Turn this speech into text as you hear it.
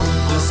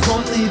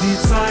nie die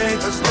Zeit,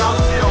 es gab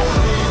sie auch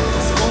nie.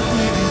 Es kommt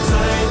nie die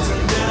Zeit,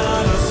 in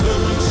der das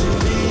Wünschen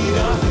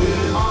wieder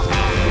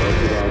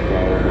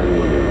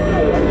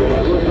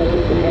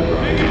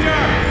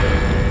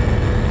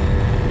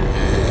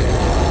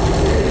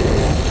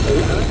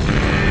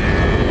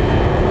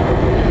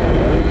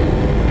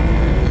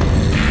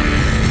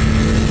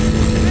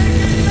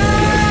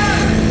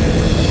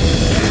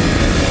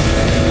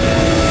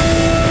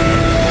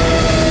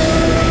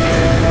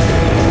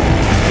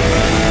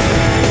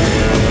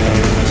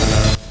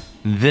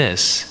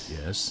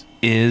This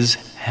is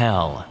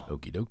hell.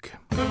 Okie doke.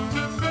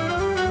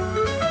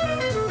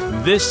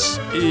 This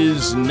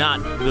is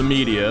not the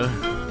media.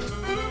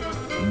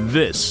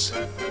 This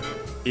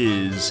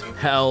is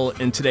hell.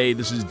 And today,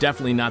 this is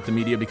definitely not the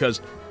media,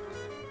 because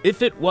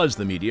if it was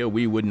the media,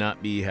 we would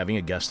not be having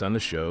a guest on the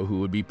show who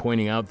would be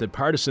pointing out that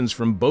partisans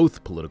from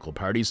both political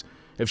parties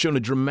have shown a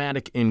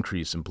dramatic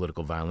increase in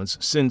political violence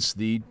since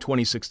the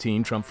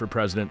 2016 Trump for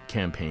President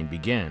campaign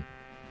began.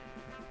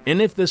 And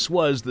if this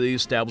was the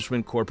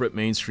establishment corporate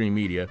mainstream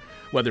media,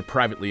 whether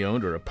privately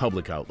owned or a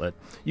public outlet,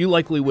 you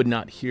likely would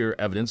not hear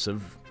evidence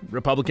of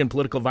Republican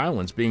political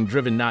violence being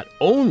driven not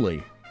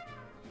only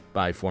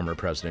by former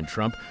President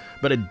Trump,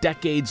 but a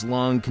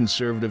decades-long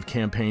conservative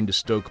campaign to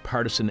stoke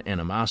partisan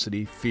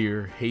animosity,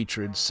 fear,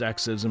 hatred,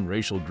 sexism,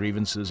 racial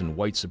grievances, and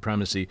white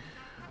supremacy,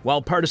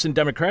 while partisan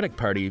Democratic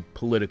Party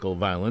political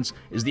violence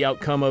is the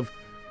outcome of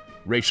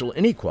racial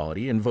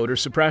inequality and voter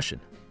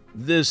suppression.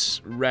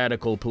 This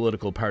radical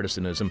political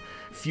partisanism,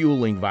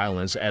 fueling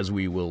violence, as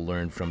we will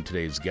learn from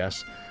today's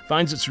guests,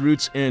 finds its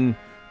roots in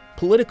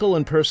political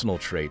and personal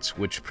traits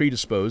which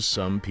predispose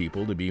some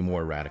people to be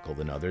more radical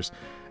than others,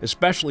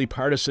 especially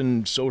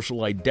partisan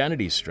social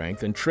identity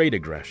strength and trait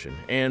aggression.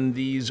 And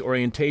these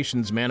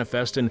orientations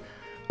manifest in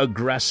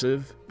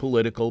aggressive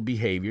political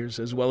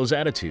behaviors as well as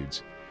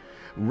attitudes.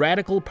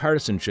 Radical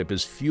partisanship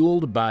is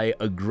fueled by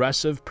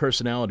aggressive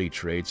personality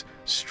traits,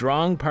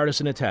 strong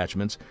partisan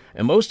attachments,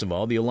 and most of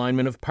all, the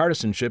alignment of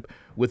partisanship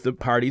with the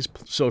party's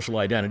social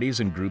identities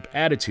and group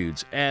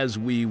attitudes. As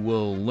we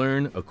will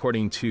learn,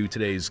 according to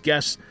today's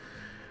guests,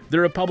 the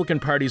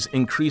Republican Party's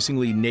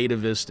increasingly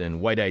nativist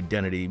and white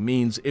identity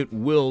means it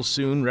will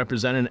soon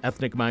represent an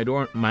ethnic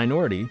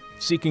minority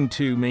seeking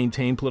to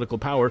maintain political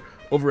power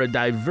over a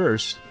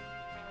diverse,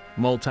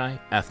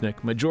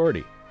 multi-ethnic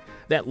majority.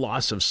 That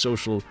loss of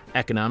social,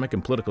 economic,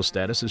 and political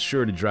status is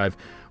sure to drive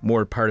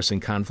more partisan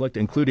conflict,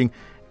 including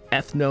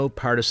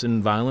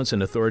ethno-partisan violence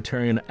and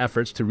authoritarian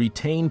efforts to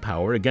retain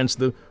power against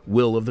the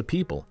will of the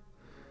people.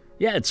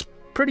 Yeah, it's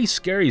pretty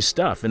scary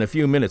stuff. In a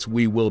few minutes,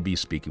 we will be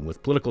speaking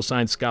with political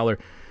science scholar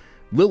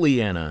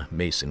Liliana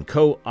Mason,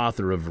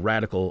 co-author of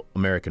Radical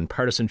American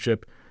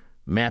Partisanship,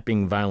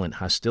 Mapping Violent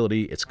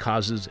Hostility, Its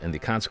Causes, and the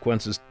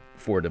Consequences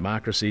for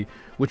Democracy,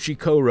 which she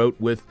co-wrote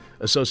with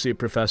Associate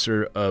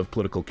Professor of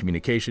Political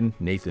Communication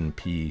Nathan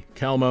P.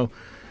 Kalmo.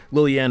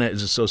 Liliana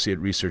is Associate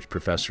Research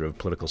Professor of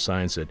Political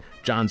Science at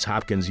Johns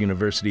Hopkins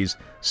University's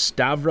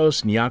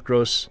Stavros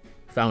Niarchos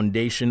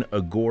Foundation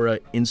Agora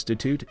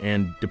Institute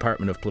and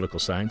Department of Political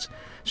Science.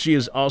 She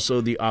is also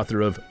the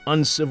author of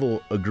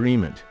Uncivil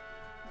Agreement: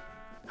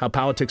 How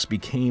Politics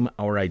Became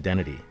Our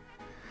Identity.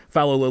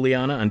 Follow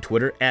Liliana on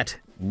Twitter at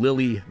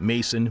Lily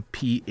Mason,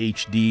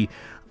 PhD.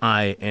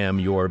 I am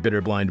your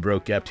bitter, blind,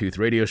 broke, gap-toothed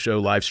radio show,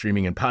 live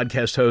streaming, and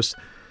podcast host.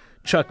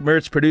 Chuck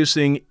Mertz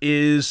producing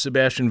is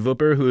Sebastian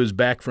Vupper, who is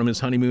back from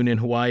his honeymoon in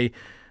Hawaii.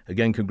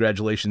 Again,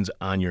 congratulations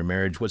on your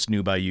marriage. What's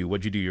new by you?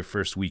 What'd you do your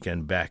first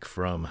weekend back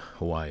from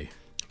Hawaii?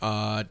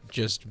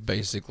 Just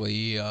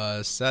basically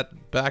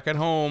sat back at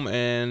home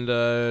and,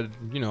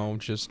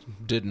 just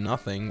did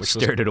nothing.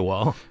 Stared at a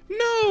wall?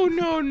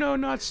 No,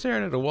 not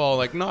staring at a wall.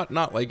 Like,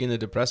 not like in a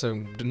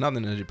depressing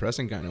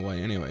kind of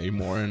way anyway.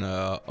 More in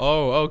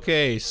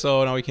okay,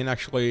 so now we can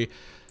actually,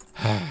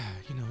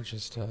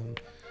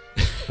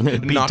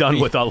 be done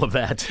with all of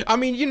that. I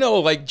mean,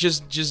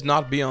 just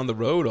not be on the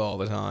road all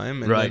the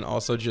time. And then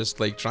also just,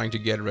 like, trying to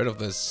get rid of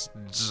this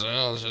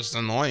just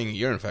annoying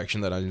ear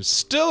infection that I'm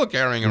still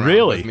carrying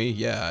around with me.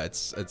 Yeah,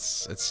 it's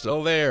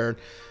still there.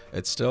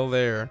 It's still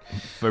there.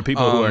 For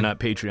people who are not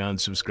Patreon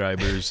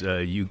subscribers,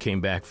 you came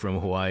back from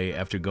Hawaii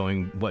after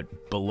going,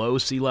 below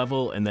sea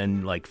level and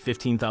then, like,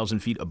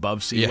 15,000 feet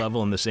above sea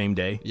level in the same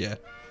day? Yeah.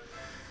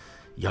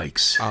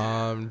 Yikes.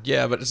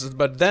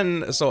 But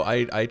then, so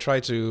I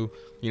tried to,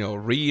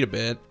 read a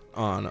bit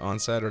on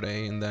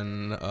Saturday, and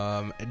then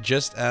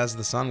just as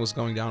the sun was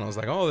going down, I was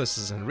like, oh, this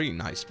is a really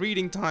nice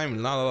reading time,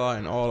 and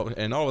all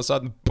of a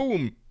sudden,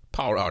 boom,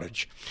 power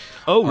outage.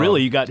 Oh,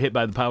 really? You got hit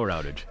by the power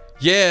outage?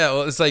 Yeah,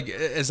 well,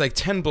 it's like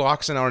 10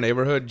 blocks in our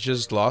neighborhood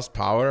just lost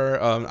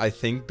power. I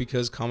think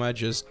because ComEd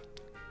just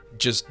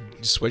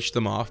switched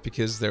them off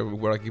because there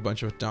were like a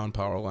bunch of down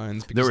power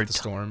lines because of the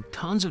storm.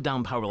 Tons of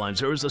down power lines.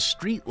 There was a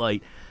street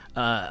light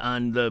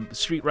on the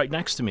street right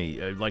next to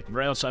me, like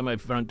right outside my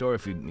front door,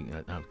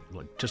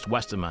 like just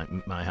west of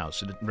my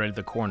house, right at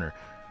the corner.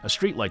 A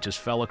street light just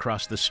fell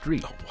across the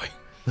street. Oh boy!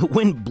 The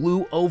wind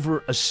blew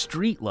over a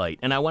street light,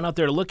 and I went out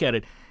there to look at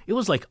it. It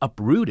was like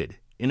uprooted.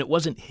 and it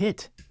wasn't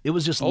hit. It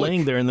was just Holy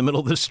laying there in the middle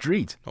of the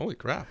street. Holy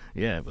crap.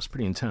 Yeah, it was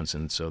pretty intense.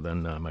 And so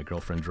then my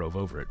girlfriend drove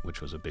over it,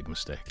 which was a big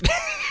mistake.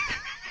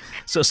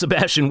 So,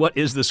 Sebastian, what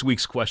is this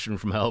week's question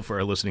from hell for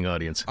our listening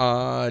audience?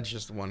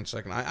 Just 1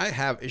 second. I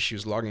have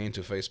issues logging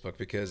into Facebook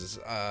because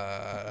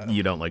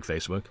You don't like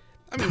Facebook?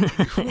 I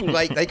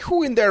mean,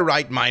 who in their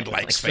right mind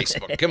likes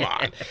Facebook? Come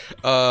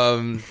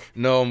on.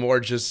 No, more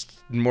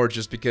just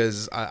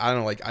because I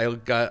don't know, like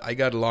I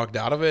got logged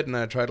out of it and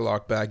I tried to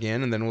log back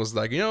in and then it was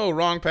like,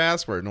 wrong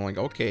password. And I'm like,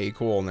 okay,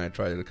 cool. And then I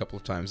tried it a couple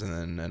of times and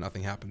then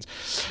nothing happens.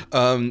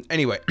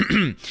 Anyway,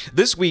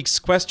 this week's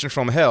question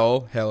from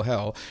hell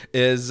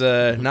is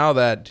now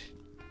that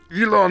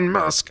Elon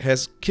Musk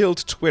has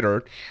killed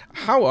Twitter,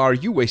 how are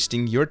you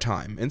wasting your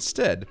time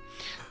instead?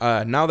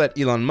 Now that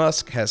Elon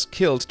Musk has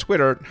killed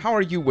Twitter, how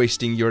are you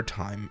wasting your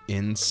time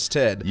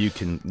instead? You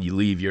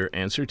leave your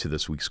answer to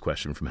this week's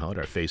question from hell at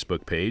our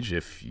Facebook page.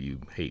 If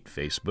you hate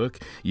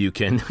Facebook, you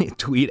can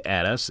tweet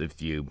at us.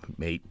 If you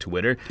hate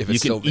Twitter, you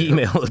can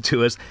email it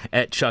to us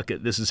at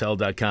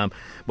chuck@thisishell.com.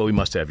 But we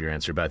must have your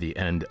answer by the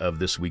end of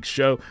this week's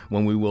show,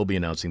 when we will be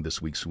announcing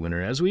this week's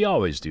winner, as we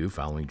always do,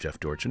 following Jeff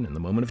Dorchin in the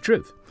moment of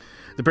truth.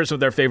 The person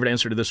with their favorite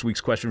answer to this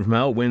week's question from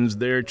hell wins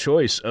their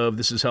choice of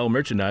This Is Hell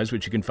merchandise,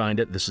 which you can find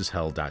at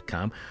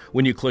thisishell.com.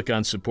 When you click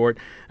on support,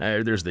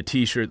 there's the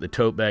t-shirt, the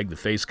tote bag, the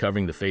face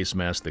covering, the face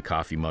mask, the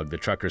coffee mug, the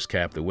trucker's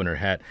cap, the winter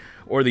hat,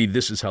 or the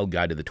This Is Hell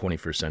Guide to the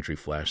 21st Century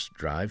flash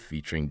drive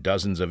featuring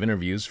dozens of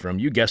interviews from,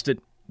 you guessed it,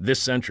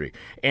 this century.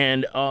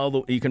 And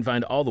you can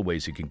find all the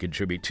ways you can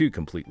contribute to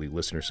completely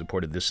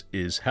listener-supported This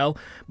Is Hell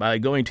by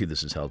going to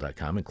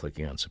thisishell.com and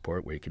clicking on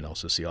support, where you can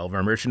also see all of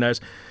our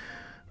merchandise.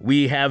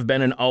 We have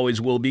been and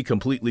always will be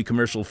completely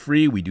commercial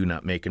free. We do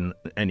not make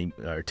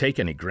take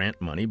any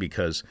grant money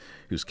because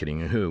who's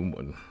kidding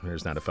who?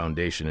 There's not a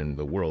foundation in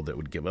the world that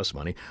would give us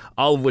money.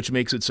 All of which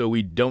makes it so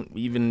we don't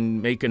even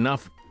make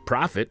enough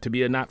profit to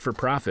be a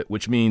not-for-profit,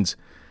 which means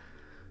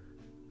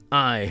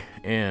I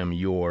am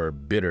your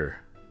bitter,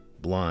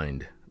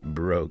 blind,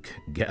 broke,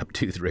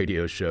 gap-toothed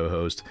radio show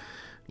host,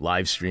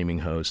 live streaming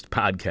host,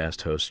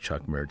 podcast host,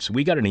 Chuck Mertz.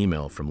 We got an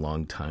email from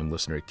longtime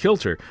listener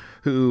Kilter,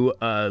 who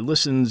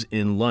listens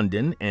in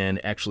London and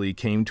actually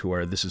came to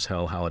our This Is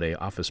Hell holiday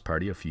office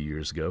party a few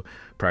years ago,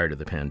 prior to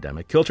the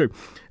pandemic. Kilter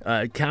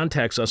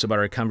contacts us about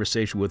our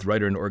conversation with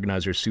writer and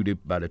organizer Sudip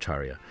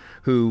Bhattacharya,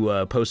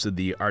 who posted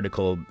the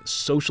article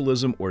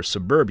Socialism or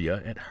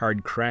Suburbia at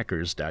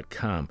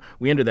hardcrackers.com.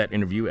 We ended that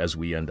interview, as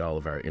we end all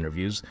of our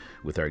interviews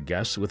with our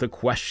guests, with a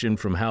question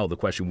from hell, the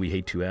question we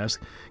hate to ask,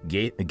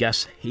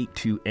 guests hate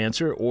to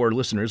answer, or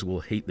listeners will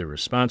hate their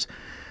response.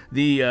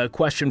 The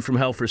question from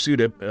hell for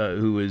Sudip,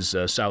 who is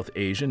South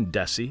Asian,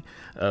 Desi,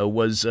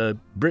 was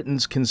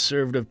Britain's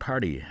Conservative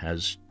Party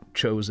has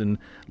chosen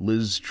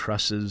Liz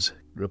Truss's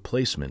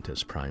replacement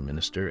as Prime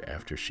Minister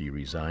after she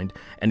resigned,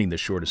 ending the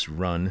shortest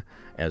run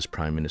as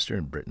Prime Minister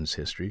in Britain's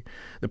history.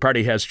 The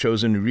party has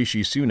chosen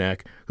Rishi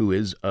Sunak, who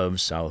is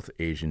of South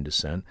Asian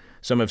descent.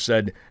 Some have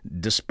said,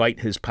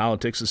 despite his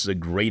politics, this is a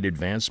great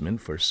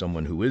advancement for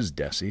someone who is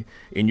Desi.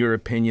 In your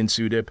opinion,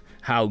 Sudip,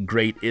 how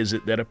great is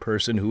it that a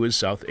person who is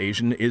South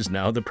Asian is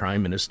now the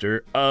Prime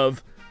Minister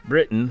of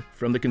Britain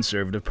from the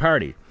Conservative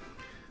Party?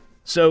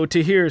 So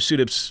to hear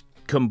Sudip's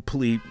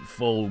complete,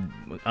 full,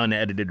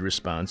 unedited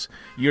response,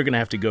 you're going to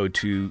have to go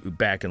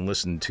back and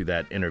listen to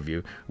that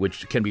interview,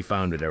 which can be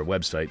found at our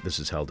website,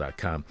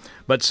 thisishell.com.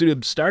 But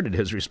Sudip started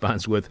his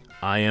response with,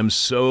 I am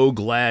so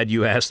glad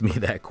you asked me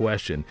that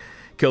question.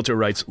 Kilter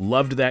writes,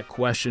 loved that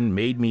question,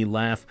 made me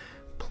laugh.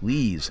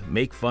 Please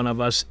make fun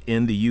of us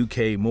in the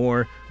UK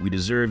more. We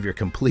deserve your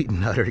complete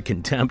and utter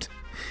contempt.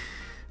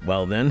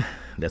 Well then,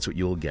 that's what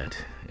you'll get.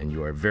 And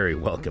you are very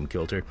welcome,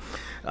 Kilter.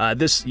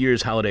 This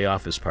year's holiday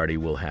office party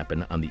will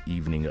happen on the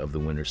evening of the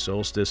winter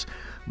solstice,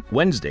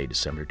 Wednesday,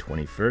 December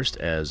 21st,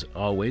 as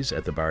always,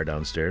 at the bar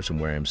downstairs from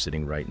where I'm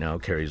sitting right now,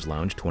 Carrie's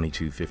Lounge,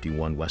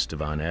 2251 West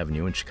Devon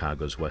Avenue in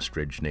Chicago's West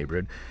Ridge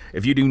neighborhood.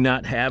 If you do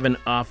not have an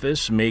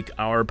office, make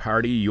our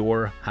party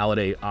your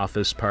holiday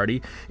office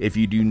party. If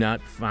you do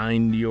not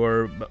find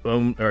your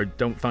own, or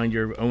don't find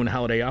your own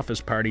holiday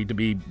office party to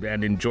be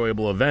an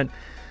enjoyable event,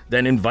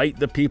 then invite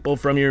the people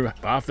from your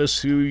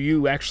office who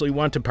you actually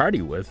want to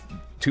party with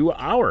to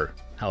our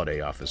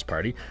holiday office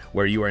party,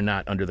 where you are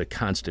not under the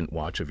constant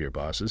watch of your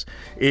bosses.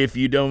 If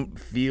you don't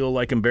feel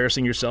like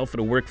embarrassing yourself at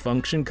a work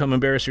function, come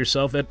embarrass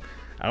yourself at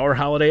our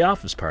holiday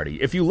office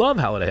party. If you love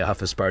holiday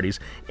office parties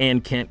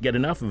and can't get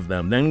enough of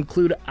them, then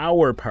include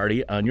our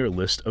party on your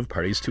list of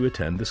parties to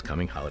attend this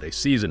coming holiday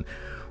season.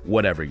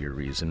 Whatever your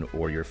reason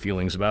or your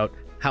feelings about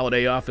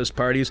holiday office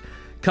parties,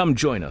 come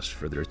join us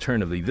for the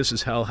return of the This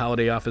Is Hell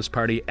holiday office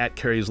party at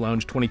Carrie's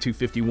Lounge,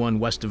 2251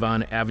 West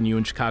Devon Avenue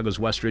in Chicago's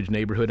West Ridge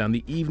neighborhood on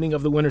the evening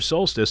of the winter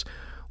solstice,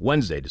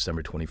 Wednesday,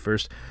 December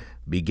 21st,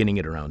 beginning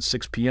at around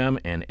 6 p.m.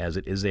 And as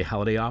it is a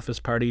holiday office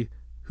party,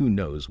 who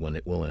knows when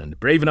it will end.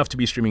 Brave enough to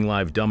be streaming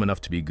live, dumb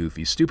enough to be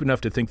goofy, stupid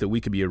enough to think that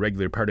we could be a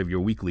regular part of your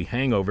weekly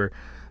hangover.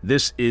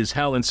 This is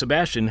Hell, and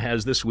Sebastian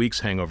has this week's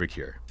hangover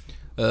cure.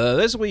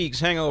 This week's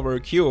hangover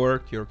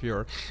cure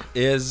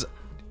is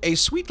A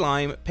sweet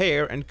lime,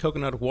 pear, and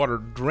coconut water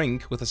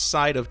drink with a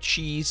side of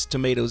cheese,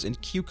 tomatoes, and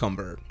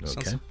cucumber.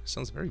 Okay.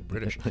 Sounds very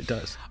British. It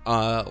does.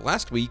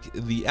 Last week,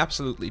 the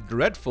absolutely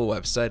dreadful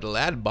website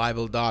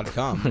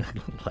ladbible.com.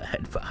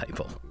 Lad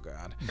Bible.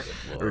 God.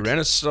 Lord. Ran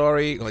a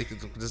story, like,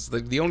 this,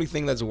 the only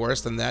thing that's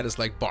worse than that is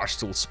like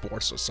Barstool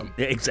Sports or something.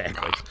 Yeah,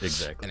 exactly.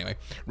 Anyway,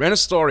 ran a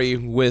story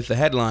with the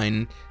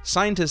headline,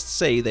 "Scientists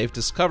say they've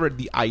discovered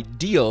the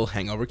ideal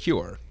hangover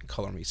cure."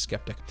 Color me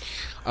skeptic.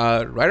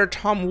 Writer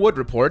Tom Wood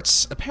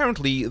reports,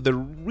 apparently the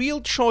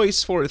real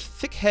choice for a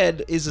thick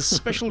head is a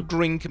special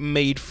drink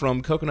made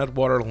from coconut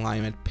water,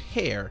 lime, and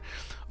pear.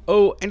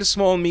 Oh, and a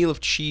small meal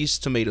of cheese,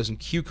 tomatoes, and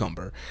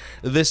cucumber.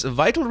 This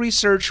vital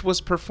research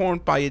was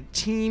performed by a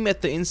team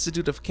at the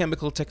Institute of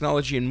Chemical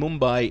Technology in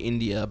Mumbai,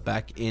 India,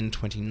 back in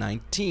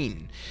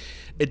 2019.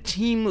 A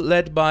team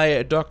led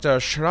by Dr.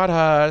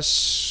 Shraddha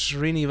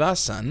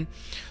Srinivasan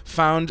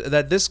found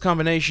that this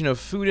combination of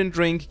food and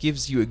drink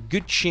gives you a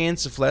good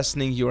chance of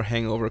lessening your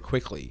hangover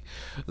quickly.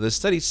 The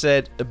study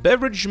said a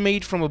beverage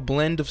made from a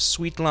blend of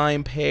sweet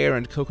lime, pear,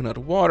 and coconut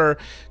water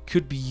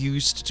could be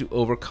used to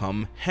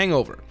overcome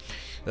hangover.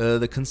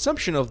 The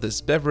consumption of this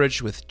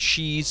beverage with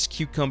cheese,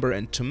 cucumber,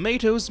 and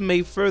tomatoes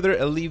may further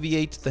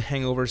alleviate the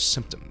hangover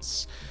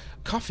symptoms.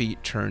 Coffee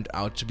turned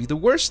out to be the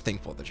worst thing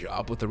for the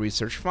job, with the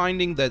research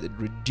finding that it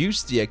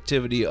reduced the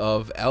activity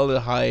of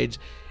aldehyde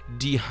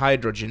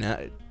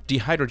dehydrogenase.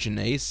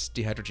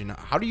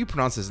 How do you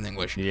pronounce this in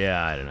English?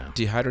 Yeah, I don't know.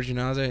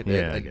 Dehydrogenase?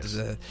 Yeah, I guess.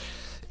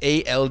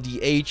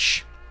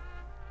 ALDH,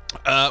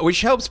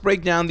 which helps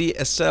break down the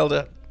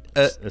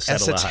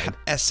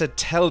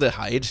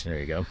acetaldehyde. There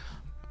you go.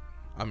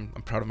 I'm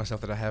proud of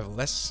myself that I have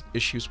less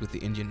issues with the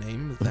Indian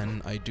name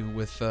than I do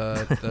with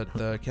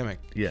the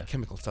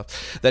chemical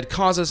stuff that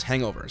causes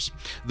hangovers.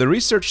 The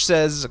research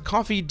says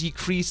coffee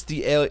decreased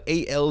the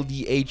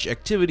ALDH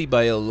activity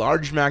by a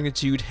large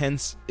magnitude,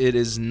 hence it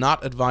is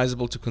not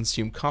advisable to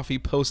consume coffee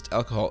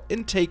post-alcohol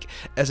intake,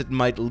 as it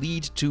might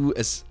lead to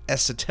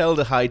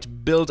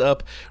acetaldehyde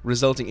buildup,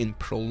 resulting in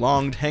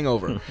prolonged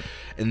hangover.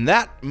 And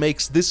that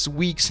makes this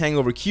week's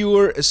hangover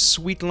cure a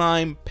sweet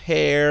lime,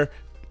 pear,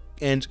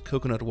 and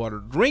coconut water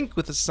drink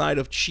with a side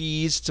of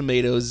cheese,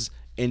 tomatoes,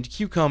 and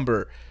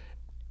cucumber.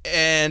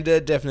 And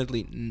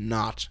definitely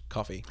not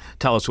coffee.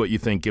 Tell us what you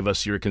think. Give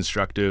us your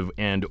constructive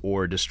and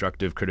or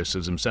destructive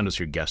criticism. Send us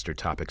your guest or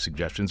topic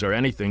suggestions or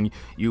anything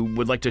you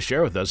would like to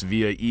share with us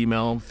via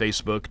email,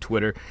 Facebook,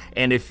 Twitter.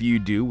 And if you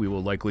do, we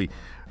will likely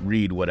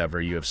read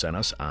whatever you have sent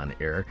us on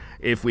air.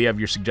 If we have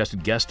your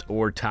suggested guest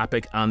or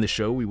topic on the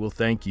show, we will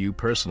thank you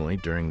personally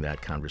during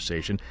that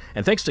conversation.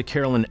 And thanks to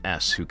Carolyn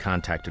S., who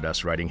contacted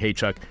us writing, "Hey,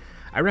 Chuck,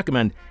 I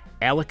recommend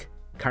Alec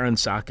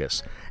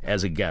Karansakis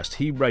as a guest.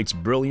 He writes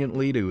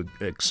brilliantly to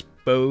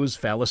expose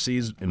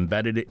fallacies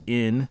embedded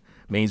in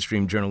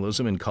mainstream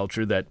journalism and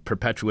culture that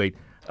perpetuate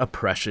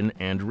oppression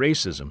and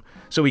racism."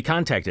 So we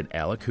contacted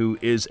Alec, who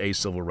is a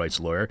civil rights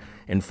lawyer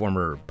and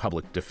former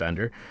public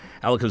defender.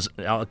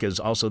 Alec is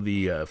also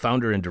the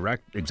founder and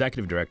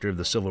executive director of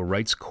the Civil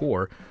Rights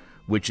Corps,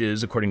 which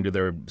is, according to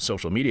their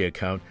social media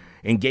account,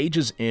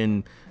 engages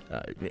in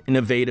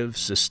innovative,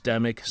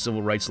 systemic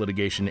civil rights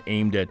litigation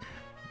aimed at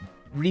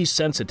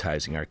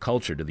resensitizing our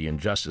culture to the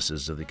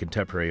injustices of the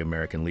contemporary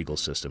American legal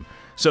system.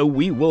 So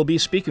we will be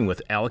speaking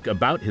with Alec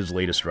about his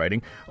latest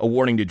writing, a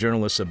warning to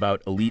journalists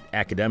about elite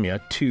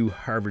academia. 2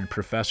 Harvard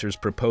professors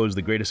propose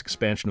the greatest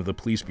expansion of the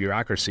police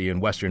bureaucracy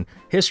in Western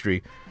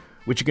history,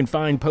 which you can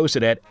find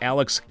posted at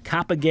Alec's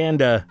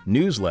Propaganda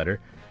newsletter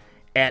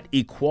at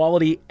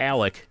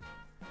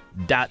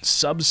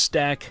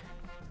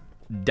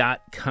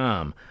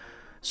equalityalec.substack.com.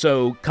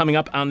 So coming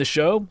up on the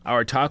show,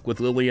 our talk with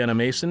Liliana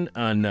Mason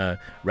on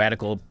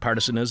radical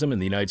partisanism in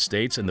the United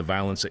States and the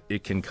violence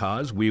it can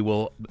cause. We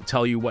will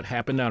tell you what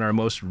happened on our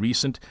most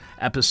recent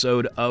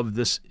episode of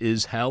This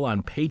Is Hell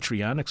on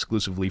Patreon,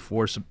 exclusively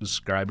for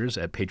subscribers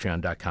at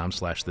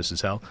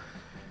patreon.com/thisishell.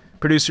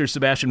 Producer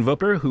Sebastian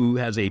Vupper, who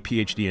has a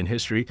PhD in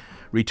history,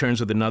 returns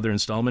with another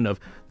installment of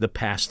The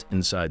Past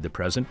Inside the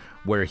Present,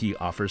 where he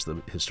offers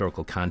the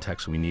historical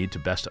context we need to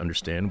best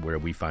understand where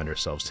we find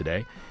ourselves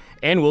today.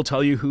 And we'll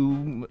tell you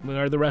who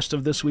are the rest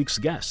of this week's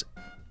guests.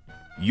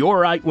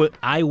 Your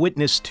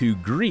eyewitness to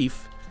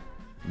grief.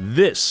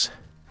 This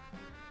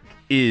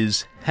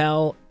is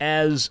hell,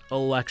 as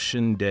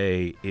Election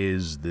Day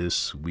is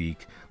this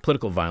week.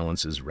 Political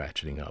violence is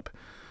ratcheting up,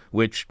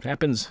 which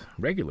happens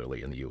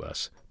regularly in the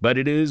U.S., but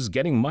it is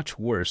getting much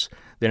worse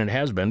than it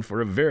has been for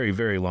a very,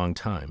 very long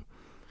time.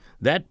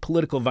 That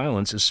political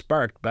violence is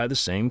sparked by the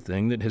same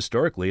thing that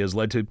historically has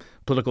led to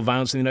political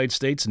violence in the United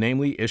States,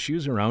 namely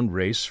issues around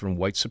race, from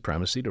white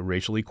supremacy to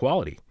racial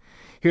equality.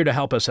 Here to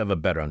help us have a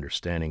better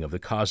understanding of the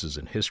causes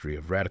and history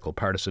of radical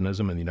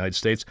partisanism in the United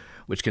States,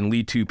 which can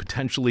lead to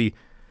potentially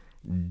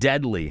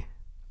deadly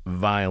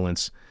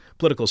violence,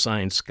 political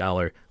science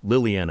scholar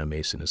Liliana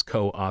Mason is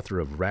co-author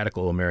of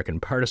Radical American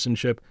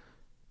Partisanship,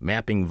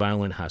 Mapping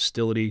Violent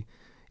Hostility,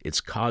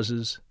 Its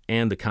Causes,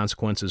 and the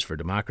Consequences for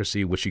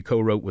Democracy, which she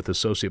co-wrote with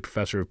Associate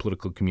Professor of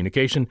Political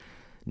Communication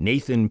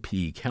Nathan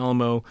P.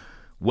 Calamo.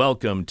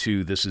 Welcome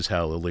to This Is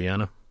Hell,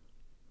 Liliana.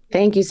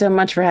 Thank you so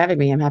much for having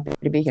me. I'm happy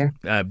to be here.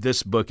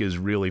 This book is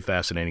really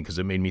fascinating because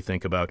it made me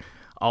think about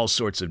all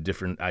sorts of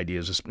different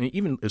ideas,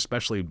 even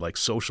especially like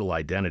social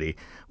identity,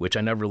 which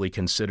I never really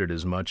considered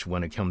as much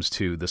when it comes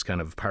to this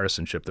kind of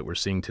partisanship that we're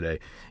seeing today.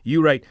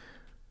 You write,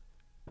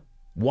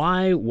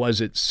 why was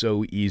it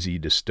so easy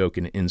to stoke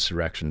an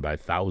insurrection by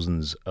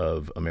thousands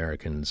of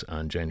Americans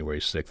on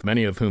January 6th,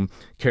 many of whom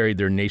carried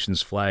their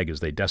nation's flag as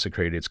they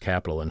desecrated its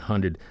capital and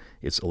hunted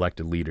its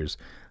elected leaders?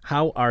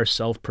 How are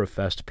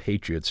self-professed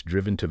patriots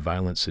driven to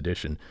violent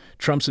sedition?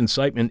 Trump's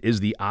incitement is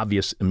the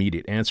obvious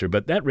immediate answer,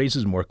 but that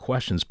raises more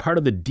questions. Part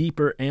of the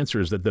deeper answer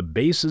is that the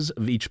bases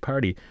of each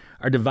party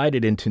are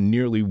divided into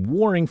nearly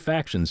warring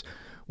factions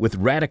with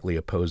radically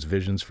opposed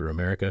visions for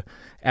America.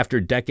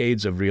 After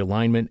decades of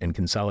realignment and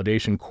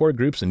consolidation, core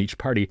groups in each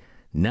party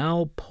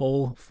now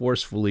pull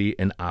forcefully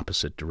in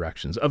opposite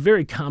directions. A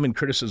very common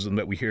criticism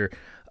that we hear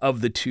of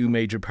the two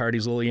major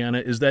parties,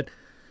 Liliana, is that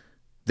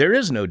there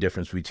is no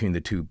difference between the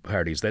two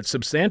parties, that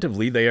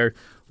substantively they are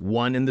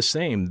one and the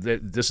same.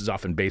 This is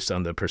often based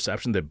on the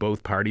perception that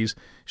both parties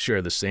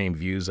share the same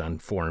views on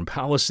foreign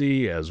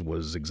policy, as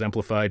was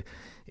exemplified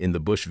in the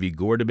Bush v.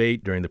 Gore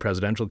debate during the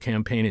presidential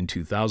campaign in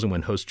 2000,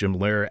 when host Jim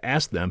Lehrer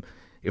asked them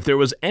if there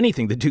was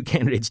anything the two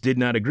candidates did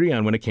not agree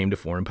on when it came to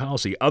foreign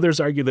policy.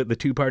 Others argue that the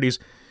two parties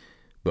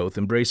both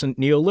embrace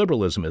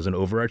neoliberalism as an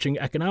overarching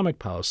economic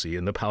policy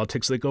and the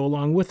politics that go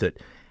along with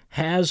it.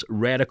 Has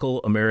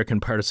radical American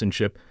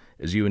partisanship,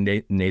 as you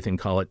and Nathan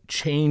call it,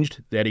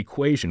 changed that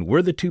equation?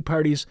 Were the two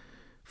parties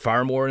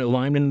far more in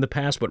alignment in the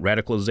past, but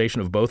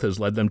radicalization of both has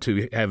led them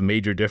to have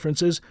major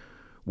differences,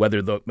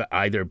 whether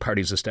either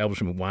party's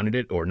establishment wanted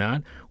it or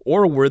not?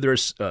 Or were there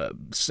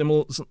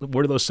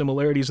were those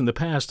similarities in the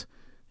past,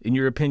 in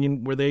your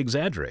opinion, were they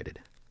exaggerated?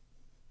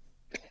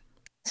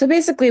 So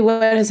basically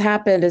what has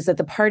happened is that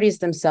the parties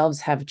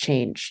themselves have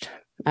changed.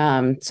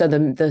 So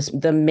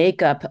the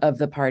makeup of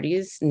the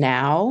parties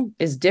now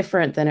is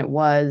different than it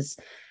was,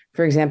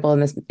 for example,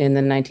 in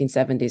the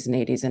 1970s and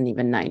 80s and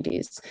even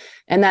 90s.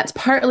 And that's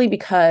partly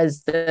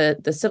because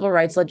the civil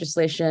rights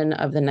legislation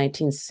of the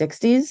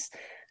 1960s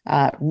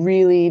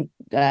really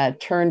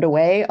turned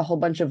away a whole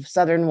bunch of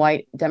Southern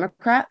white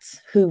Democrats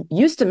who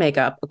used to make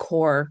up a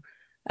core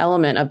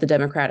element of the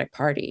Democratic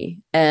Party.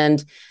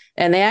 And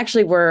they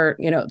actually were,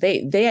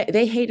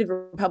 they hated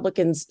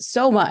Republicans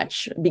so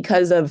much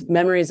because of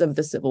memories of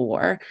the Civil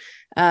War,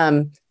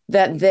 that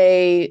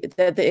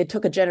it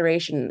took a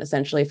generation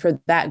essentially for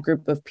that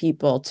group of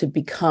people to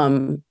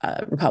become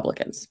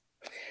Republicans.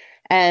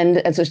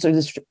 And so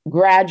this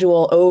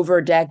gradual,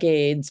 over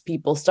decades,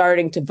 people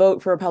starting to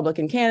vote for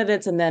Republican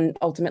candidates, and then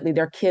ultimately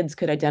their kids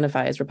could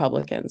identify as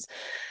Republicans.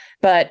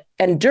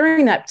 And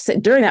during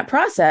that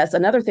process,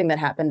 another thing that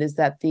happened is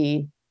that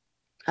the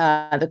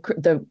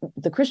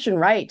Christian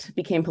right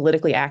became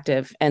politically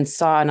active and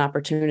saw an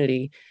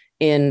opportunity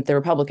in the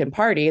Republican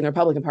Party, and the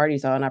Republican Party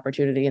saw an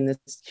opportunity in this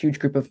huge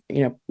group of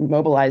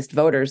mobilized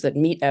voters that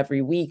meet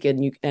every week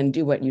and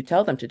do what you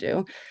tell them to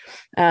do.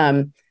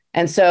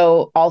 And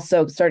so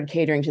also started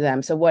catering to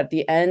them. So what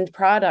the end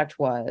product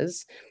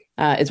was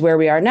is where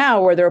we are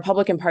now, where the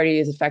Republican Party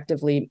is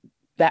effectively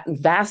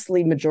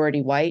vastly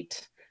majority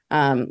white,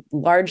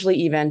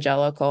 largely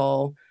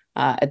evangelical,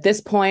 at this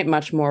point,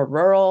 much more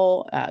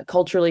rural,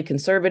 culturally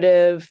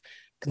conservative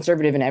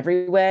in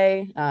every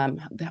way,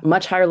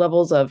 much higher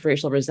levels of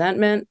racial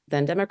resentment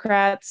than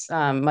Democrats,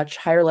 much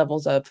higher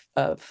levels of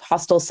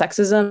hostile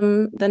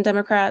sexism than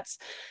Democrats.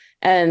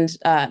 And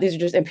these are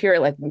just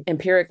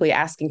empirically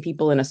asking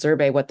people in a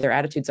survey what their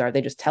attitudes are.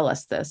 They just tell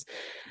us this.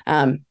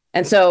 And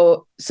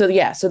so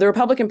the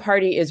Republican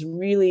Party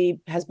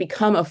has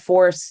become a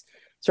force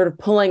sort of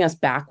pulling us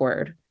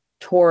backward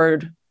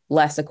toward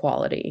less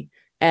equality.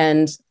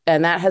 And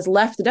that has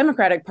left the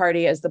Democratic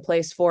Party as the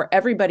place for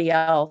everybody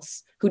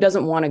else who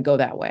doesn't want to go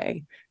that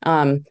way.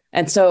 And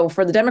so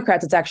for the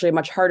Democrats, it's actually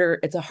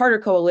it's a harder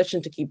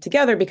coalition to keep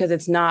together because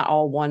it's not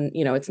all one,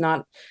 it's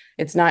not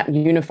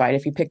unified.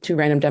 If you pick two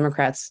random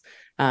Democrats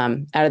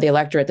out of the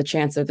electorate, the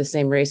chance they're the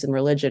same race and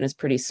religion is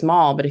pretty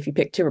small. But if you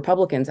pick two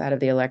Republicans out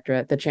of the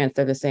electorate, the chance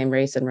they're the same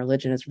race and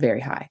religion is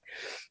very high.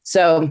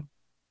 So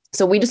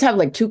we just have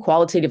like two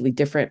qualitatively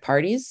different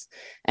parties.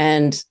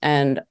 And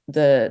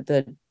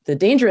the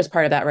dangerous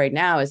part of that right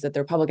now is that the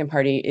Republican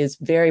Party is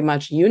very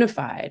much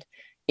unified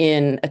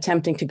in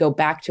attempting to go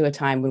back to a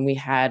time when we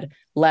had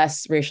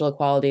less racial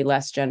equality,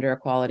 less gender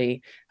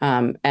equality,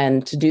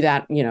 and to do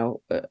that,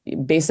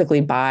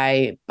 basically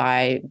by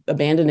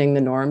abandoning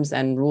the norms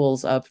and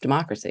rules of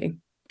democracy.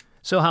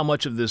 So how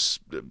much of this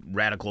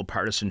radical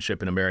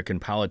partisanship in American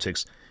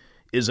politics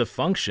is a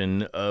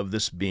function of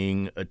this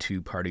being a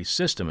two-party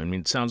system? I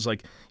mean, it sounds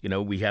like,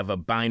 we have a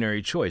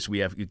binary choice.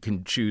 You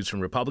can choose from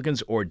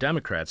Republicans or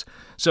Democrats.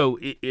 So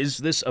is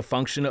this a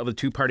function of a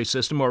two-party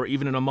system, or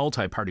even in a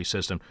multi-party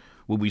system,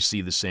 will we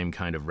see the same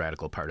kind of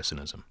radical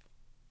partisanism?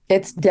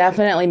 It's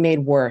definitely made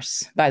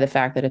worse by the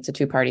fact that it's a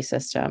two-party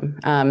system.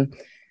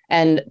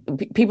 And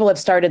people have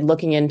started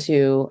looking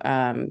into,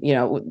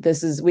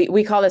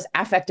 we call this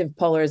affective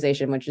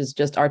polarization, which is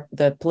just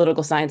the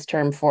political science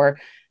term for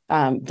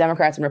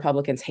Democrats and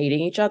Republicans hating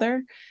each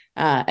other.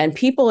 And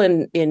people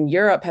in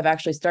Europe have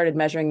actually started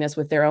measuring this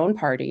with their own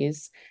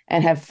parties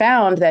and have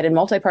found that in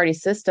multi-party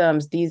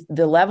systems,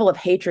 the level of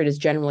hatred is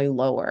generally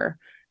lower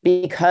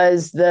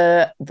because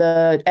the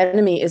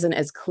enemy isn't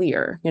as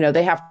clear.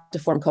 They have to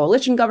form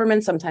coalition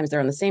governments. Sometimes they're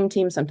on the same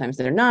team, sometimes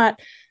they're not.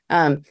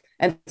 And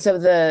so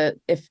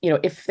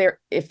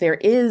if there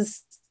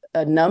is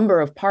a number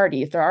of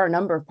parties, if there are a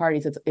number of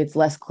parties, it's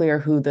less clear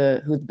who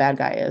the bad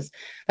guy is.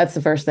 That's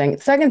the first thing.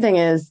 The second thing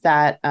is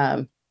that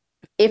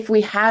if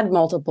we had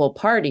multiple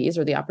parties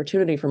or the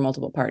opportunity for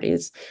multiple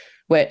parties,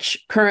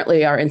 which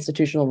currently our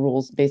institutional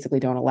rules basically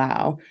don't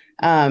allow,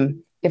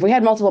 if we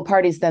had multiple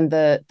parties, then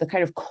the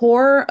kind of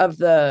core of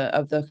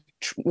the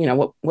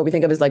what we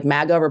think of as like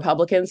MAGA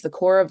Republicans, the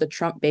core of the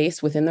Trump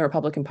base within the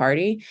Republican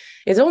Party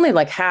is only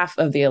like half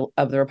of the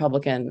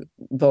Republican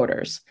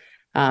voters.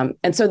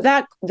 And so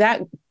that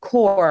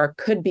core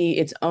could be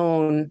its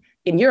own.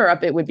 In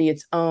Europe, it would be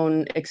its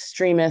own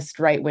extremist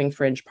right-wing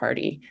fringe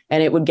party,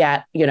 and it would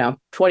get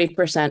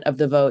 20% of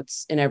the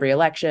votes in every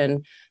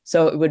election.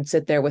 So it would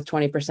sit there with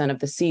 20% of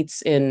the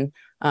seats in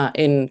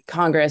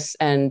Congress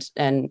and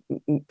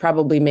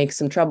probably make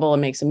some trouble and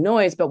make some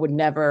noise, but would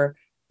never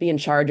be in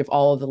charge of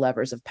all of the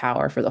levers of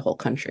power for the whole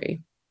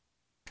country.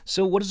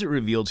 So what does it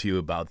reveal to you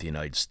about the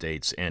United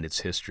States and its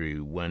history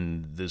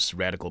when this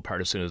radical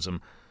partisanism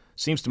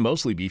seems to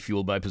mostly be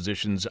fueled by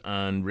positions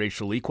on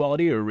racial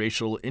equality or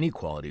racial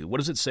inequality? What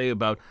does it say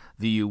about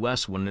the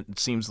U.S. when it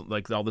seems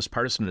like all this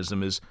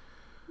partisanism is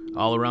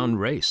all around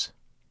race?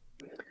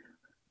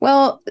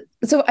 Well,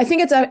 so I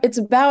think it's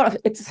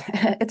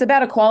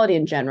about equality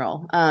in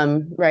general,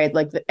 right?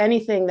 Like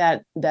anything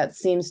that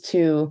seems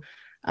to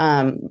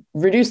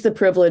reduce the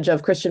privilege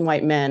of Christian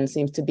white men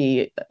seems to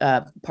be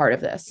part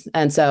of this,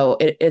 and so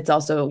it's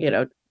also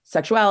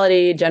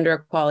sexuality, gender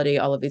equality,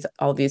 all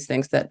of these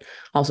things that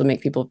also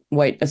make people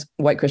white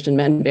Christian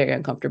men very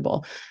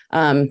uncomfortable.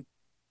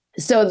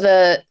 So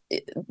the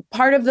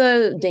part of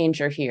the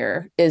danger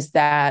here is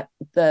that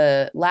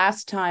the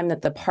last time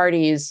that the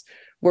parties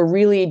were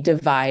really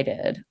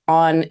divided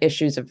on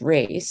issues of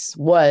race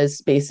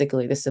was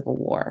basically the Civil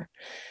War.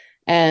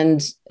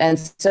 And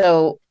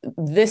so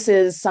this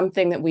is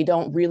something that we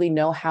don't really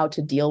know how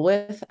to deal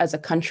with as a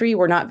country.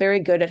 We're not very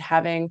good at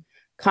having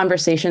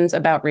conversations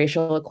about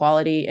racial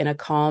equality in a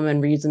calm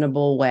and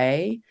reasonable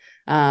way.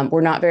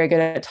 We're not very good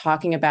at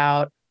talking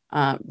about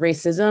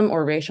racism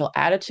or racial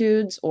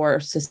attitudes or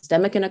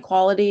systemic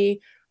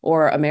inequality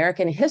or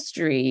American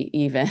history,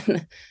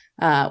 even,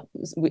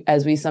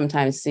 as we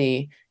sometimes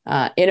see,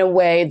 in a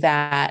way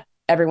that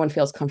everyone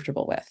feels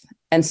comfortable with.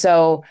 And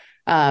so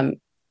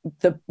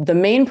the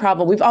main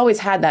problem, we've always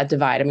had that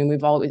divide. I mean,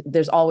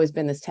 there's always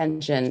been this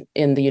tension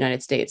in the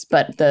United States,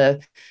 but the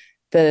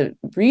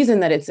reason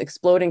that it's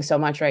exploding so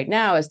much right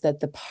now is that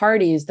the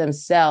parties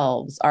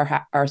themselves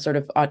are sort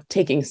of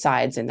taking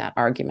sides in that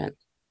argument.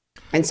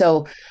 And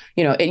so,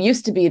 it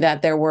used to be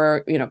that there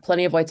were,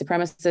 plenty of white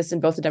supremacists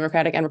in both the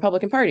Democratic and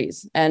Republican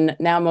parties. And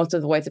now most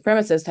of the white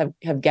supremacists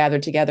have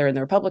gathered together in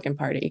the Republican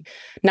Party.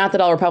 Not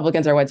that all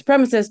Republicans are white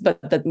supremacists, but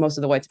that most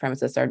of the white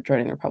supremacists are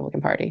joining the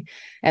Republican Party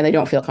and they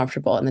don't feel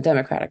comfortable in the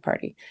Democratic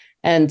Party.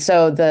 And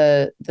so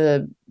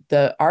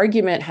the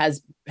argument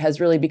has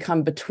really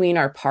become between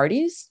our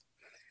parties.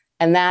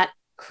 And that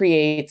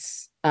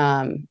creates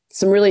some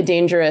really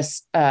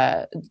dangerous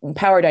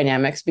power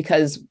dynamics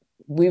because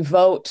we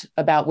vote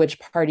about which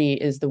party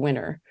is the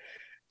winner.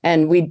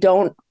 And we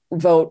don't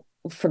vote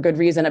for good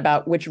reason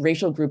about which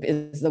racial group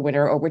is the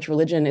winner or which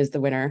religion is the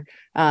winner.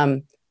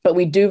 But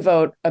we do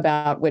vote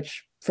about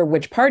which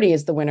party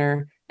is the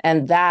winner.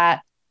 And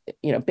that,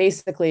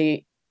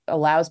 basically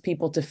allows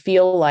people to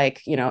feel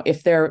like,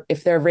 if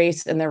their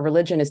race and their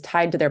religion is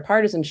tied to their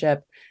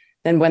partisanship,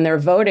 then when they're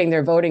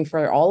voting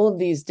for all of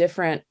these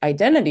different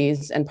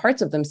identities and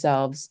parts of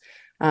themselves,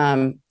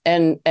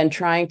 and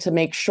trying to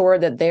make sure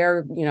that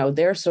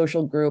their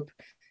social group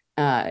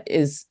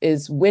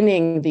is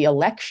winning the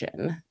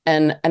election,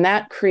 and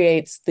that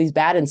creates these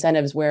bad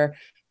incentives where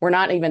we're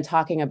not even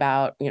talking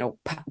about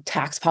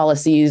tax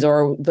policies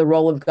or the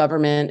role of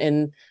government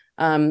in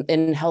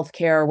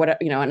healthcare or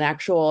what an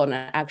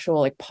actual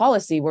like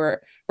policy. We're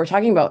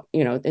talking about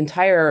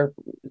entire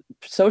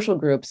social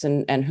groups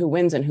and who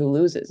wins and who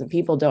loses, and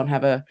people don't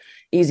have a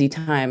easy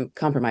time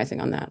compromising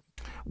on that.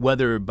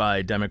 Whether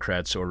by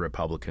Democrats or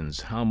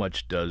Republicans, how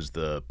much does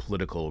the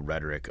political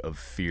rhetoric of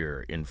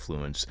fear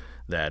influence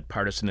that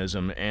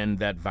partisanism and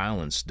that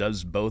violence?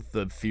 Does both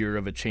the fear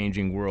of a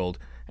changing world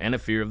and a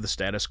fear of the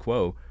status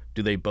quo,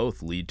 do they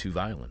both lead to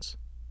violence?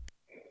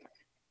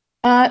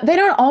 They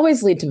don't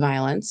always lead to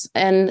violence,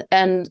 and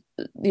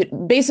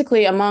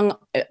basically among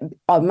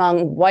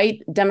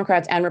white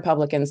Democrats and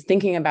Republicans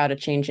thinking about a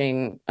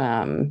changing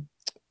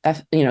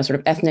sort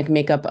of ethnic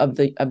makeup of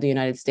the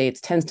United States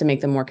tends to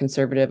make them more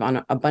conservative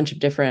on a bunch of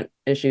different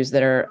issues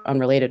that are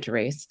unrelated to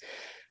race.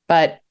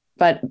 But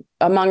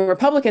among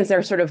Republicans,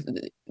 they're sort of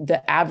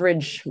the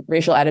average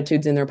racial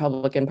attitudes in the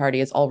Republican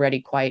Party is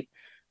already quite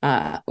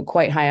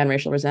high on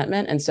racial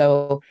resentment, and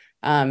so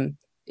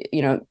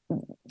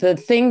the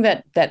thing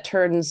that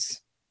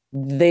turns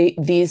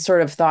these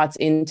sort of thoughts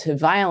into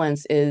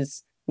violence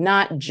is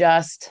not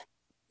just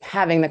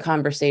having the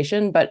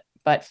conversation, but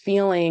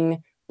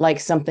feeling like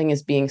something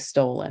is being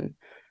stolen.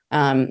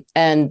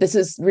 And this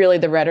is really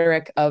the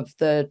rhetoric of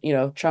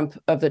the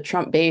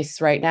Trump base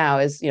right now,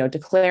 is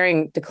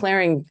declaring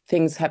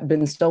things have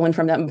been stolen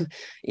from them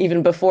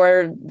even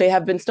before they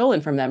have been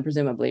stolen from them,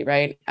 presumably,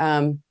 right?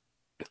 And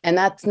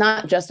that's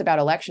not just about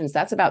elections,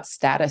 that's about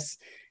status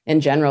in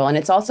general. And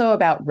it's also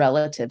about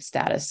relative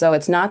status. So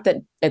it's not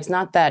that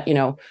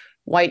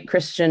white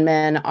Christian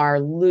men are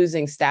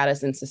losing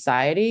status in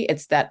society.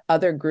 It's that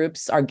other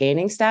groups are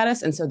gaining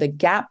status. And so the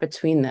gap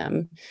between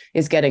them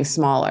is getting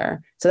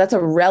smaller. So that's a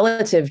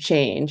relative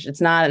change.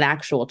 It's not an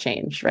actual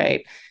change,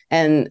 right?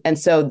 And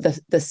so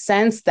the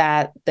sense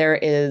that there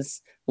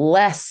is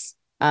less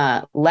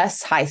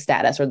high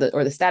status, or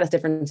the status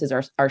differences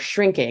are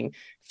shrinking,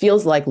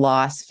 feels like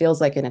loss,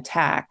 feels like an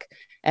attack.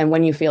 And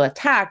when you feel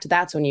attacked,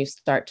 that's when you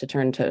start to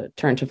turn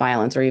to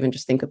violence, or even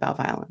just think about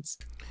violence.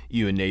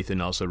 You and Nathan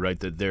also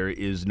write that there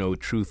is no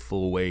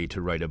truthful way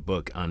to write a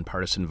book on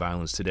partisan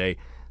violence today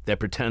that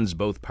pretends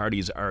both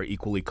parties are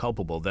equally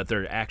culpable, that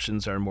their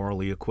actions are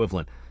morally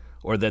equivalent,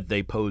 or that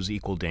they pose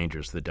equal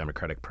dangers to the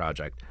democratic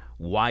project.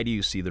 Why do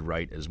you see the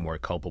right as more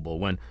culpable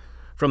when,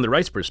 from the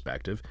right's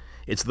perspective,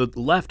 it's the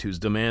left whose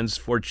demands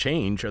for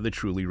change are the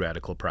truly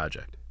radical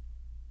project?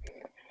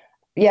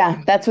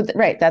 Yeah, that's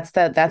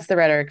the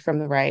rhetoric from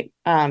the right.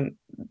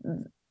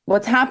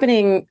 What's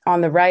happening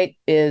on the right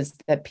is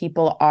that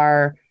people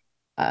are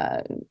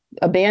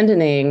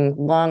abandoning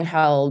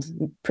long-held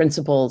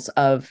principles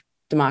of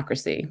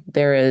democracy.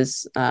 There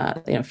is,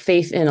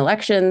 faith in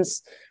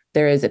elections.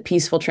 There is a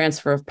peaceful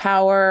transfer of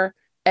power.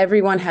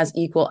 Everyone has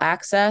equal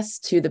access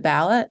to the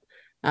ballot.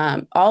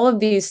 All of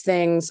these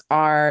things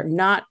are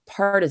not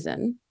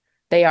partisan.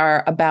 They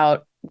are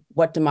about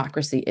what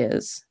democracy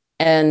is.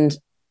 And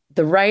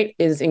the right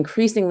is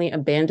increasingly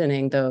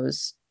abandoning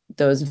those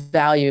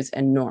values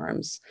and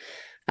norms.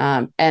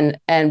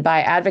 And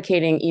by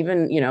advocating,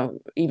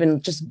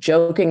 even just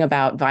joking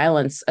about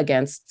violence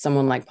against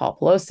someone like Paul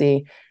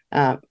Pelosi,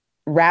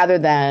 rather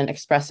than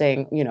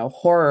expressing,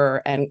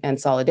 horror and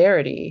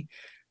solidarity,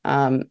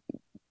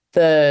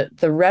 the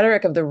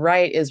rhetoric of the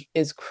right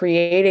is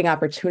creating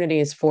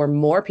opportunities for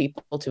more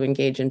people to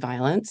engage in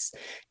violence,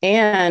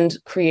 and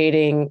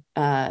creating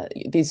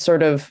these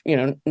sort of,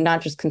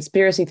 not just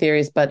conspiracy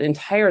theories, but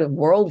entire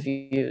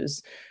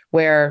worldviews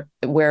where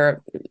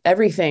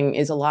everything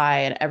is a lie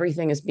and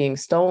everything is being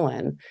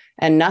stolen,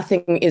 and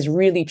nothing is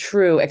really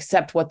true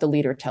except what the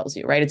leader tells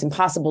you, right? It's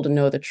impossible to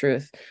know the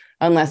truth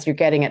unless you're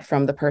getting it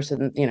from the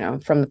person,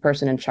 from the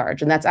person in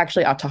charge. And that's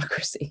actually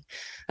autocracy.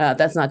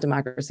 That's not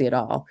democracy at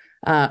all.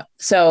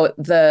 So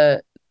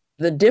the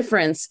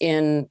difference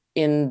in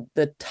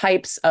the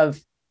types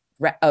of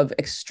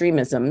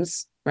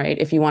extremisms, right?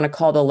 If you want to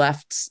call the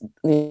left,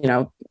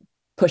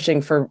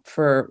 pushing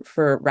for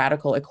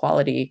radical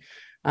equality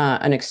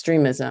an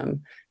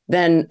extremism,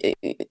 then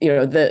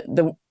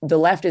the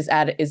left is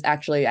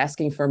actually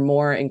asking for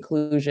more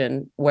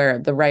inclusion, where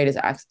the right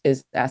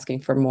is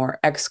asking for more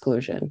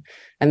exclusion,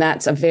 and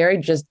that's a very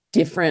just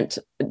different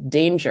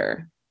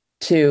danger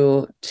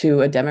to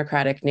a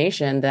democratic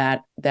nation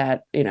that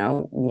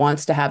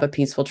wants to have a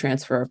peaceful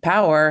transfer of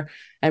power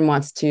and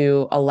wants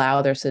to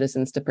allow their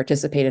citizens to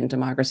participate in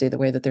democracy the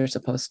way that they're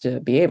supposed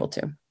to be able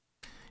to.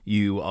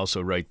 You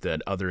also write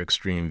that other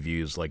extreme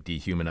views, like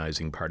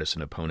dehumanizing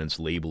partisan opponents,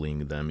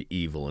 labeling them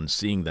evil, and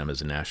seeing them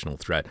as a national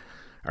threat,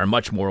 are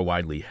much more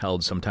widely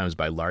held, sometimes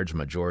by large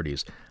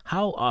majorities.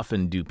 How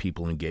often do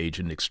people engage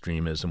in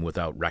extremism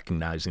without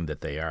recognizing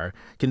that they are?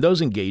 Can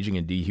those engaging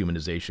in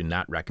dehumanization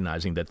not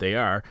recognizing that they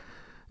are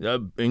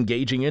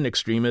engaging in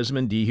extremism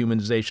and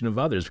dehumanization of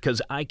others?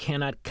 Because I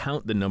cannot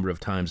count the number of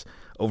times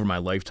over my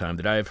lifetime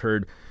that I have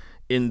heard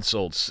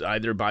insults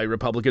either by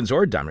Republicans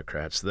or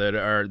Democrats that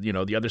are,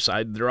 the other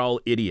side, they're all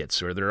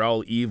idiots, or they're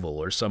all evil,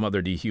 or some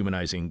other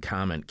dehumanizing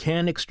comment.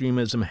 Can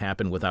extremism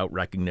happen without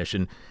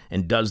recognition?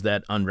 And does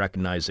that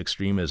unrecognized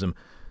extremism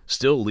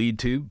still lead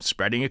to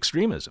spreading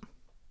extremism?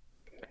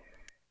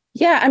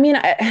 Yeah, I mean,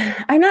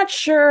 I'm not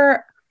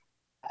sure.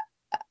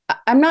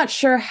 I'm not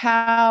sure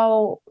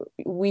how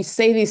we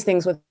say these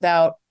things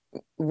without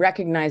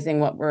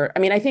recognizing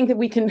I think that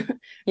we can,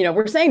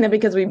 we're saying them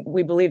because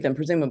we believe them,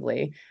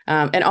 presumably.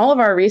 And all of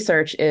our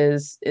research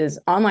is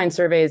online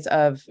surveys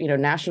of,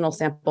 national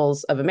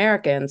samples of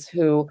Americans,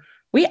 who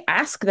we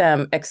ask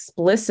them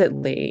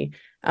explicitly,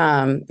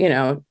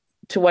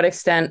 to what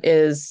extent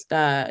is,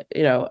 are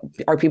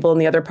people in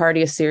the other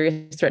party a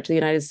serious threat to the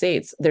United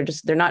States?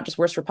 They're not just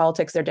worse for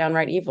politics, they're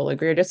downright evil.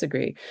 Agree or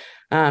disagree?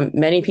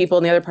 Many people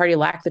in the other party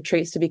lack the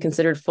traits to be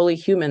considered fully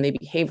human. They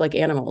behave like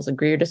animals.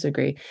 Agree or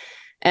disagree?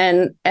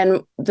 And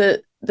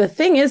the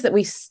thing is that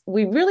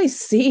we really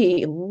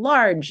see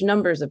large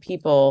numbers of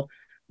people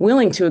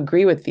willing to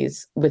agree with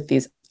these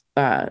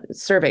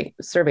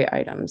survey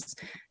items,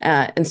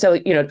 and so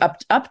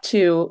up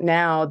to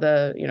now,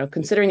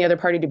 considering the other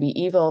party to be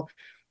evil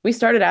we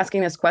started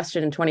asking this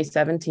question in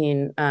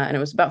 2017, and it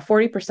was about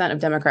 40% of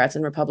Democrats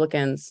and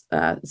Republicans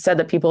said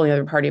that people in the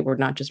other party were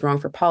not just wrong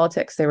for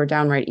politics, they were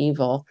downright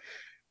evil.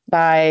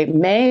 By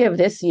May of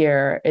this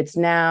year, it's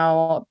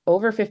now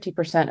over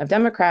 50% of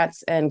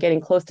Democrats and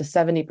getting close to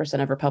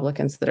 70% of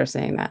Republicans that are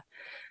saying that.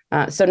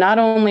 So not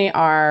only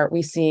are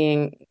we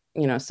seeing,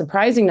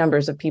 surprising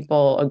numbers of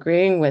people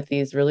agreeing with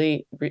these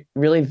really,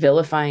 really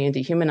vilifying and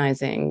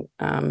dehumanizing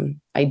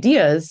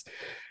ideas,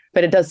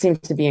 but it does seem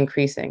to be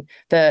increasing.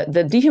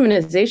 The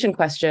dehumanization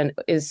question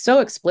is so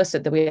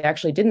explicit that we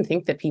actually didn't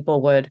think that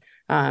people would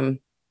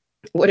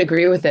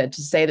agree with it,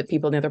 to say that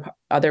people in the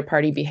other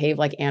party behave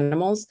like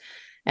animals.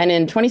 And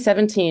in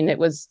 2017, it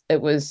was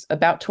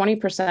about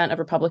 20% of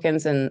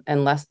Republicans and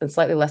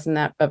slightly less than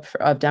that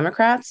of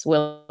Democrats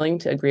willing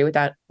to agree with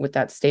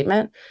that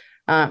statement.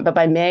 But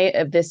by May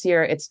of this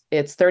year, it's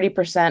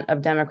 30%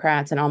 of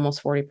Democrats and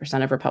almost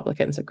 40% of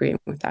Republicans agreeing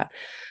with that.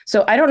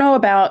 So I don't know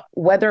about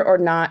whether or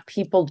not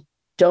people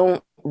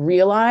don't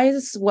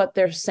realize what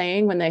they're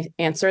saying when they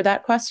answer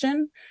that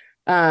question.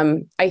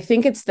 I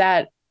think it's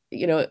that,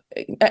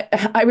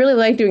 I really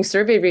like doing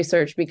survey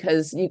research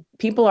because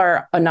people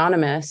are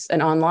anonymous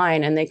and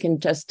online, and they can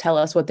just tell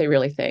us what they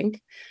really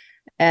think.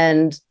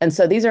 And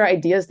so these are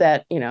ideas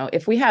that,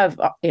 if we have,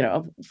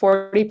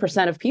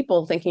 40% of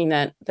people thinking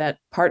that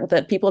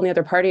people in the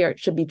other party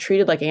should be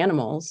treated like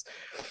animals,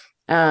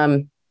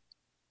 that's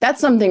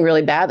something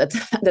really bad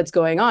that's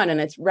going on.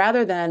 And it's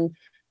rather than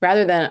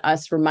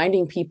us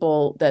reminding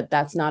people that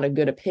that's not a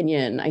good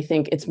opinion, I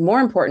think it's more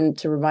important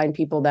to remind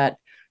people that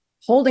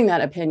holding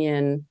that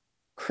opinion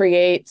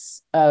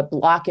creates a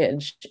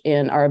blockage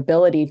in our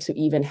ability to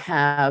even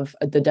have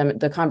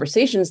the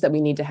conversations that we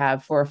need to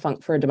have for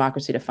a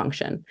democracy to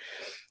function.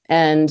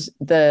 And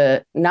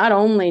not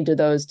only do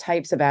those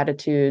types of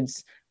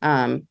attitudes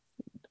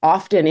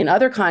often in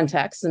other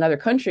contexts in other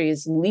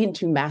countries lead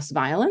to mass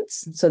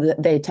violence, so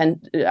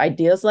that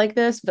ideas like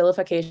this,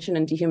 vilification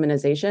and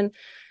dehumanization,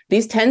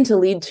 these tend to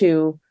lead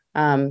to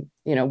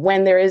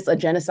when there is a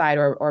genocide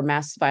or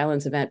mass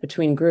violence event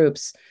between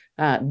groups.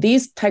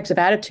 These types of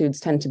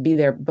attitudes tend to be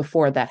there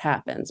before that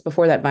happens,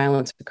 before that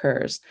violence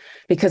occurs,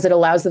 because it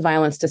allows the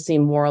violence to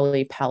seem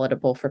morally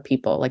palatable for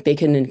people. Like they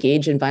can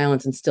engage in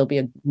violence and still be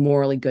a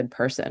morally good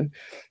person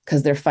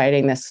because they're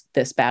fighting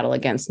this battle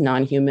against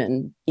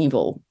non-human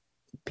evil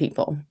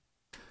people,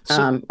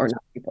 or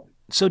not people.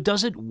 So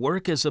does it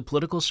work as a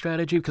political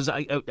strategy? Because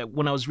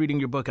when I was reading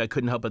your book, I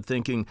couldn't help but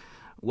thinking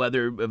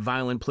whether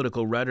violent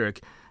political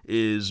rhetoric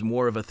is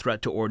more of a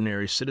threat to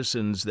ordinary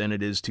citizens than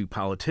it is to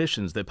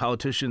politicians, that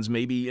politicians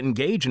maybe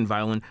engage in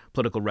violent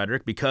political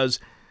rhetoric because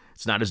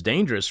it's not as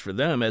dangerous for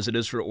them as it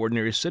is for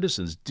ordinary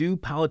citizens. Do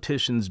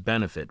politicians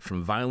benefit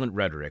from violent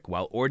rhetoric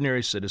while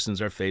ordinary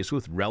citizens are faced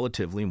with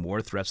relatively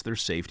more threats to their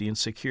safety and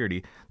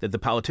security that the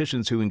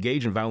politicians who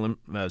engage in violent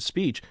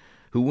speech,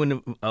 who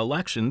win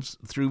elections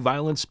through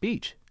violent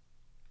speech?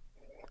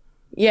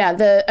 Yeah,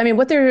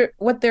 what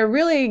they're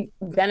really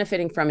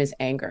benefiting from is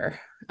anger.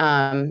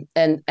 And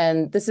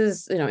this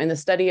is, in the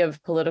study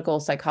of political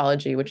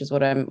psychology, which is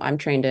what I'm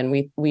trained in,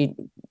 we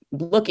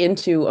look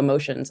into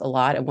emotions a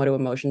lot and what do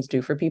emotions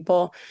do for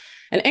people.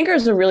 And anger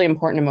is a really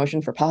important emotion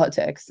for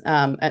politics,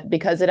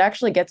 because it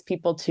actually gets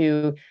people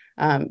to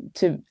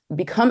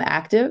become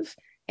active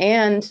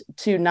and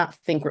to not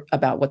think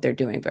about what they're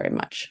doing very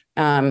much.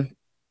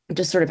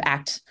 Just sort of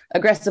act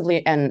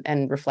aggressively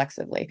and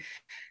reflexively.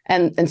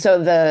 And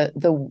so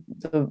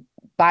the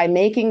by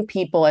making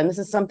people, and this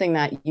is something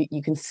that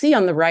you can see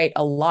on the right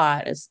a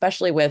lot,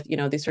 especially with,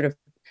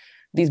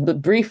 these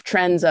brief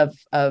trends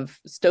of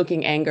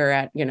stoking anger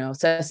at,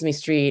 Sesame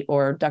Street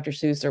or Dr.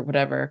 Seuss or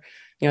whatever,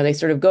 they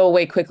sort of go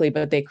away quickly,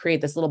 but they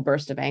create this little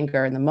burst of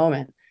anger in the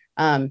moment.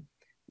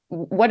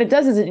 What it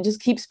does is it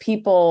just keeps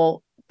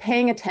people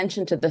paying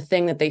attention to the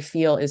thing that they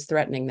feel is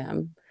threatening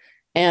them,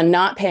 and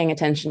not paying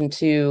attention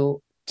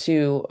to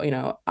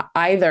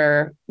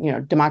either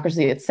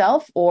democracy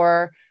itself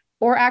or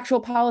actual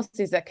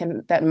policies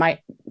that might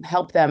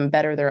help them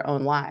better their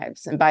own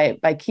lives. And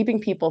by keeping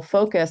people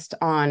focused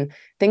on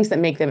things that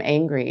make them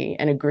angry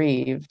and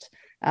aggrieved,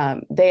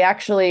 they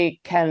actually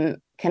can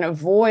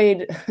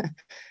avoid.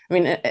 I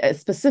mean,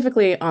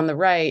 specifically on the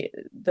right,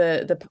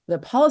 the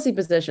policy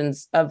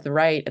positions of the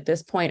right at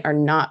this point are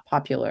not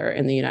popular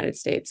in the United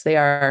States. They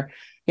are.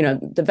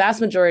 The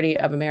vast majority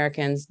of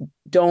Americans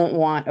don't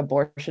want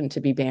abortion to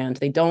be banned.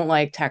 They don't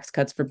like tax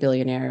cuts for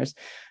billionaires.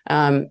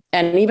 And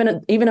even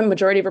a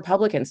majority of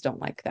Republicans don't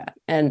like that.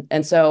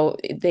 And so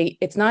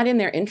it's not in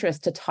their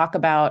interest to talk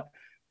about,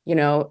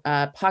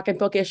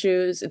 pocketbook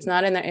issues. It's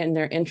not in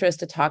their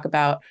interest to talk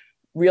about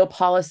real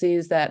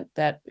policies that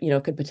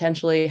could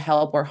potentially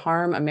help or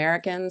harm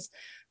Americans.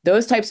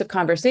 Those types of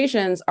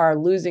conversations are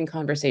losing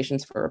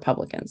conversations for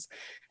Republicans.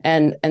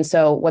 And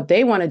so what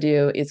they want to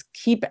do is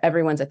keep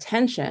everyone's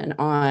attention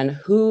on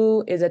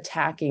who is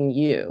attacking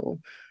you,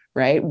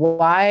 right?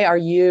 Why are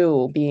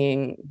you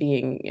being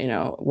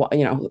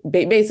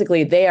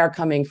basically they are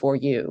coming for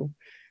you.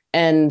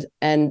 And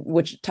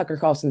which Tucker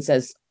Carlson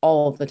says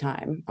all of the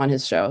time on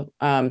his show.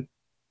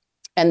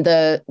 And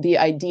the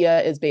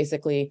idea is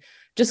basically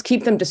just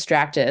keep them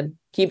distracted,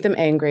 keep them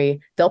angry.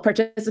 They'll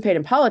participate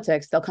in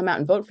politics. They'll come out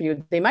and vote for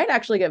you. They might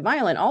actually get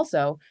violent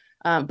also,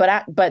 but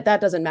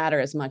that doesn't matter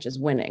as much as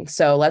winning.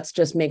 So let's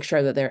just make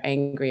sure that they're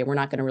angry, and we're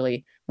not going to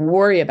really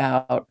worry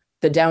about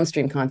the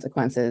downstream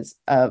consequences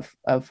of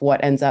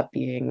what ends up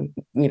being,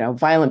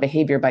 violent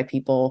behavior by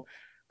people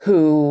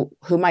who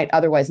might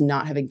otherwise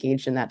not have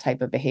engaged in that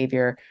type of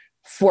behavior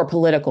for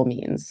political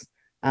means.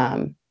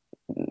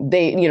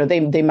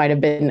 They might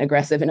have been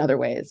aggressive in other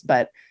ways,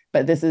 but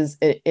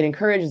it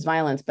encourages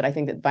violence. But I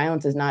think that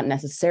violence is not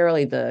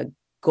necessarily the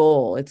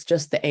goal. It's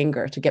just the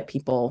anger to get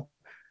people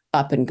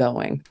up and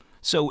going.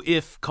 So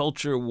if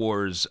culture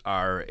wars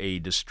are a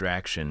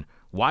distraction,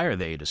 why are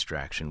they a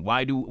distraction?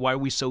 Why are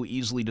we so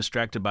easily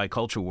distracted by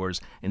culture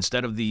wars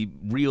instead of the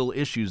real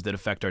issues that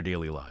affect our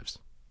daily lives?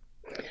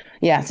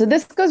 Yeah, so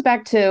this goes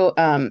back to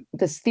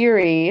this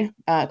theory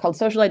called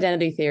social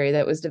identity theory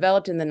that was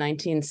developed in the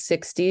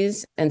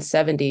 1960s and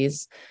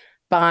 70s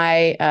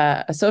by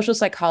a social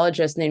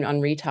psychologist named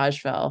Henri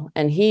Tajfel.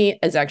 And he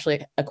is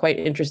actually a quite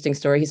interesting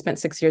story. He spent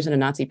 6 years in a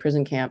Nazi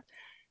prison camp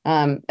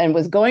and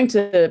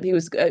he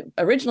was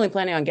originally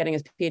planning on getting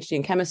his PhD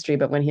in chemistry,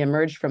 but when he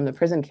emerged from the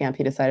prison camp,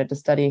 he decided to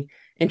study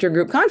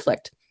intergroup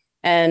conflict.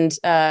 And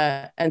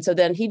so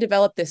then he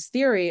developed this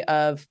theory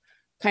of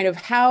kind of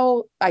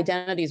how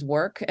identities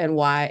work and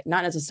why,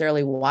 not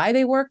necessarily why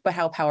they work, but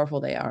how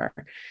powerful they are.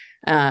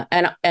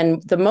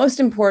 And the most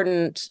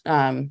important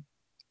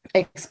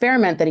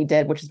experiment that he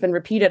did, which has been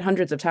repeated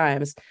hundreds of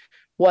times,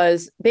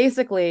 was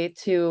basically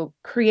to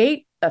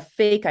create a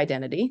fake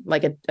identity,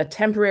 like a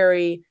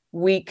temporary,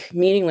 weak,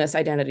 meaningless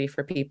identity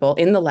for people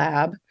in the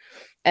lab.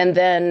 And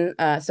then,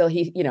 so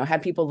he,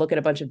 had people look at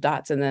a bunch of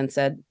dots and then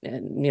said,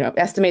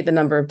 estimate the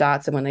number of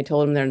dots. And when they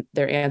told him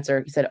their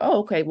answer, he said, "Oh,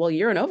 okay, well,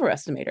 you're an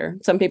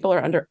overestimator. Some people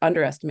are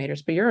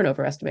underestimators, but you're an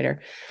overestimator."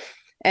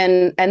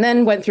 And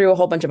then went through a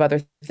whole bunch of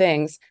other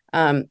things.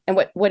 And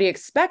what he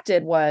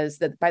expected was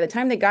that by the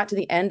time they got to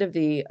the end of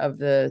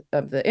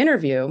the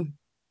interview,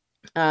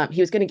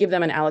 he was going to give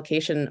them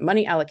an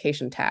money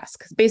allocation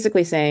task,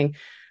 basically saying,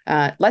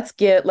 let's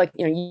get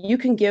you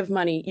can give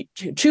money,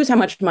 choose how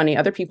much money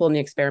other people in the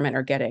experiment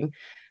are getting.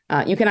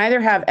 You can either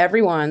have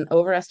everyone,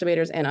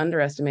 overestimators and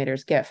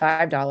underestimators, get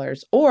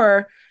 $5,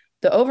 or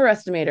the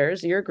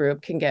overestimators, your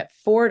group, can get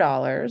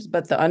 $4,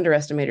 but the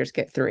underestimators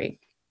get $3.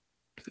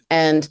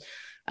 And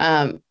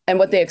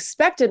what they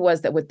expected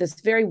was that with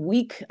this very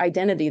weak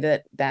identity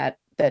that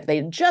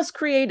they just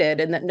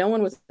created, and that no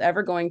one was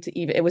ever going to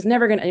it was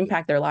never going to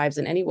impact their lives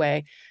in any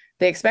way,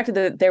 they expected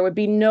that there would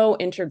be no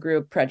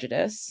intergroup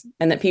prejudice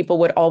and that people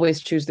would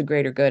always choose the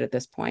greater good at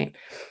this point.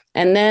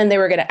 And then they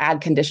were going to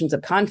add conditions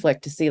of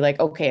conflict to see,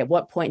 okay, at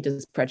what point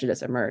does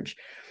prejudice emerge?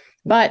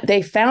 But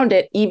they found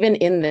it even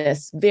in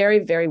this very,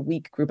 very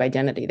weak group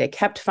identity. They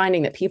kept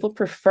finding that people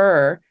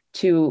prefer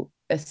to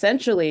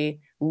essentially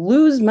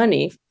lose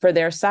money for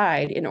their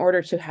side in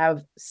order to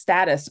have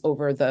status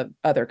over the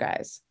other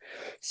guys.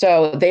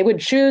 So they would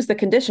choose the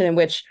condition in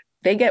which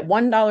they get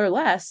 $1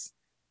 less,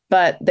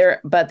 but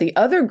the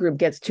other group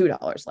gets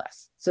 $2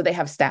 less. So they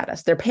have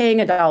status. They're paying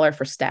 $1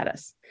 for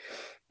status.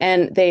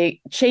 And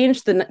they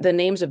changed the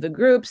names of the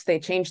groups. They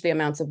changed the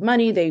amounts of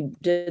money. They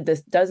did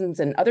this,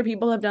 dozens, and other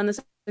people have done this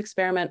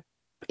experiment.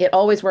 It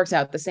always works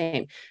out the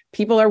same.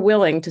 People are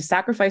willing to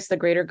sacrifice the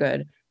greater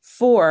good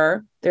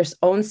for their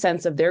own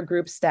sense of their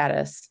group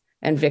status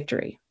and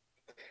victory.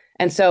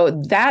 And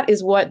so that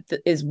is what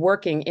is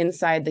working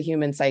inside the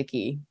human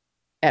psyche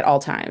at all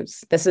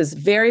times. This is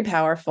very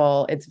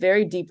powerful. It's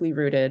very deeply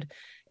rooted.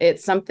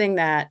 It's something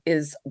that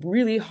is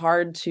really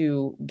hard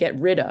to get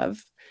rid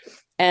of.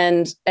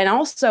 And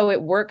also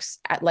it works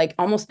at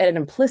almost at an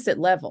implicit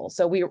level.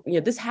 So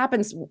this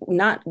happens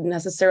not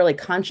necessarily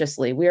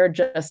consciously. We are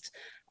just,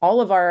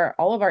 all of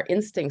our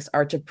instincts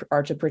are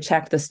to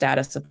protect the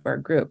status of our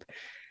group.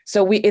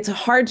 So it's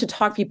hard to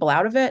talk people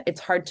out of it. It's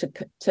hard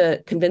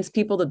to convince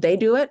people that they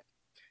do it.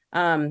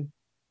 And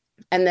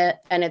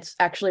it's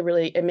actually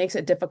really, it makes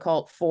it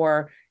difficult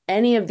for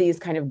any of these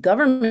kind of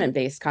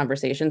government-based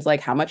conversations,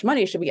 like how much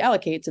money should we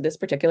allocate to this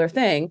particular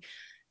thing?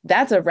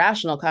 That's a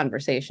rational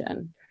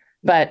conversation.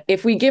 But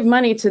if we give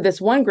money to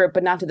this one group,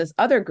 but not to this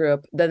other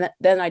group, then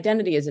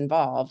identity is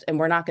involved, and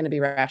we're not going to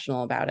be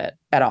rational about it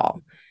at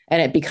all.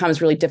 And it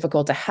becomes really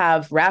difficult to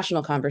have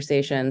rational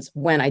conversations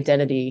when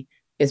identity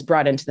is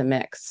brought into the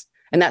mix.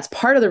 And that's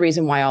part of the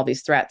reason why all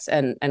these threats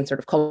and sort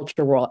of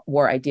culture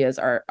war ideas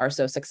are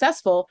so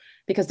successful,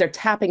 because they're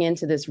tapping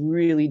into this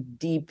really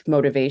deep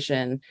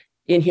motivation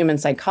in human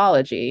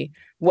psychology.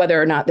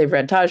 Whether or not they've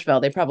read Tajfel,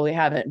 they probably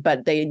haven't,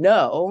 but they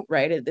know,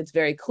 right? It's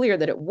very clear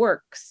that it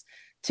works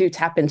to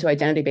tap into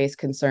identity-based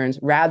concerns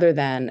rather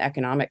than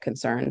economic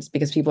concerns,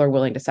 because people are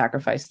willing to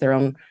sacrifice their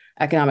own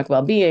economic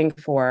well-being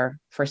for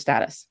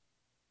status.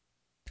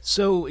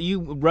 So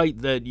you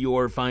write that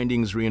your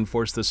findings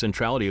reinforce the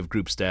centrality of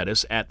group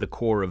status at the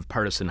core of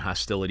partisan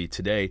hostility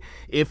today.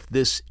 If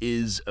this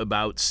is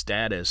about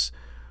status,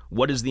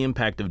 What is the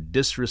impact of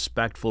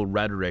disrespectful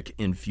rhetoric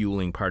in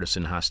fueling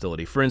partisan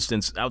hostility? For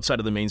instance, outside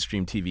of the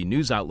mainstream TV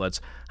news outlets,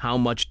 how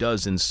much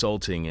does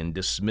insulting and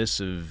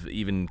dismissive,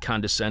 even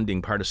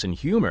condescending partisan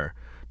humor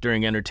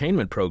during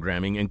entertainment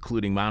programming,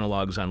 including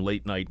monologues on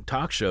late-night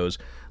talk shows,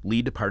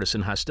 lead to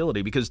partisan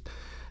hostility? Because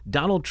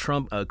Donald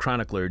Trump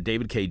chronicler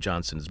David Cay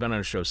Johnston has been on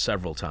our show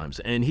several times,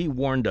 and he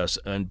warned us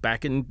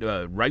back in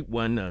right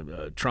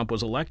when Trump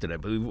was elected, I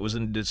believe it was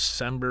in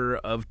December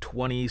of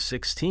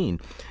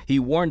 2016, he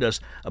warned us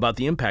about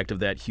the impact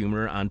of that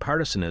humor on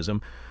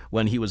partisanism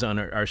when he was on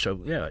our show.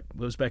 Yeah, it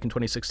was back in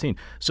 2016.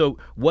 So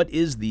what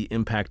is the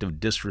impact of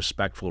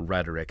disrespectful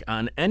rhetoric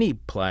on any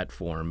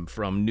platform,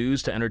 from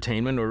news to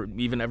entertainment or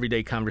even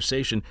everyday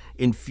conversation,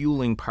 in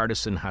fueling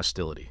partisan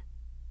hostility?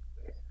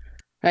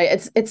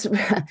 Right.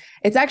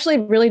 It's actually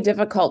really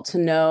difficult to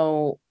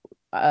know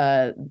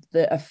the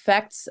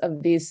effects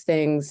of these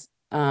things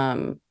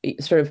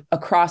sort of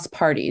across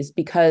parties,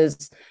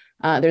 because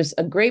there's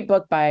a great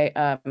book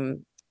by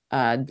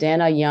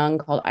Dana Young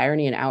called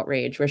Irony and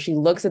Outrage, where she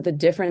looks at the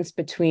difference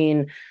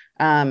between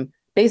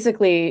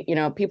basically,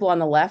 people on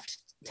the left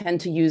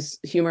tend to use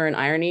humor and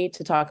irony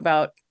to talk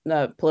about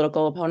the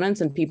political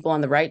opponents, and people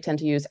on the right tend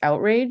to use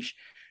outrage.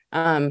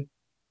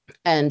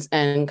 And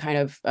kind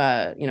of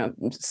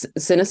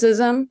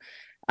cynicism,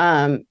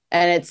 and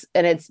it's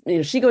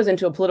she goes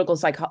into a political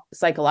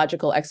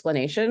psychological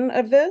explanation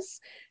of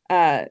this.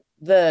 Basically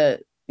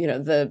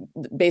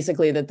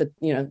that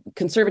the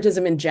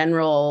conservatism in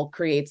general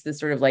creates this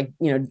sort of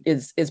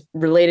is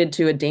related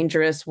to a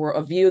dangerous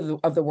a view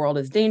of the world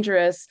as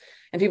dangerous,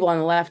 and people on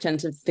the left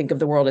tend to think of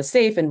the world as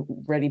safe and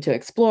ready to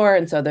explore,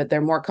 and so that they're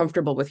more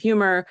comfortable with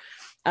humor.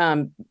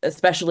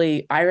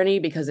 Especially irony,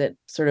 because it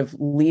sort of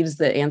leaves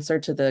the answer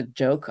to the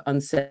joke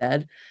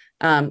unsaid.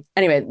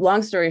 Anyway,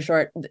 long story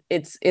short,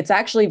 it's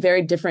actually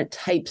very different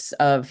types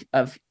of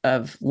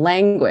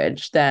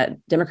language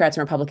that Democrats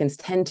and Republicans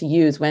tend to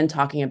use when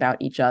talking about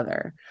each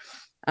other.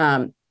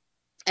 And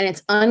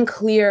it's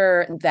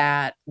unclear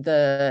that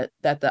the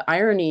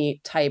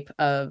irony type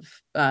of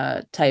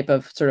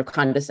sort of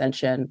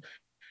condescension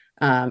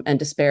and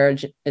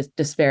disparagement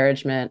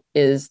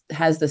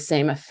has the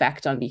same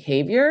effect on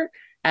behavior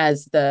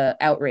as the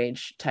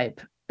outrage type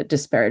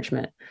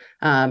disparagement.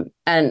 And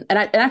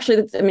actually,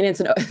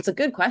 it's a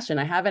good question.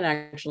 I haven't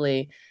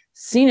actually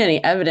seen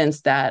any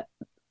evidence that,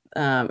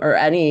 or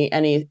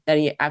any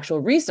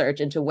actual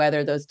research into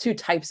whether those two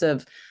types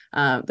of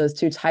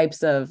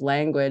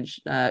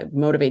language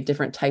motivate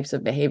different types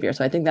of behavior.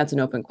 So I think that's an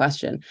open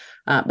question.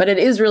 But it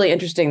is really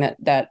interesting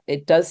that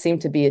it does seem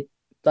to be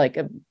like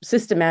a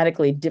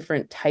systematically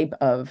different type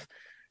of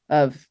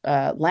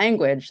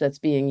language that's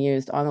being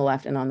used on the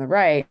left and on the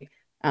right.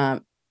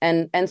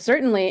 And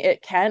certainly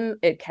it can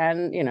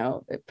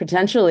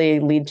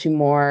potentially lead to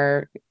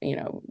more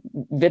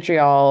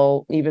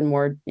vitriol, even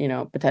more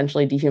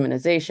potentially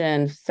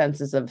dehumanization,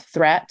 senses of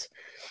threat.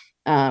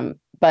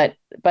 But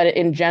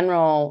in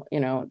general,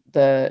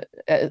 the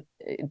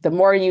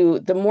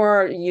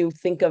more you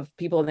think of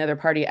people in the other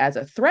party as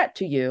a threat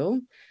to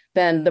you,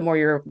 then the more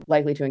you're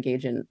likely to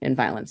engage in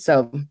violence.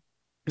 So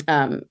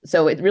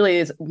it really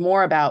is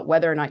more about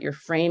whether or not you're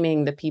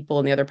framing the people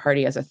in the other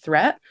party as a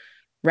threat,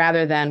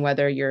 rather than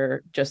whether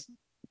you're just,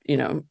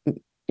 you're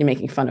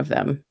making fun of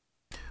them.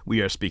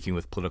 We are speaking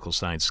with political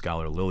science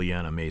scholar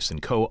Liliana Mason,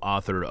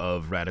 co-author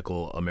of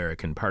Radical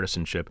American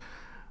Partisanship,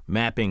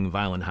 Mapping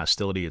Violent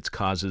Hostility, Its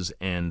Causes,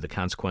 and the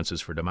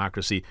Consequences for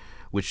Democracy,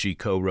 which she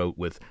co-wrote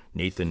with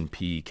Nathan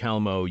P.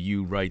 Kelmo.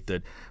 You write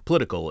that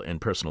political and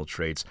personal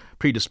traits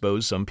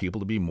predispose some people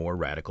to be more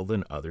radical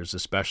than others,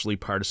 especially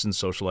partisan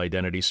social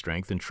identity,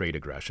 strength, and trait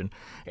aggression.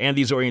 And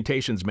these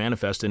orientations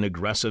manifest in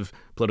aggressive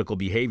political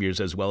behaviors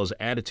as well as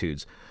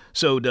attitudes.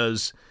 So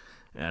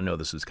I know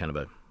this is kind of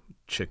a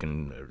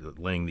chicken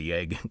laying the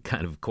egg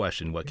kind of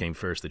question, what came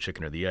first, the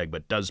chicken or the egg,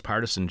 but does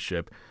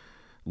partisanship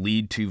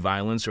lead to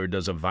violence, or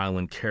does a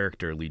violent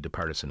character lead to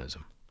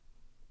partisanism?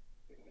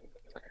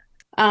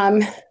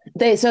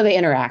 They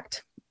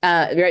interact.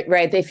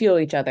 Right. They fuel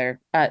each other.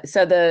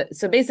 So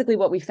basically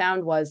what we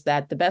found was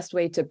that the best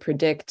way to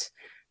predict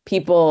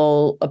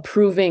people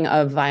approving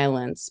of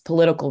violence,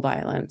 political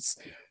violence,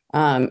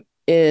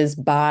 is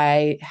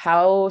by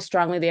how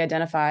strongly they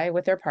identify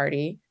with their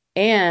party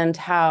and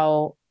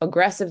how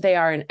aggressive they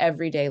are in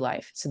everyday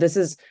life. So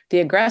the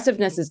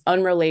aggressiveness is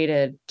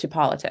unrelated to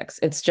politics.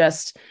 It's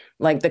just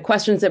like the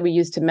questions that we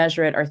use to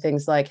measure it are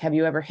things like, have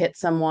you ever hit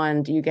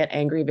someone? Do you get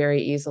angry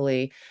very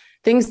easily?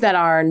 Things that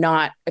are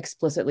not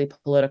explicitly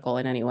political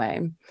in any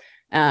way.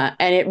 And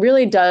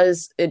it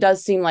does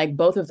seem like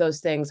both of those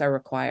things are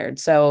required.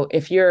 So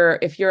if you're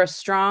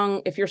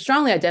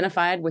strongly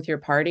identified with your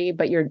party,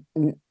 but you're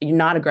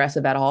not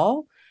aggressive at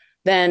all,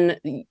 then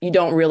you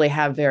don't really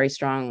have very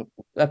strong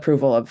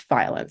approval of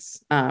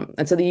violence.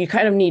 And so you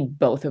kind of need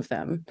both of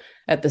them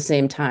at the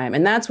same time.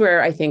 And that's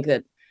where I think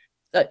that,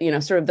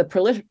 sort of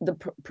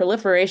the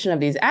proliferation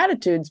of these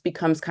attitudes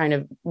becomes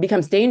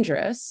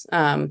dangerous,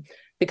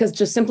 because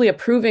just simply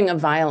approving of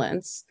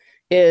violence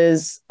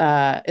is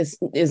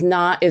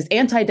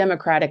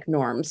anti-democratic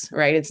norms,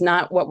 right? It's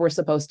not what we're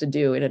supposed to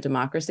do in a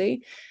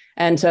democracy.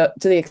 And to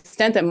the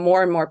extent that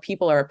more and more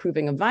people are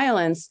approving of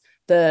violence,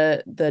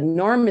 the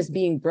norm is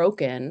being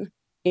broken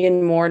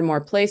in more and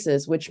more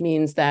places, which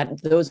means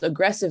that those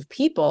aggressive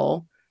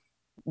people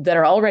that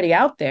are already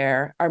out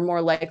there are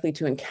more likely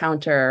to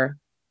encounter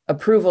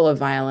approval of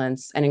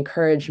violence and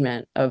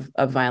encouragement of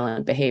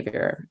violent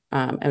behavior.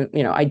 And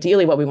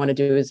ideally, what we want to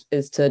do is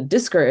to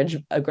discourage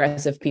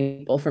aggressive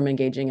people from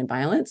engaging in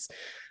violence.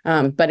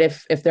 But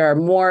if there are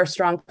more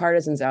strong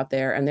partisans out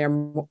there and they're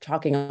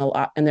talking a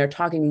lot and they're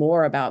talking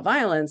more about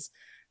violence,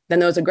 then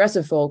those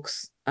aggressive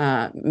folks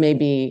may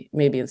be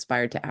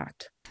inspired to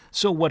act.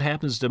 So what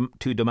happens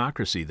to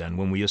democracy then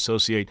when we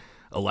associate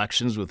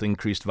elections with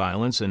increased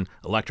violence and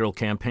electoral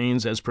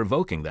campaigns as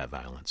provoking that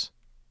violence?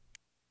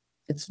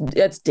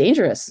 It's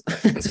dangerous.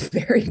 It's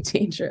very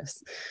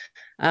dangerous.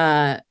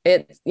 I'm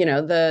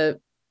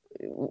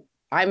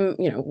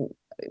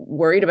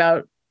worried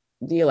about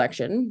the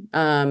election.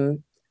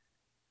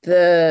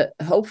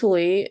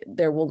 Hopefully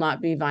there will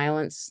not be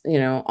violence,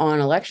 on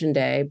election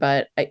day.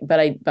 But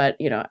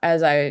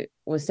as I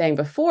was saying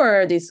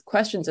before, these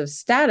questions of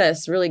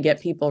status really get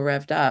people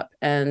revved up.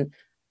 And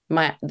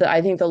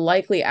I think the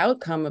likely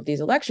outcome of these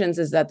elections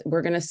is that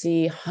we're going to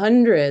see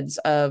hundreds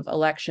of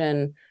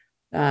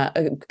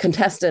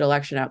contested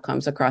election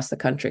outcomes across the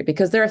country,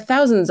 because there are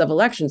thousands of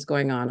elections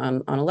going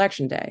on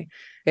election day.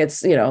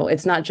 It's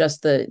not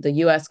just the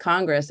U.S.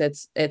 Congress.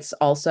 It's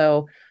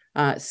also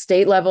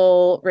state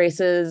level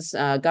races,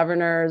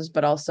 governors,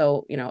 but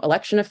also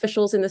election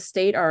officials in the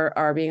state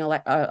are being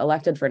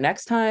elected for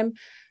next time.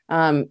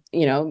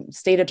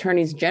 State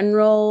attorneys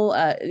general.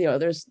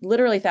 There's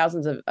literally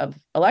thousands of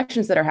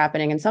elections that are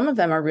happening, and some of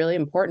them are really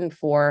important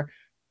for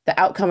the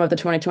outcome of the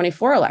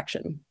 2024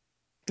 election.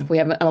 If we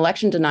have an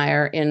election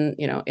denier in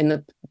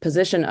the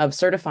position of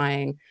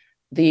certifying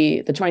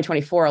the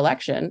 2024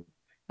 election,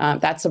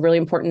 that's a really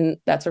important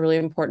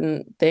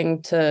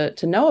thing to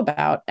know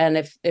about. And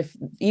if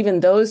even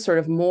those sort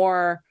of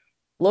more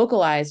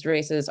localized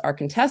races are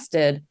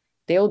contested,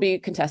 they will be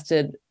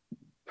contested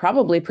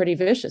probably pretty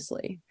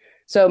viciously.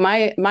 So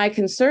my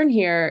concern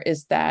here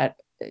is that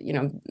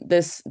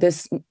this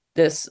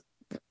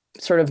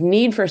sort of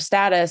need for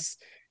status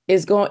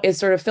is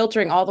sort of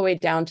filtering all the way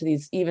down to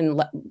these even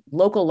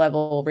local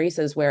level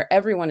races where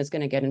everyone is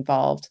going to get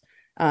involved,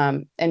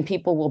 and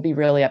people will be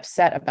really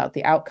upset about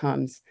the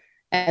outcomes.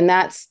 And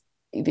that's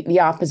the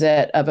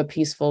opposite of a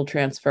peaceful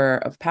transfer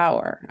of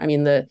power. I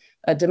mean, a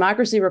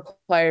democracy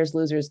requires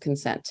losers'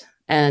 consent.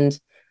 And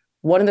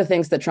one of the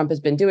things that Trump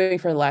has been doing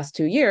for the last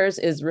 2 years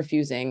is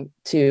refusing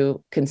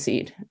to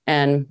concede.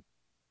 And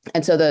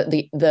so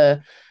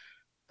the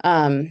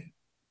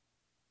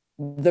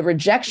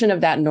rejection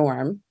of that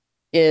norm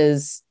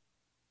is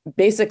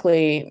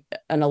basically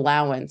an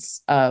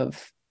allowance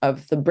of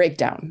the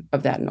breakdown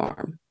of that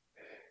norm.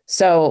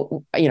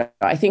 So,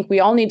 I think we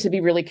all need to be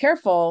really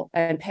careful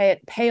and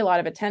pay a lot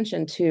of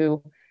attention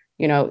to,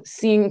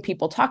 seeing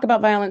people talk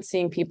about violence,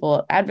 seeing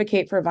people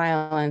advocate for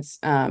violence.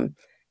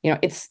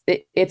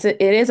 It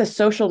is a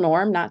social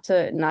norm not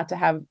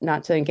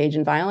to engage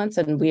in violence,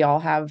 and we all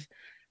have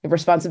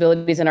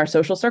responsibilities in our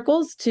social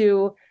circles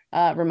to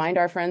remind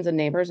our friends and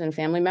neighbors and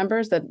family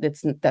members that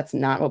that's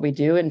not what we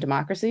do in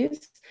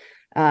democracies,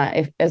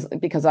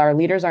 because our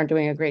leaders aren't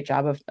doing a great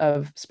job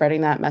of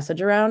spreading that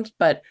message around.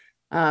 But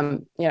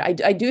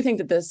I do think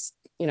that this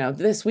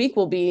week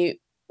will be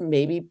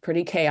maybe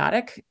pretty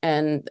chaotic,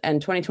 and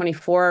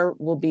 2024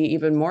 will be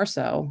even more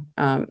so.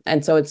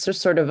 And so it's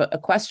just sort of a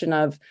question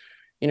of,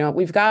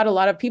 we've got a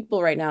lot of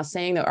people right now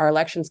saying that our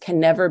elections can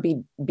never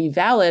be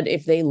valid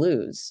if they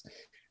lose.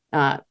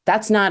 You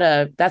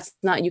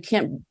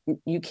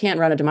can't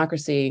run a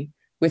democracy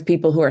with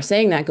people who are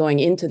saying that going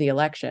into the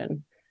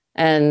election.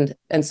 And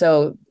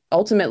so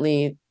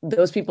ultimately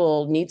those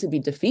people need to be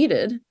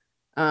defeated,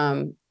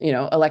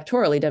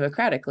 electorally,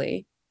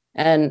 democratically.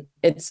 And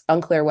it's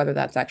unclear whether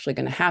that's actually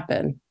going to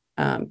happen.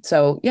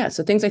 So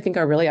things I think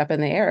are really up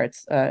in the air.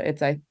 It's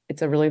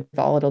a really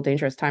volatile,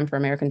 dangerous time for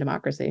American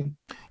democracy.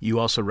 You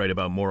also write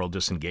about moral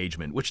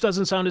disengagement, which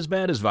doesn't sound as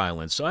bad as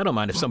violence. So I don't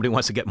mind if somebody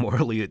wants to get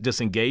morally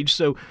disengaged.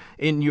 So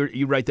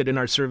you write that in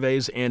our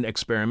surveys and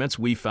experiments,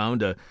 we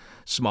found a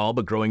small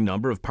but growing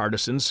number of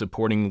partisans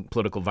supporting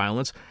political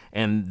violence,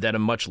 and that a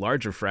much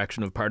larger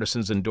fraction of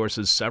partisans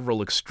endorses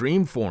several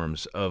extreme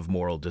forms of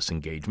moral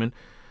disengagement.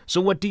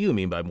 So what do you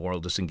mean by moral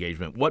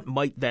disengagement? What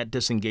might that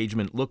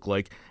disengagement look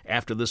like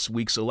after this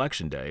week's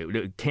election day?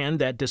 Can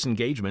that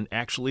disengagement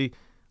actually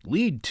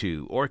lead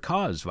to or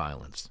cause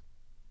violence?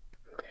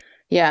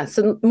 Yeah,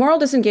 so moral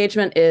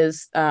disengagement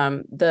is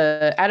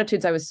the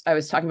attitudes I was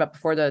talking about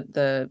before,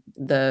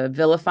 the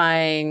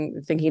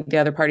vilifying, thinking the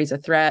other party's a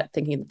threat,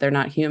 thinking that they're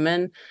not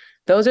human.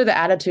 Those are the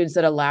attitudes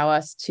that allow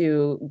us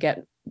to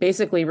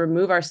basically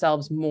remove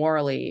ourselves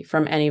morally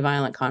from any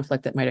violent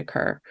conflict that might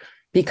occur,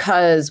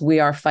 because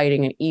we are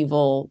fighting an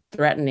evil,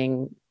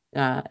 threatening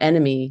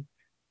enemy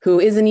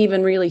who isn't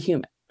even really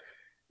human.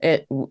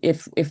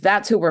 If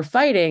that's who we're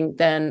fighting,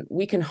 then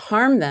we can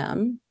harm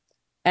them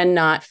and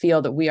not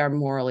feel that we are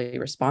morally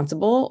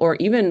responsible, or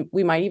even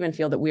we might even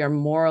feel that we are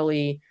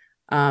morally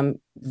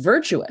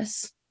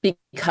virtuous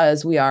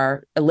because we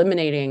are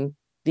eliminating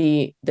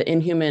the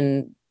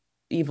inhuman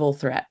evil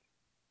threat.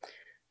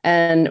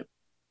 And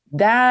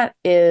that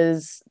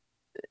is,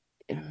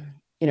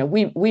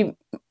 we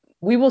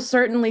will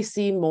certainly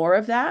see more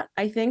of that,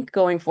 I think,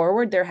 going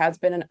forward. There has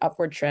been an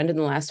upward trend in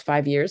the last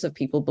 5 years of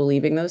people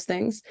believing those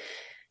things.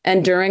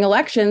 And during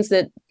elections,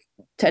 that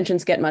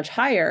tensions get much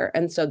higher.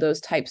 And so those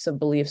types of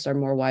beliefs are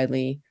more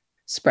widely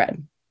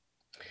spread.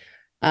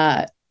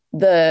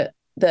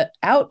 The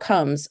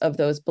outcomes of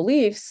those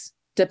beliefs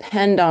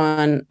depend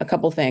on a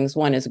couple things.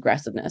 One is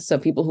aggressiveness. So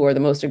people who are the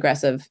most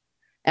aggressive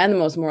and the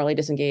most morally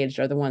disengaged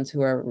are the ones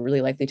who are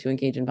really likely to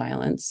engage in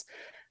violence.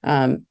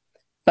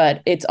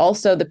 But it's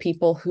also the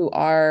people who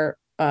are,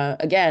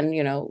 again,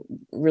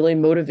 really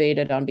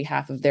motivated on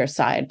behalf of their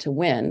side to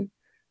win,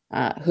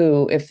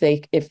 who, if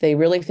they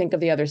really think of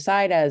the other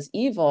side as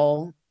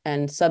evil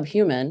and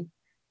subhuman,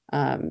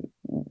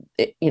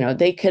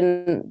 they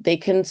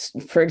can,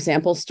 for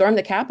example, storm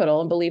the Capitol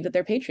and believe that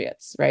they're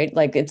patriots, right?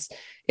 Like it's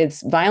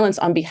violence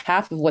on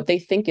behalf of what they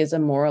think is a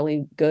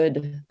morally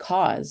good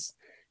cause,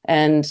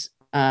 and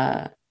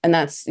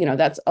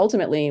that's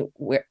ultimately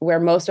where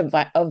most of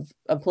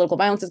political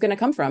violence is going to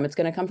come from. It's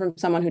going to come from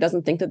someone who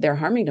doesn't think that they're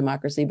harming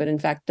democracy, but in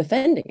fact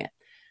defending it.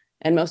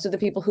 And most of the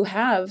people who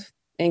have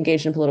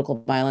engaged in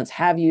political violence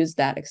have used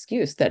that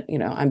excuse that,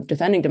 I'm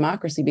defending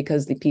democracy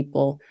because the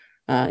people,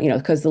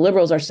 because the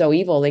liberals are so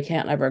evil, they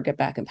can't ever get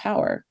back in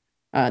power.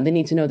 They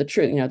need to know the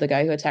truth. The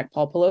guy who attacked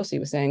Paul Pelosi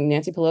was saying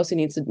Nancy Pelosi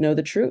needs to know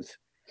the truth,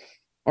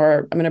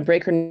 or I'm going to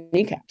break her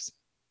kneecaps.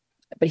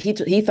 But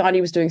he thought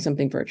he was doing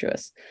something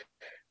virtuous.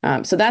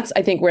 So that's,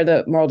 I think, where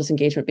the moral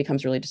disengagement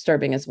becomes really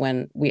disturbing, is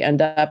when we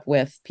end up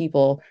with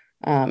people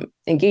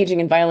engaging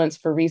in violence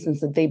for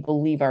reasons that they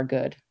believe are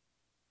good.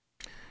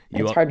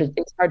 It's hard to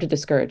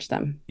discourage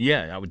them.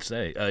 Yeah, I would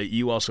say.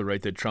 You also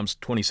write that Trump's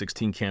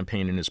 2016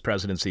 campaign and his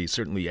presidency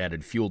certainly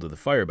added fuel to the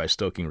fire by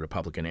stoking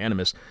Republican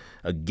animus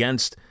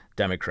against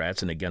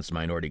Democrats and against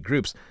minority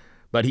groups.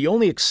 But he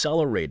only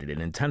accelerated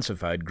and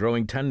intensified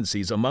growing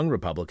tendencies among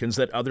Republicans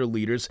that other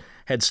leaders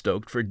had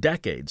stoked for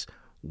decades.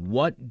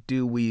 What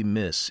do we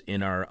miss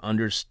in our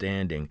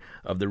understanding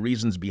of the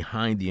reasons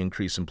behind the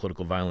increase in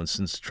political violence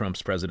since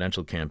Trump's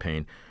presidential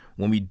campaign,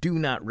 when we do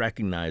not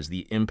recognize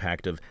the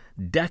impact of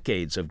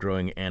decades of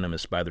growing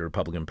animus by the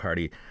Republican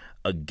Party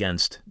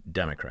against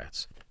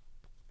Democrats?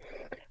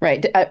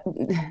 Right.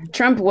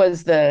 Trump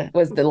was the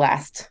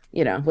last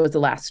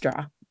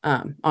straw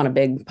on a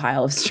big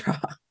pile of straw.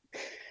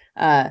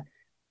 We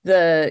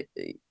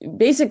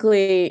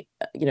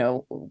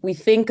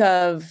think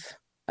of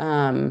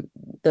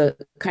the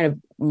kind of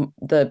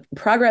the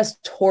progress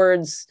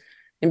towards,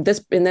 in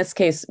this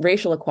case,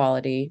 racial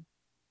equality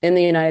in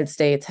the United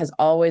States has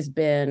always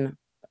been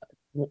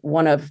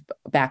one of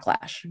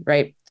backlash,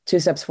 right? 2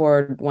 steps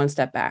forward, 1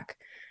 step back.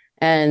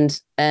 And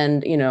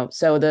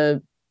so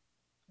the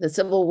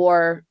Civil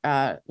War,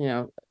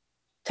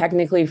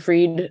 technically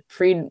freed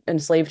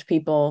enslaved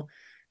people.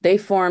 They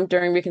formed,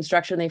 during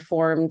Reconstruction, they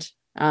formed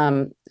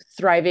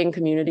thriving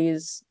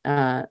communities,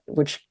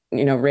 which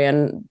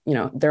ran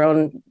their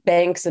own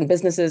banks and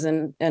businesses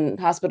and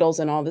hospitals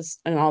and all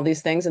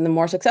these things. And the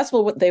more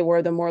successful they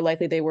were, the more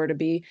likely they were to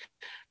be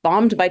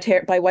bombed by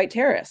white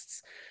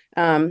terrorists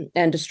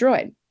and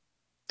destroyed.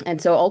 And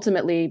so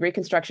ultimately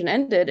Reconstruction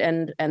ended,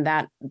 and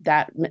that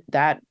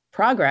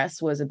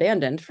progress was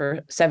abandoned for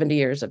 70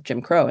 years of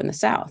Jim Crow in the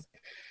South.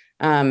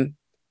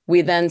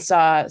 We then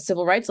saw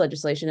civil rights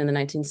legislation in the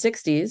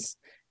 1960s,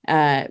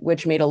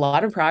 which made a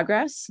lot of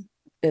progress,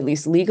 at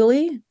least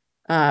legally,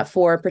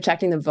 for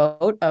protecting the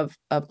vote of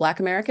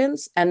Black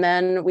Americans. And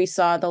then we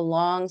saw the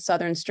long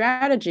Southern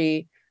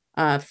strategy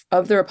of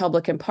the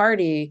Republican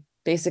Party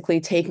basically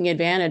taking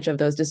advantage of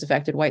those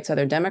disaffected white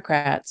Southern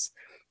Democrats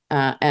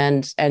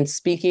and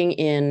speaking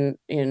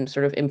in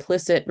sort of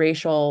implicit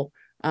racial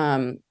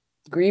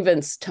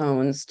grievance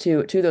tones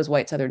to those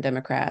white Southern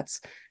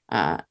Democrats,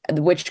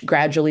 which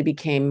gradually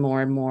became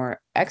more and more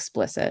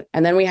explicit.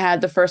 And then we had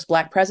the first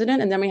Black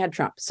president, and then we had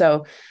Trump.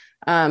 So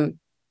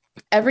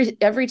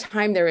every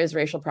time there is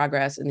racial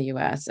progress in the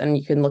U.S., and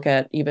you can look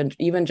at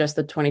even just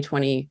the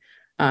 2020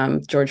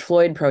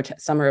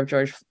 summer of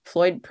George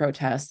Floyd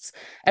protests,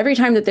 every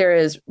time that there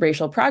is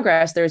racial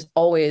progress, there's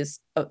always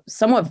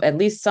somewhat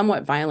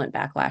violent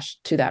backlash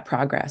to that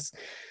progress.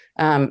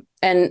 And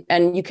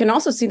you can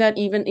also see that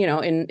even,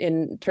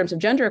 in terms of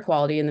gender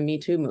equality in the Me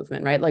Too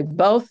movement, right? Like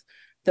both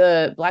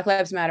the Black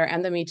Lives Matter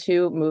and the Me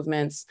Too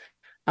movements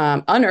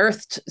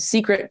unearthed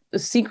secret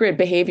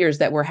behaviors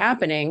that were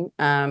happening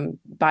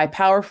by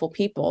powerful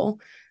people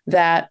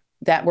that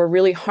were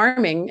really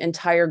harming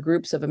entire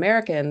groups of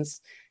Americans.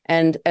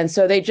 And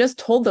so they just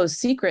told those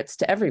secrets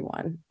to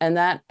everyone, and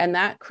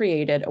that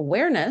created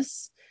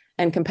awareness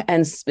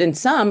and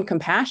some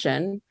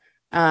compassion,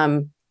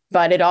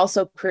 but it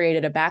also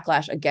created a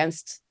backlash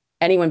against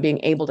anyone being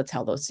able to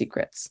tell those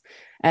secrets.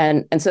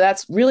 And so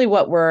that's really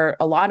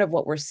a lot of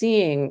what we're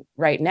seeing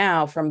right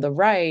now from the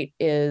right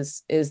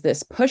is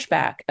this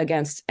pushback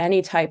against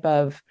any type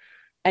of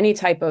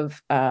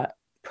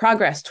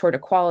progress toward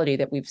equality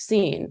that we've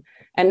seen.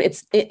 And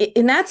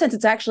in that sense,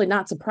 it's actually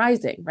not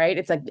surprising, right?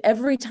 It's like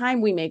every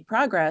time we make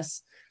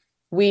progress,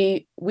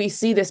 we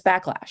see this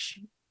backlash.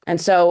 And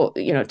so,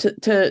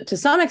 to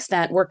some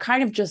extent, we're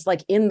kind of just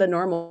like in the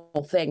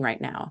normal thing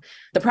right now.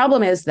 The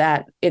problem is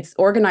that it's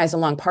organized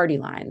along party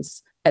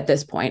lines at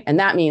this point, and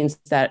that means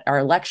that our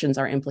elections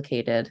are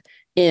implicated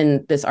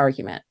in this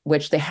argument,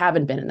 which they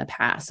haven't been in the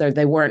past, or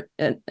they weren't.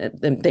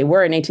 They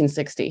were in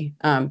 1860,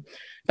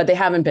 but they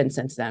haven't been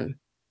since then.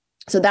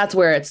 So that's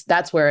where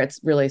it's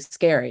really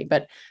scary.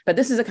 But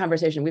this is a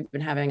conversation we've been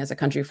having as a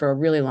country for a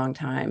really long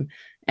time,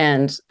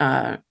 and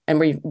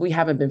we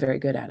haven't been very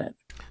good at it.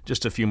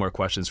 Just a few more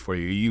questions for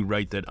you. You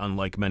write that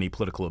unlike many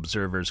political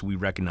observers, we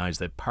recognize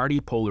that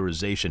party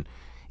polarization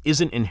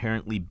isn't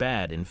inherently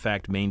bad. In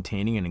fact,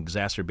 maintaining and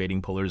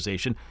exacerbating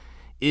polarization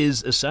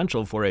is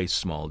essential for a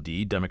small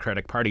d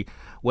Democratic Party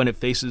when it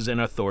faces an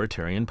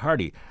authoritarian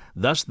party.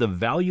 Thus, the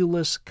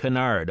valueless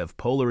canard of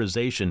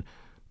polarization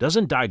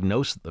doesn't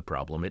diagnose the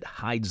problem, it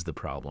hides the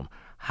problem.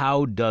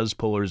 How does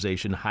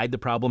polarization hide the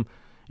problem,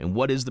 and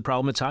what is the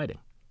problem it's hiding?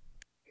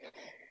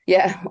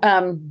 Yeah,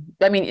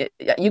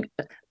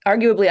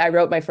 arguably, I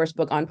wrote my first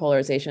book on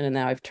polarization, and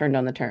now I've turned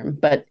on the term.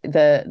 But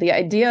the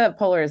idea of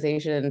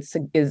polarization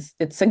suggests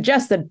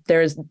that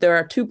there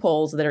are two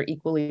poles that are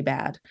equally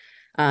bad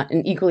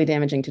and equally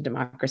damaging to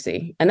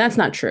democracy, and that's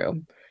not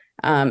true.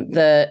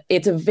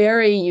 It's a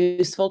very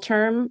useful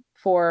term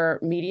for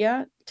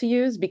media to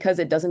use because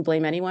it doesn't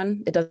blame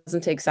anyone. It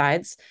doesn't take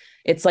sides.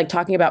 It's like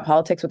talking about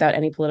politics without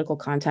any political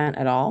content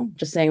at all.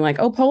 Just saying like,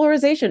 oh,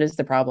 polarization is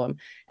the problem.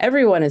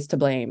 Everyone is to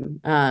blame,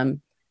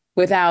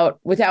 without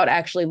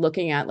actually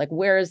looking at like,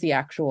 where is the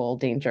actual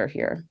danger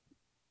here?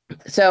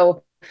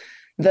 So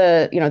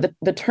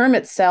the term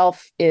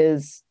itself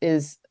is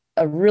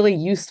a really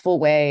useful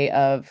way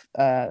of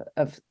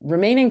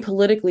remaining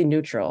politically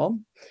neutral,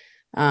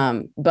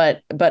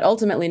 but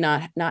ultimately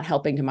not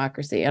helping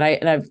democracy.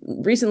 And I've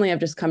recently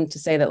just come to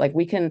say that like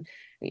we can,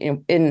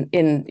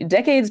 in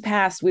decades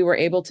past, we were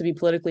able to be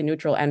politically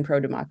neutral and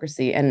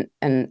pro-democracy. And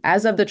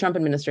as of the Trump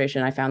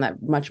administration, I found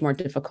that much more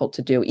difficult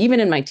to do.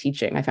 Even in my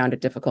teaching, I found it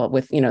difficult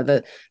with,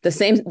 the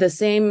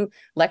same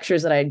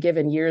lectures that I had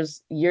given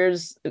years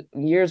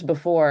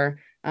before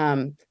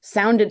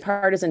sounded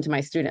partisan to my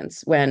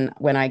students when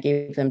I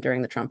gave them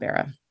during the Trump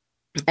era.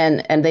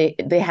 And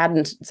they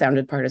hadn't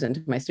sounded partisan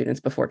to my students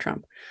before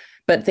Trump.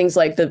 But things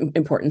like the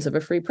importance of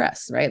a free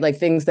press, right? Like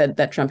things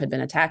that Trump had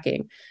been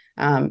attacking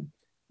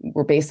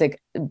were basic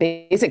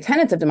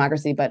tenets of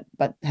democracy, but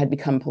had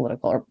become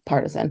political or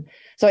partisan.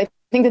 So I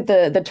think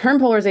that the term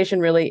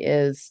polarization really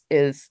is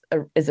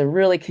a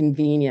really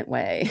convenient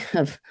way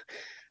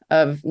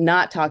of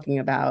not talking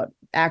about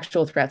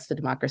actual threats to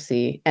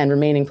democracy and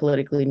remaining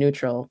politically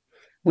neutral,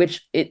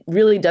 which it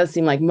really does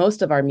seem like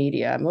most of our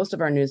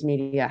news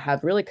media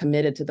have really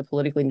committed to the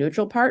politically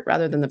neutral part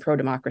rather than the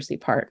pro-democracy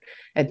part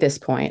at this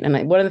point.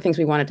 And one of the things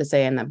we wanted to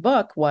say in the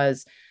book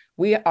was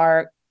we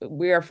are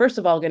first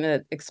of all going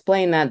to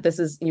explain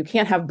that you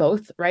can't have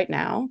both right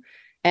now,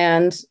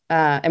 and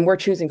we're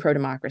choosing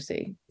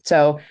pro-democracy.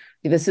 So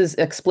this is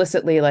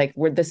explicitly like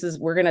we're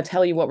going to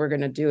tell you what we're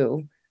going to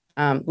do.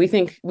 We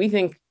think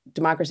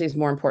democracy is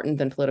more important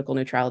than political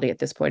neutrality at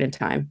this point in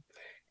time.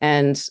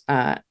 And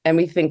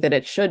we think that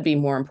it should be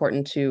more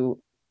important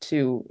to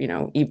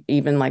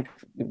even like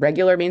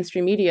regular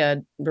mainstream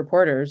media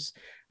reporters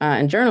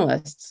and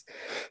journalists.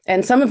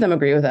 And some of them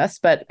agree with us,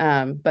 but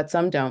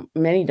some don't.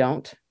 Many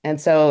don't. And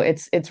so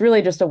it's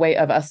really just a way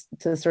of us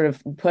to sort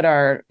of put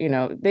our,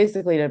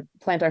 basically to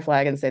plant our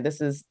flag and say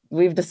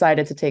we've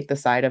decided to take the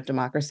side of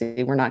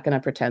democracy. We're not going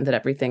to pretend that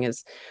everything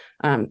is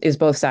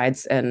both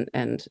sides, and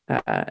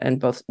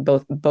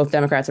both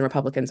Democrats and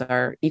Republicans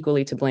are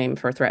equally to blame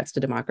for threats to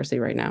democracy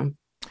right now.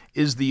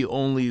 Is the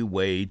only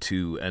way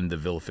to end the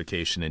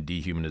vilification and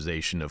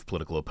dehumanization of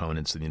political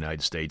opponents in the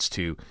United States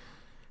to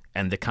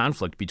end the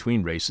conflict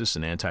between racists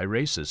and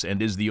anti-racists?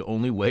 And is the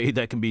only way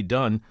that can be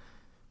done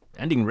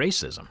ending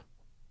racism?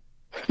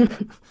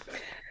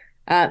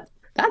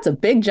 That's a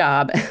big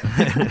job.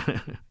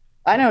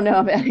 I don't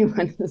know if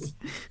anyone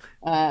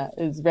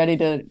is ready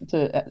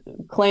to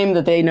claim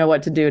that they know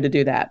what to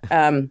do that.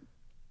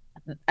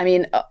 I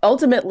mean,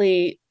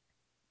 ultimately,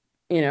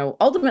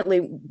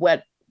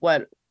 what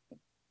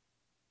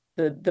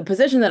the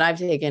position that I've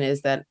taken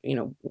is that,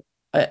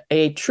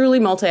 a truly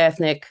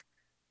multi-ethnic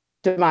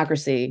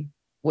democracy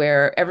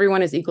where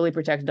everyone is equally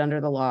protected under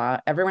the law,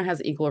 everyone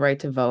has equal right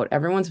to vote,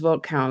 everyone's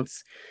vote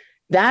counts,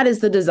 that is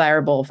the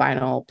desirable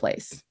final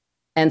place.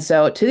 And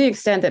so to the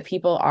extent that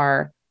people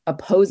are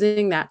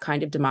opposing that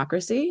kind of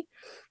democracy,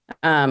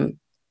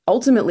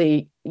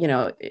 ultimately,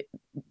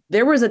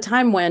 there was a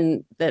time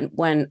when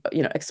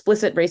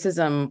explicit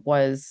racism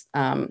was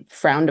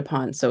frowned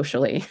upon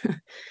socially.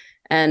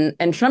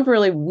 And Trump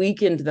really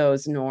weakened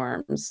those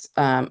norms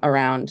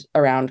around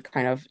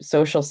kind of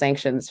social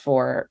sanctions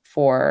for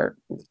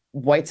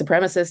white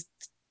supremacist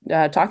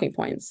talking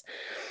points.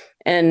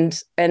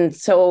 And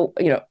so,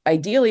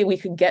 ideally we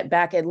could get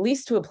back at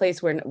least to a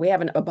place where we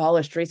haven't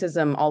abolished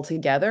racism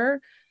altogether,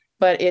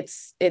 but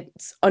it's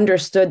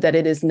understood that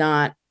it is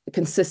not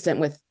consistent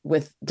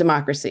with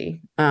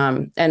democracy,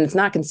 and it's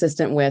not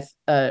consistent with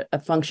a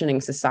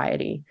functioning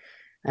society.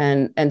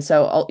 And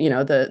so,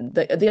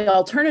 the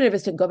alternative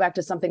is to go back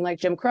to something like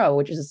Jim Crow,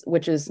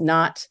 which is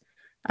not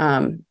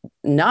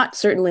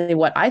certainly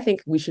what I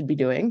think we should be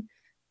doing,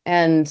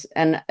 and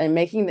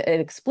making it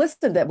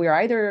explicit that we're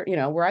either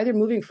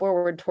moving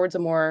forward towards a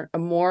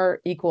more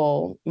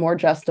equal, more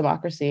just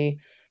democracy,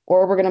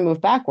 or we're going to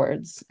move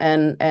backwards.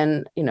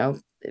 And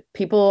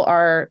people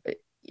are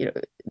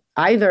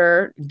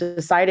either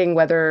deciding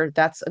whether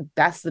that's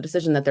the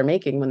decision that they're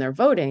making when they're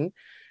voting,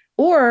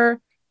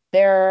 or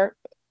they're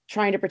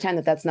trying to pretend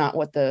that that's not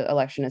what the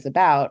election is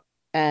about,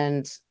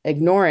 and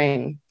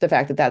ignoring the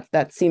fact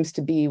that seems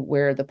to be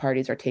where the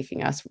parties are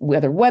taking us,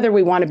 whether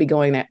we want to be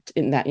going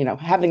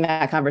having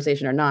that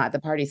conversation or not.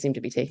 The parties seem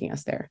to be taking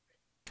us there.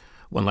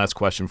 One last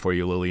question for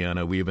you,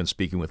 Liliana. We have been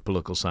speaking with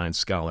political science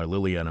scholar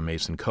Liliana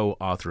Mason,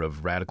 co-author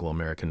of Radical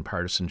American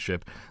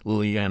Partisanship.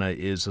 Liliana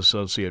is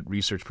Associate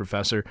Research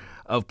Professor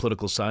of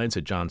Political Science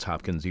at Johns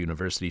Hopkins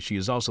University. She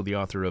is also the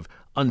author of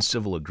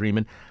Uncivil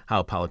Agreement,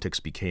 How Politics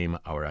Became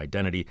Our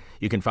Identity.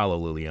 You can follow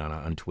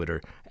Liliana on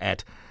Twitter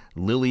at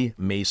Lily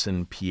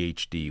Mason,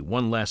 PhD.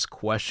 One last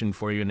question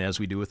for you, and as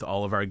we do with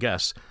all of our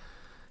guests,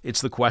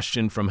 it's the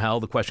question from hell,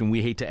 the question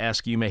we hate to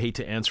ask, you may hate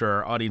to answer,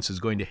 our audience is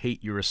going to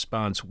hate your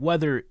response,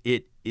 whether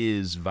it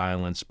is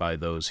violence by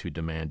those who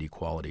demand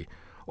equality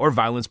or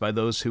violence by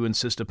those who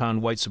insist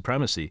upon white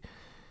supremacy.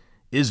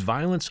 Is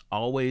violence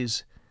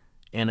always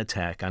an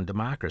attack on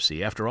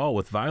democracy? After all,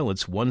 with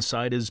violence, one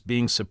side is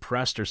being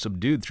suppressed or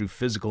subdued through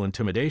physical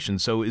intimidation.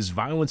 So is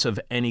violence of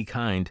any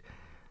kind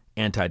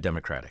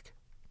anti-democratic?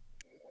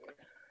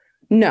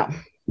 No.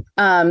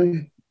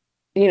 For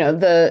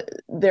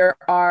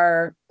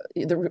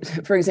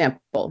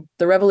example,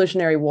 the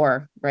Revolutionary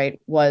War, right,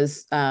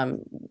 was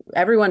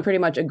everyone pretty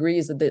much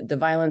agrees that the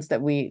violence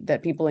that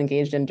people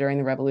engaged in during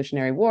the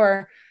Revolutionary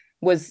War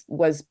was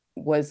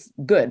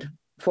good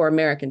for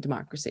American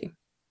democracy.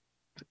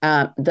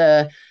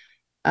 The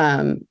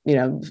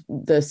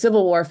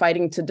Civil War,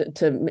 fighting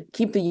to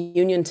keep the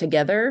Union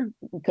together,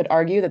 could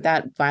argue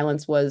that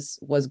violence was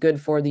good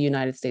for the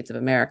United States of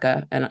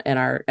America and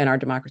our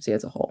democracy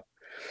as a whole.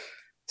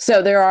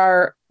 So there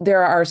are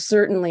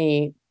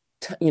certainly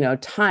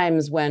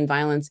times when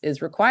violence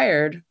is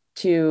required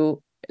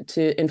to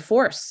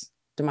enforce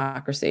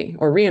democracy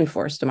or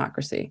reinforce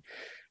democracy.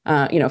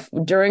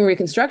 During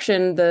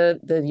Reconstruction,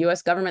 the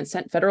U.S. government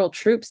sent federal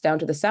troops down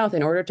to the South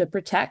in order to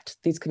protect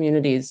these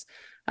communities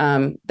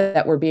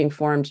that were being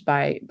formed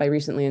by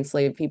recently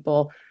enslaved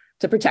people,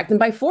 to protect them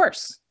by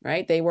force.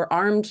 Right? They were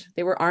armed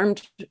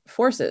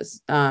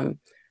forces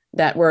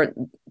that were.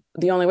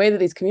 The only way that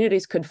these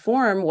communities could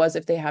form was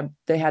if they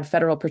had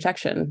federal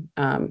protection,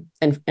 and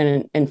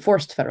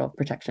enforced federal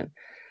protection.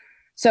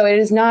 So it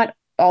is not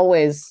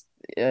always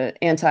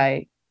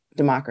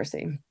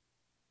anti-democracy,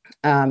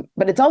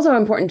 but it's also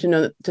important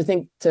to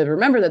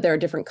remember that there are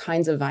different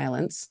kinds of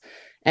violence.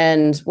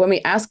 And when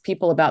we ask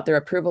people about their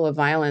approval of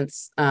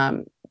violence,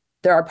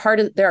 there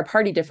are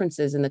party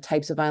differences in the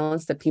types of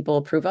violence that people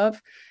approve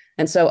of.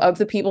 And so, of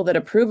the people that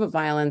approve of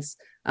violence,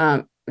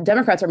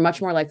 Democrats are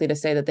much more likely to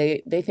say that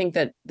they think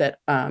that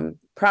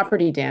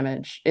property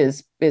damage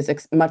is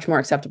much more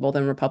acceptable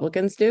than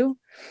Republicans do,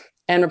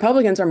 and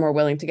Republicans are more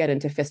willing to get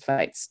into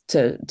fistfights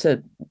to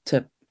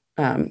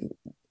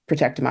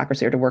protect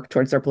democracy or to work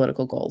towards their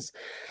political goals.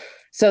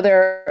 So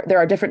there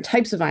are different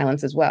types of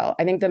violence as well.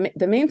 I think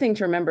the main thing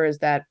to remember is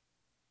that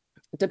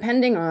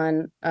depending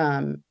on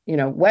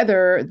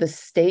whether the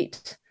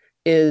state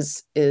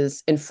is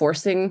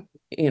enforcing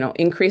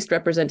increased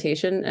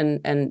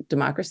representation and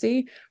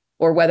democracy,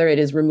 or whether it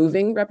is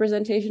removing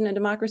representation and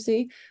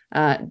democracy,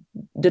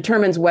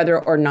 determines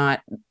whether or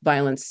not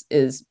violence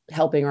is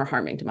helping or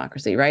harming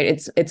democracy, right?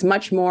 It's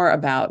much more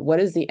about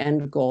what is the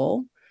end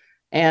goal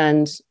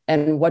and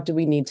what do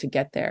we need to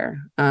get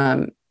there.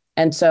 And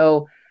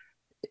so,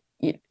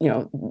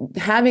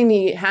 having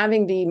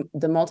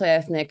the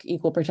multi-ethnic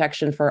equal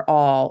protection for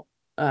all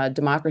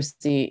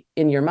democracy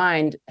in your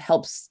mind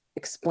helps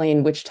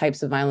explain which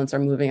types of violence are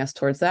moving us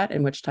towards that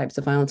and which types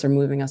of violence are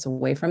moving us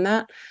away from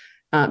that.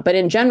 But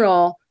in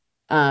general,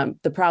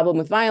 the problem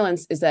with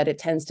violence is that it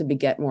tends to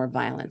beget more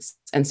violence.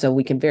 And so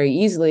we can very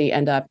easily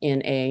end up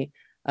in a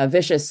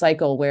vicious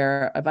cycle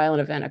where a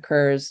violent event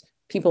occurs,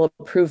 people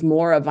approve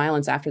more of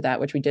violence after that,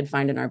 which we did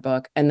find in our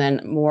book, and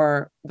then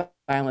more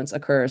violence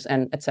occurs,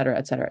 and et cetera,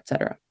 et cetera, et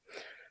cetera.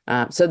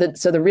 So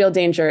the real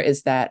danger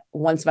is that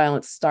once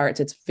violence starts,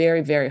 it's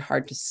very, very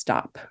hard to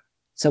stop.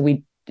 So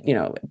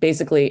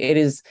basically it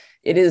is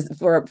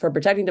for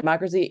protecting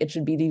democracy, it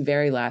should be the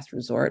very last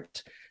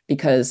resort,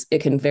 because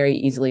it can very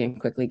easily and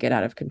quickly get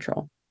out of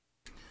control.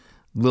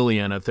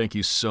 Liliana, thank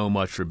you so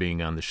much for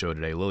being on the show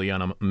today.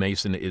 Liliana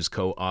Mason is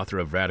co-author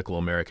of Radical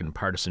American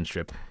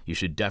Partisanship. You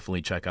should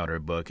definitely check out her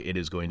book. It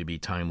is going to be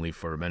timely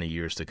for many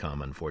years to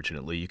come,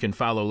 unfortunately. You can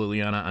follow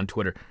Liliana on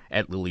Twitter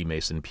at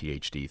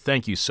LilyMasonPhD.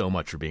 Thank you so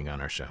much for being on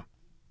our show.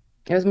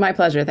 It was my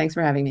pleasure. Thanks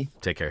for having me.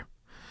 Take care.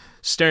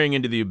 Staring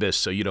into the abyss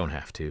so you don't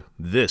have to.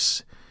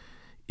 This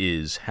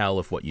is hell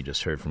of what you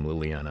just heard from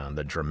Liliana on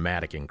the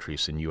dramatic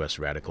increase in U.S.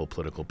 radical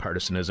political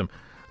partisanism,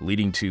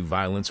 leading to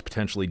violence,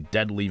 potentially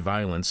deadly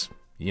violence,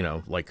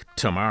 like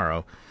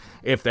tomorrow.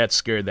 If that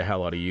scared the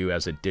hell out of you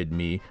as it did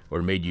me,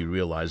 or made you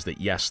realize that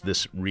yes,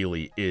 this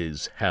really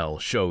is hell,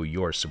 show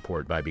your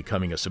support by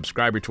becoming a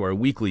subscriber to our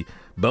weekly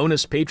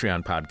bonus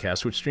Patreon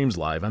podcast, which streams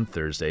live on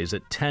Thursdays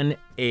at 10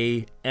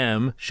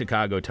 a.m.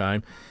 Chicago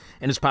time,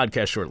 and is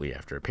podcast shortly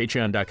after.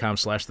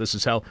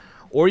 Patreon.com/thisishell.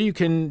 Or you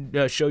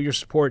can show your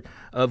support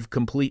of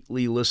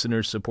completely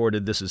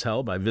listener-supported This Is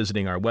Hell by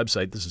visiting our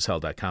website,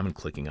 thisishell.com, and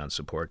clicking on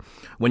support.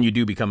 When you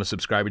do become a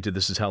subscriber to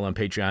This Is Hell on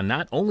Patreon,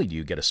 not only do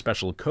you get a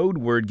special code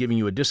word giving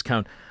you a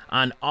discount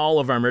on all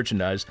of our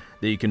merchandise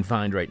that you can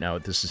find right now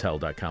at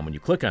thisishell.com when you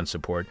click on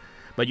support,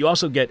 but you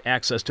also get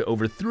access to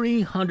over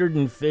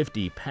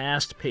 350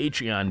 past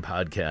Patreon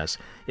podcasts.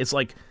 It's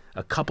like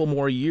a couple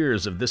more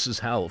years of This Is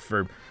Hell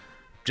for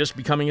just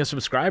becoming a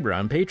subscriber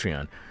on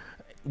Patreon.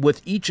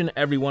 With each and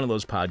every one of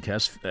those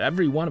podcasts,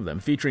 every one of them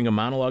featuring a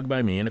monologue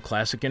by me and a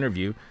classic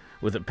interview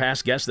with a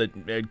past guest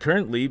that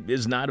currently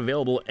is not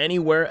available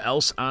anywhere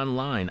else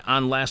online.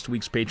 On last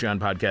week's Patreon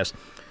podcast,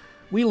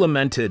 we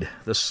lamented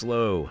the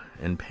slow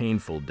and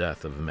painful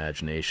death of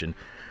imagination.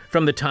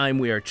 From the time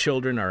we are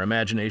children, our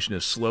imagination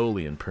is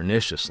slowly and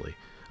perniciously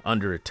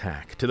under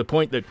attack, to the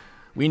point that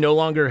we no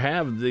longer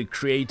have the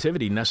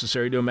creativity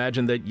necessary to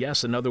imagine that,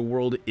 yes, another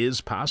world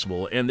is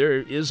possible, and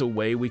there is a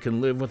way we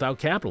can live without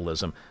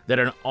capitalism, that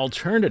an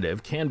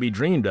alternative can be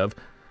dreamed of,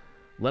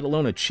 let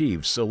alone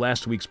achieved. So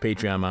last week's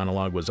Patreon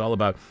monologue was all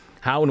about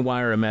how and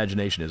why our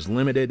imagination is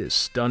limited, is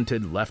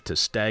stunted, left to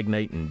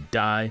stagnate and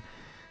die,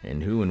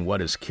 and who and what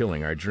is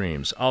killing our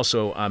dreams.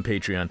 Also on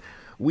Patreon,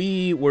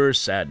 we were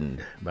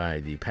saddened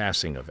by the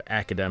passing of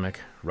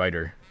academic,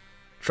 writer,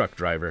 truck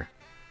driver,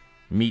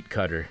 meat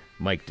cutter,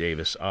 Mike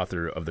Davis,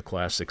 author of the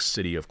classics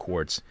City of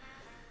Quartz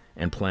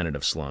and Planet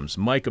of Slums.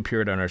 Mike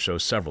appeared on our show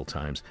several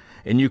times,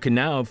 and you can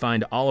now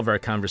find all of our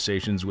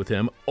conversations with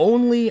him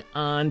only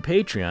on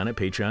Patreon at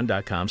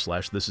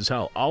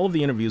patreon.com/thisishell. All of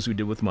the interviews we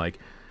did with Mike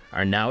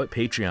are now at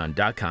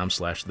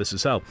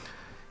patreon.com/thisishell.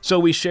 So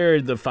we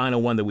shared the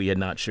final one that we had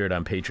not shared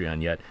on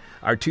Patreon yet,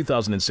 our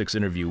 2006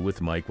 interview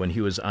with Mike when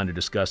he was on to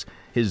discuss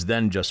his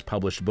then just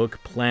published book,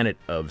 Planet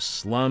of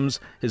Slums.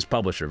 His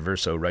publisher,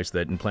 Verso, writes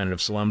that in Planet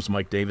of Slums,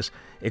 Mike Davis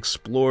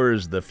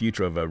explores the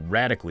future of a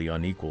radically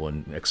unequal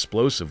and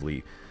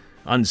explosively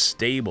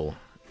unstable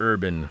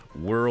urban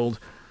world.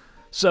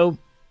 So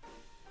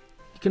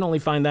you can only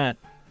find that.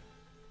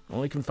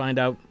 Only can find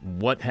out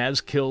what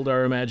has killed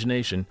our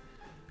imagination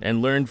and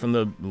learn from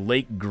the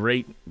late,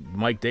 great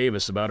Mike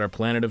Davis about our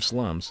Planet of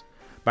Slums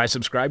by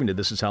subscribing to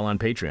This Is Hell on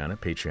Patreon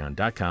at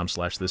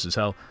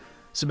patreon.com/thisishell.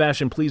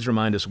 Sebastian, please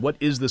remind us, what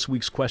is this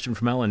week's question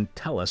from hell, and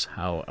tell us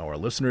how our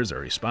listeners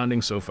are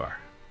responding so far.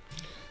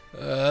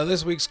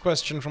 This week's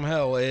question from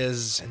hell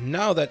is,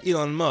 now that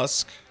Elon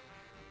Musk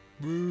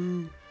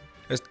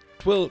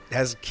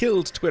has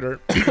killed Twitter...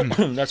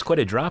 That's quite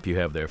a drop you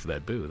have there for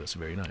that boo. That's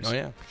very nice. Oh,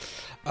 yeah.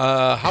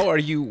 How are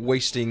you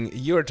wasting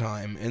your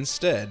time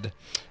instead?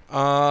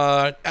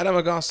 Adam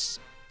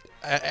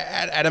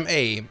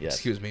A, Yes.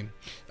 excuse me,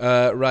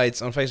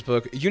 writes on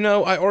Facebook,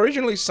 I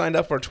originally signed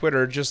up for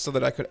Twitter just so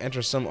that I could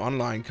enter some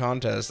online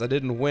contest. I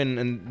didn't win,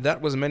 and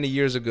that was many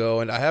years ago,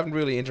 and I haven't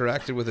really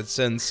interacted with it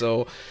since,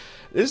 so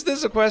is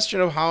this a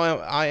question of how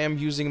I am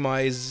using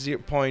my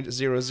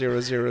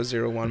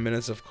 0.00001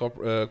 minutes of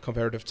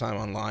comparative time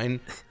online?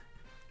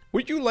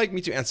 Would you like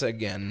me to answer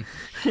again?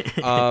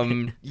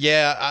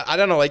 Yeah, I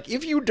don't know. Like,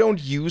 if you don't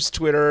use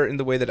Twitter in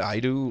the way that I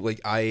do, like,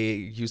 I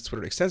use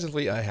Twitter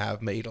extensively. I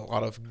have made a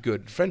lot of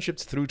good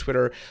friendships through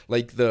Twitter.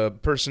 Like, the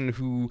person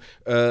who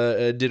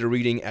did a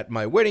reading at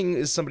my wedding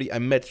is somebody I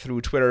met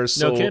through Twitter.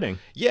 So, No kidding.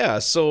 Yeah,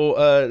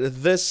 so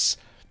this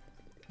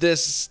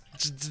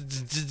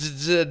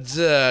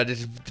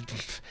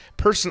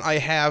person I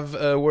have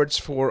words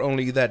for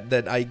only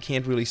that I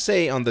can't really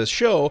say on this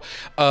show,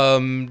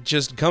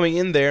 just coming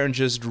in there and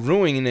just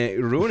ruining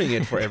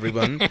it for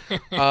everyone,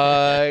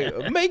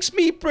 makes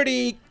me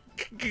pretty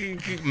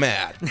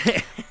mad.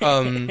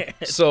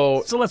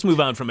 So let's move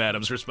on from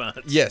Adam's response.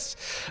 yes.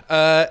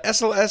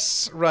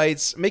 SLS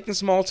writes, making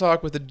small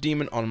talk with a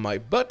demon on my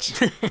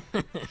butt.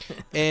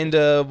 And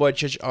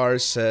YHR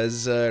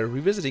says,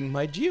 revisiting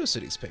my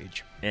GeoCities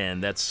page.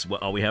 And that's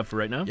all we have for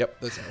right now? Yep,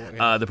 that's all we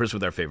have. The person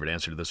with our favorite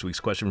answer to this week's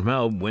question from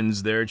hell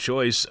wins their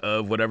choice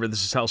of whatever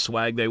This Is Hell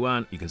swag they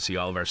want. You can see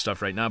all of our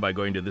stuff right now by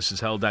going to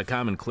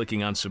thisishell.com and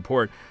clicking on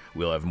support.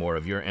 We'll have more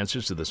of your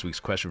answers to this week's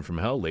question from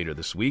hell later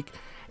this week.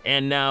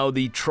 And now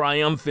the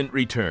triumphant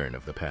return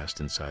of the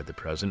past inside the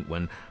present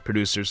when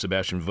producer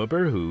Sebastian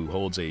Wupper, who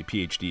holds a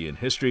PhD in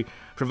history,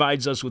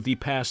 provides us with the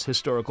past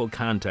historical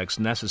context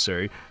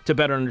necessary to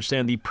better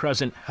understand the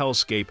present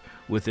hellscape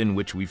within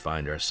which we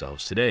find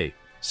ourselves today.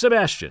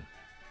 Sebastian.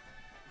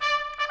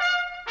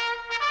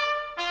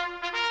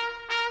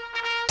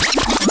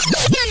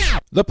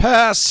 The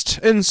past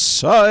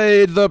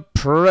inside the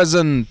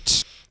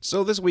present.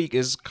 So this week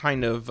is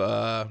kind of,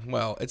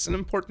 it's an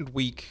important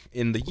week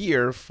in the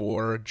year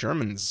for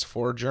Germans,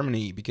 for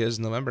Germany, because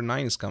November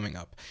 9 is coming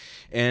up.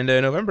 And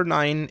November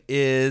 9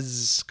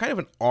 is kind of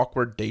an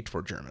awkward date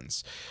for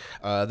Germans.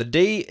 The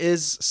day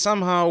is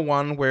somehow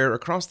one where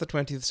across the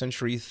 20th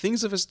century,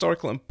 things of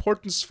historical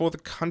importance for the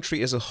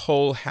country as a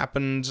whole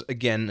happened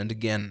again and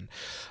again.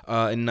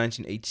 In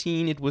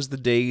 1918, it was the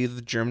day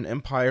the German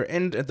Empire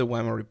and the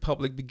Weimar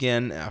Republic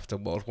began after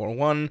World War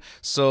I,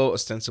 so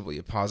ostensibly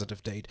a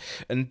positive date.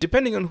 And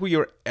depending on who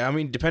you're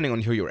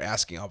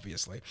asking,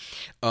 obviously.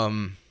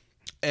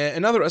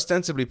 Another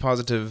ostensibly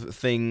positive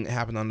thing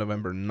happened on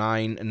November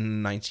 9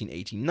 in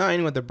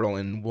 1989 when the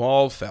Berlin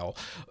Wall fell,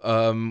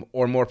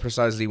 or more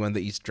precisely when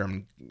the East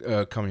German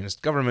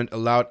communist government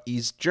allowed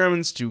East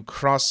Germans to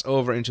cross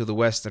over into the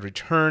West and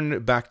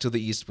return back to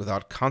the East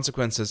without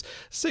consequences,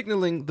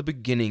 signaling the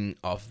beginning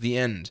of the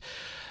end.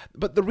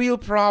 But the real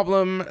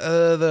problem,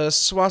 the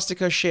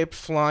swastika-shaped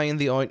fly in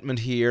the ointment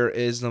here,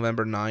 is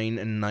November 9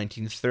 in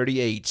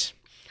 1938.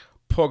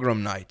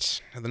 Pogrom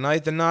Night, the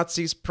night the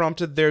Nazis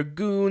prompted their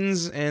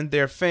goons and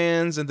their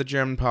fans and the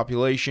German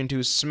population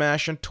to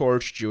smash and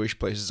torch Jewish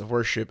places of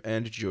worship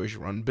and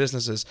Jewish-run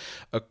businesses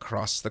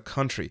across the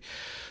country.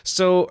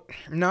 So,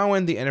 now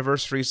when the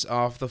anniversaries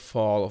of the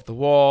fall of the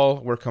wall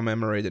were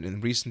commemorated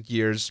in recent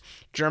years,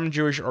 German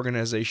Jewish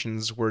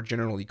organizations were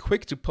generally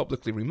quick to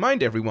publicly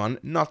remind everyone,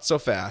 not so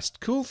fast.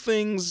 Cool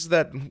things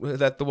that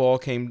the wall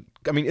came...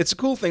 I mean, it's a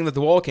cool thing that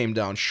the wall came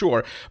down,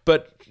 sure,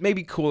 but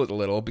maybe cool it a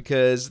little,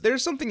 because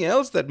there's something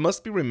else that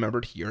must be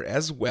remembered here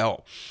as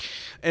well.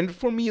 And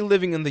for me,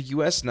 living in the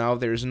US now,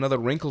 there's another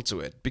wrinkle to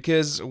it,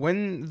 because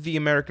when the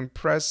American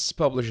press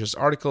publishes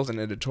articles and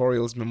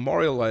editorials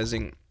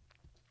memorializing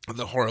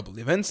the horrible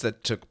events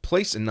that took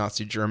place in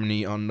Nazi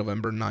Germany on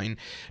November 9,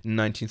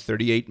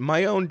 1938,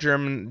 my own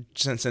German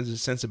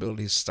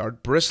sensibilities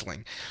start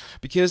bristling,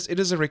 because it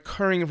is a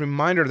recurring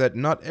reminder that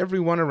not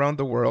everyone around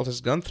the world has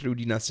gone through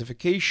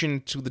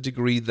denazification to the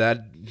degree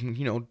that,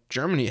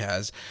 Germany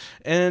has,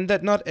 and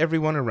that not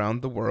everyone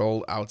around the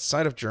world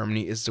outside of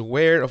Germany is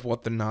aware of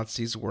what the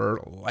Nazis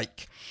were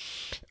like.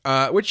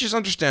 Which is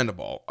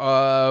understandable,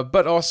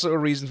 but also a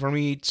reason for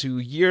me to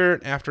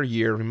year after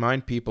year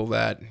remind people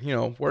that,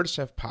 words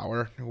have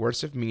power,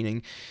 words have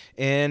meaning,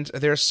 and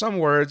there are some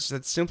words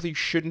that simply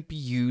shouldn't be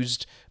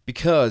used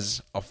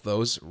because of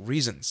those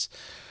reasons.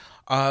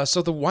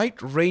 So the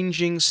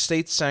wide-ranging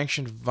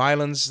state-sanctioned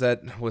violence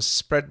that was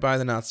spread by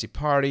the Nazi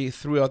Party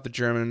throughout the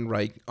German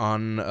Reich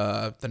on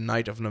the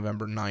night of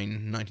November 9,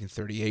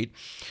 1938,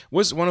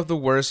 was one of the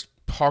worst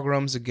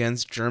pogroms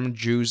against German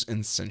Jews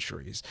in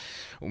centuries.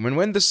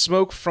 When the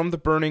smoke from the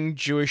burning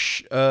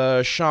Jewish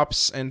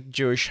shops and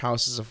Jewish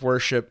houses of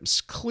worship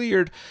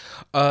cleared,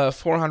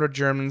 400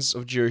 Germans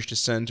of Jewish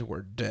descent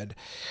were dead.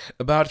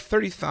 About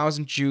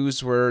 30,000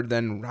 Jews were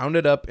then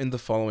rounded up in the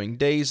following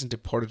days and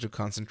deported to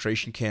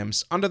concentration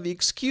camps under the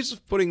excuse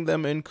of putting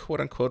them in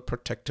quote-unquote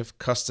protective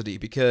custody,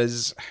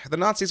 because the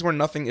Nazis were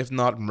nothing if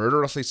not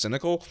murderously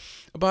cynical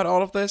about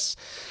all of this.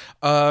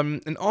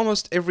 And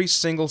almost every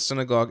single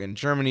synagogue in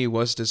Germany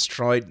was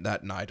destroyed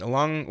that night,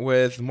 along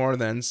with more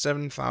than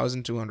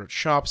 7,200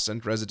 shops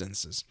and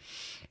residences.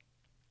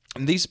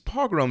 And these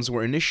pogroms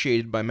were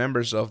initiated by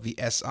members of the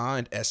SA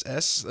and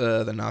SS,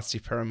 the Nazi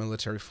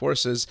paramilitary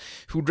forces,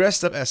 who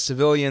dressed up as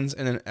civilians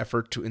in an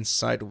effort to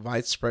incite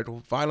widespread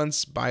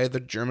violence by the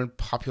German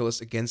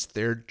populace against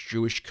their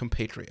Jewish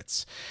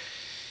compatriots.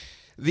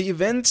 The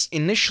events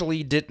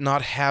initially did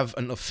not have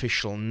an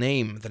official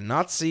name. The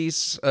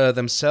Nazis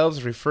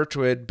themselves referred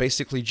to it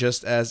basically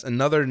just as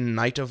another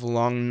night of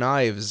long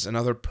knives,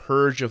 another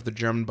purge of the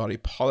German body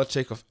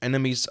politic of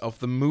enemies of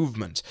the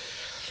movement.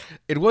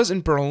 It was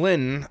in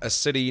Berlin, a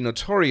city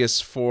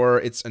notorious for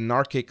its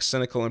anarchic,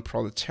 cynical, and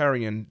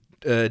proletarian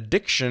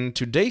diction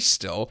today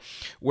still,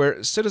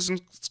 where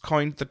citizens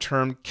coined the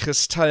term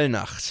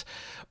Kristallnacht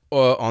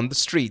on the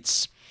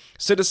streets.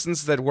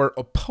 Citizens that were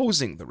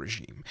opposing the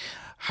regime.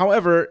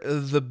 However,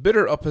 the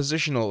bitter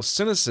oppositional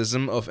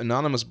cynicism of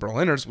anonymous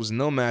Berliners was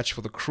no match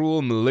for the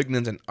cruel,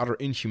 malignant, and utter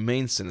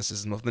inhumane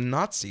cynicism of the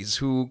Nazis,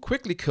 who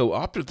quickly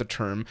co-opted the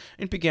term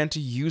and began to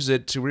use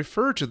it to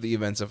refer to the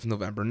events of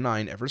November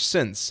 9 ever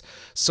since.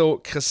 So,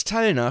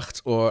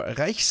 Kristallnacht, or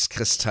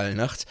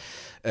Reichskristallnacht,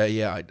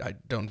 I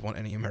don't want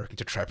any American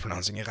to try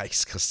pronouncing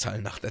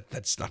Reichskristallnacht.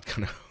 That's not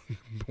going to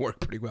work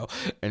pretty well.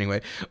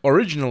 Anyway,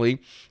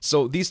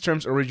 these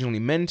terms originally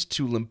meant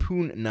to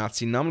lampoon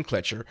Nazi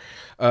nomenclature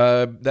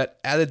that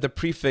added the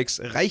prefix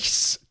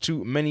Reichs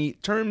to many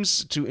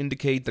terms to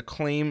indicate the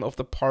claim of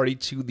the party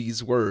to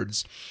these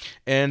words.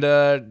 And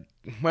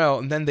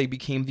then they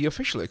became the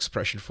official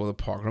expression for the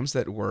pogroms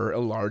that were a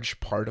large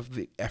part of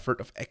the effort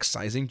of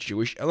excising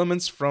Jewish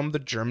elements from the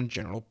German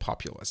general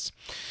populace.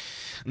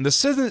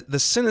 The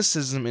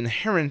cynicism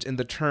inherent in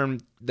the term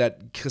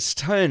that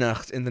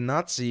Kristallnacht in the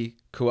Nazi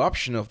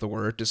co-option of the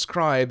word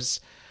describes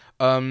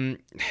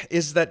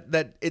is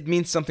that it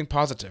means something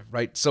positive,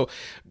 right? So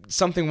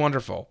something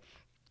wonderful.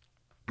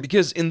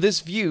 Because in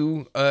this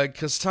view,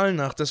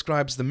 Kristallnacht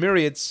describes the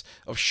myriads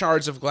of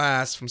shards of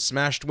glass from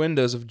smashed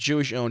windows of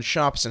Jewish-owned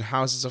shops and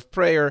houses of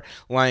prayer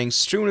lying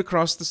strewn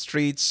across the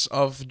streets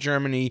of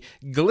Germany,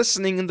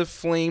 glistening in the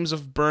flames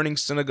of burning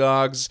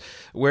synagogues,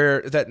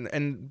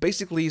 and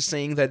basically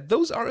saying that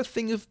those are a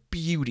thing of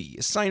beauty,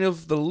 a sign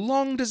of the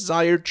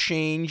long-desired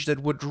change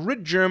that would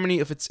rid Germany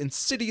of its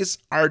insidious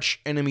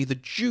arch-enemy, the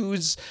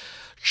Jews,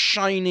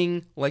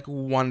 shining like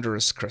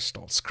wondrous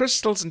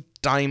crystals and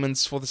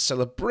diamonds for the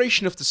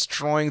celebration of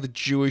destroying the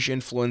Jewish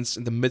influence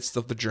in the midst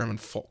of the German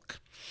folk.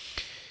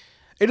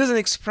 It is an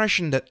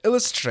expression that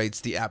illustrates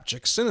the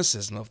abject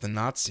cynicism of the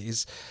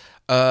Nazis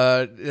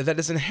that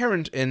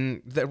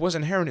was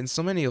inherent in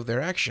so many of their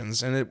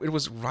actions, and it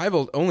was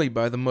rivaled only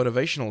by the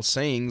motivational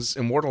sayings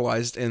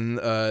immortalized in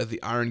the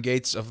iron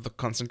gates of the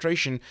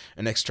concentration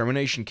and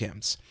extermination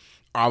camps.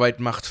 Arbeit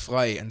macht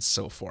frei, and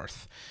so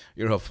forth.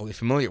 You're hopefully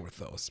familiar with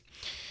those.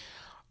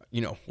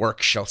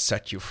 Work shall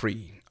set you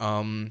free.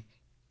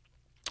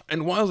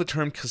 And while the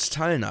term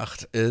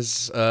Kristallnacht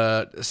is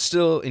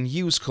still in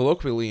use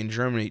colloquially in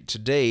Germany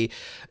today,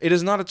 it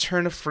is not a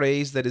turn of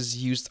phrase that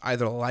is used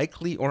either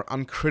lightly or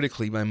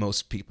uncritically by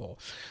most people.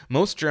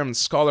 Most German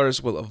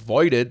scholars will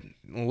avoid it,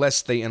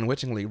 lest they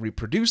unwittingly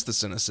reproduce the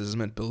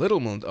cynicism and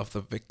belittlement of the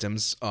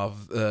victims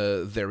of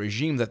their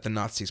regime that the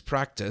Nazis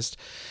practiced.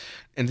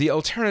 And the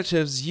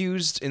alternatives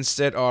used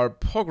instead are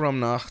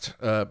Pogromnacht,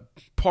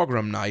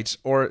 Pogrom Night,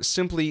 or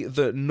simply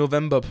the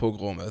November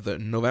Pogrome, the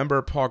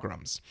November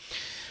pogroms.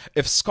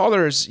 If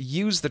scholars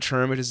use the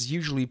term, it is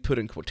usually put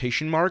in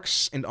quotation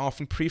marks and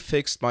often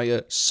prefixed by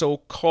a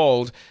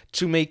so-called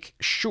to make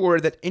sure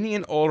that any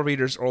and all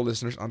readers or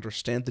listeners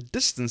understand the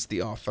distance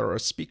the author or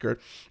speaker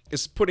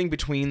is putting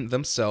between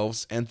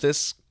themselves and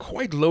this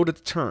quite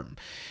loaded term.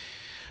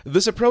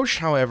 This approach,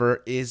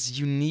 however, is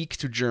unique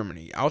to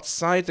Germany.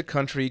 Outside the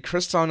country,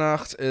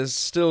 Kristallnacht is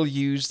still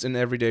used in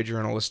everyday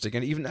journalistic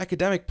and even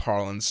academic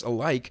parlance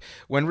alike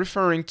when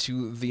referring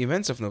to the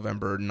events of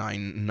November 9,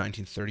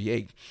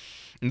 1938.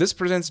 And this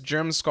presents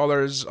German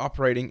scholars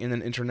operating in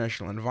an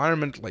international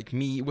environment like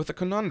me with a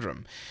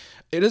conundrum.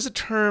 It is a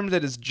term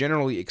that is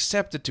generally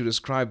accepted to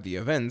describe the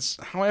events,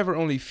 however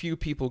only few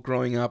people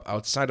growing up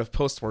outside of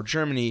post-war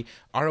Germany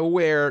are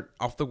aware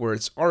of the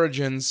word's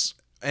origins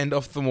and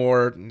of the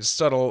more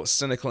subtle,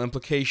 cynical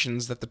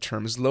implications that the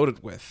term is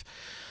loaded with.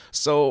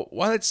 So,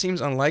 while it seems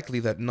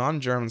unlikely that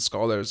non-German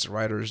scholars,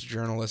 writers,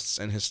 journalists,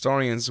 and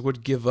historians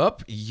would give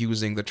up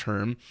using the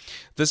term,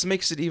 this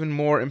makes it even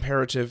more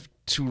imperative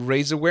to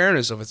raise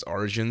awareness of its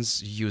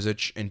origins,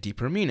 usage, and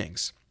deeper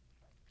meanings.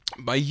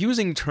 By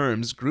using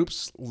terms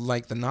groups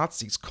like the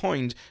Nazis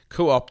coined,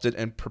 co-opted,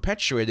 and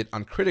perpetuated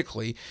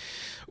uncritically,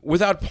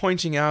 without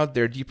pointing out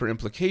their deeper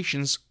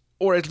implications,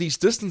 or at least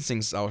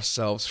distancing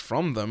ourselves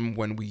from them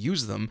when we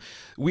use them,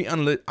 we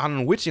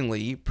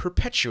unwittingly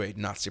perpetuate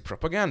Nazi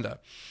propaganda.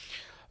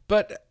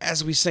 But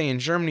as we say in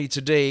Germany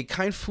today,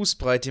 kein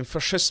Fußbreit im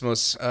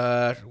Faschismus,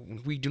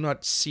 we do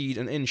not cede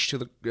an inch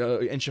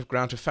of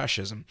ground to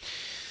fascism.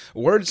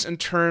 Words and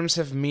terms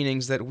have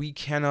meanings that we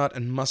cannot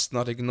and must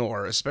not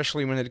ignore,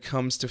 especially when it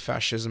comes to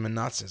fascism and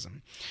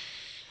Nazism.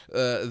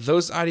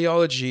 Those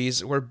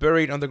ideologies were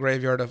buried on the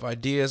graveyard of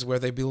ideas where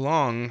they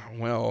belong,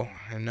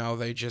 and now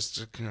they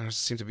just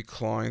seem to be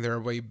clawing their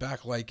way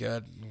back like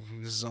a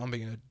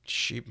zombie in a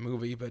cheap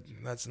movie, but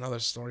that's another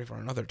story for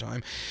another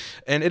time.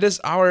 And it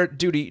is our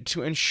duty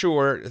to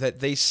ensure that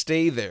they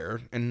stay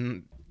there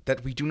and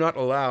that we do not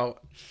allow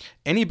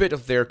any bit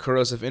of their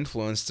corrosive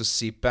influence to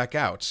seep back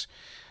out.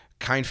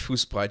 Kein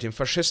Fußbreit im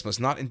Faschismus,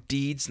 not in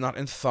deeds, not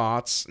in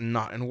thoughts,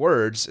 not in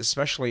words,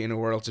 especially in a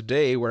world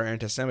today where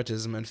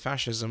anti-Semitism and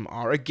fascism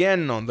are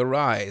again on the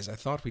rise. I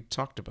thought we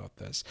talked about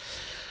this.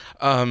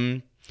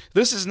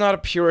 This is not a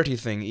purity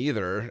thing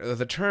either.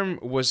 The term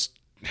was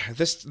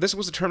this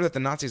was a term that the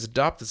Nazis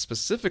adopted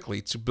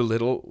specifically to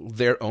belittle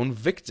their own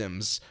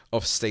victims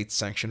of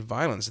state-sanctioned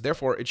violence.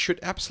 Therefore, it should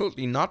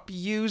absolutely not be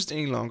used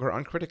any longer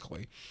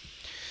uncritically.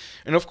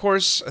 And of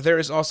course, there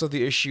is also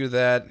the issue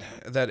that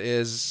it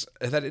is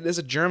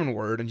a German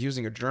word, and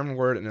using a German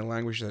word in a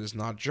language that is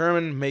not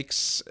German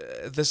makes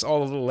this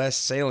all a little less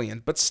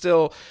salient. But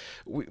still,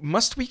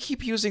 must we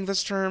keep using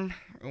this term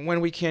when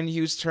we can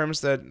use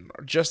terms that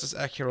just as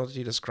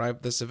accurately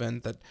describe this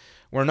event that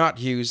were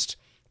not used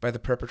by the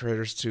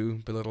perpetrators to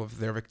belittle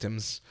their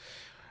victims?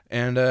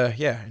 And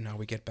now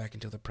we get back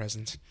into the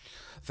present.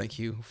 Thank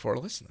you for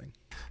listening.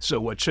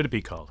 So what should it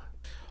be called?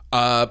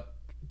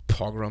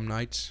 Pogrom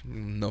Night,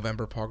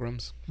 November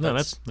pogroms. No,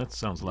 that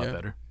sounds a lot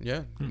better.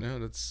 Yeah,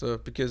 that's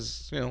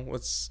because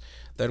it's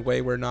that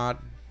way we're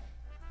not,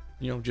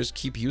 just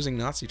keep using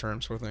Nazi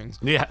terms for things.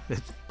 Yeah,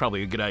 it's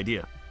probably a good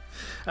idea.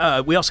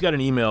 We also got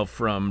an email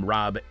from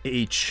Rob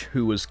H.,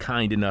 who was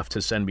kind enough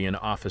to send me an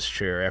office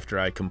chair after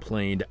I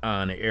complained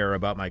on air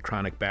about my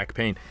chronic back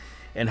pain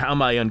and how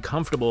my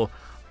uncomfortable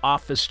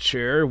office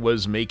chair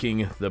was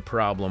making the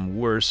problem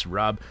worse.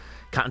 Rob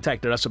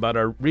contacted us about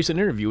our recent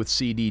interview with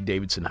C.D.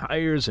 Davidson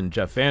Hires and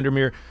Jeff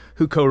Vandermeer,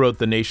 who co-wrote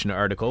the Nation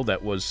article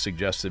that was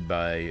suggested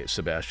by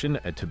Sebastian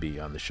to be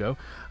on the show,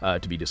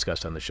 to be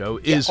discussed on the show.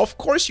 Of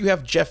course, you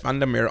have Jeff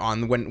Vandermeer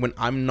on when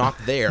I'm not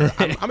there.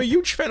 I'm a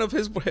huge fan of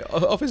his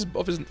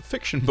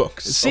fiction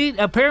books. So. See,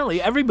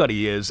 apparently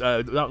everybody is.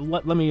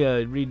 Let me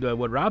read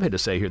what Rob had to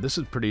say here. This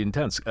is pretty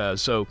intense.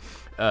 They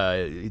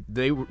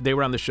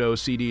were on the show.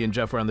 CD and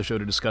Jeff were on the show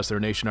to discuss their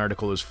Nation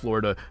article, "Is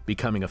Florida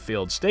Becoming a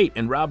Failed State?"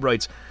 And Rob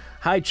writes,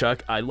 "Hi,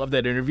 Chuck. I love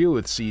that interview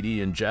with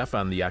CD and Jeff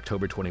on the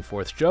October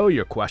 24th show.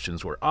 Your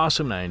questions were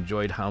awesome, and I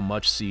enjoyed how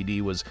much CD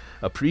was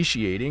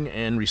appreciating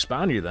and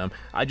responding to them.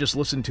 I just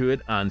listened to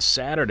it on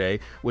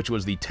Saturday, which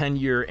was the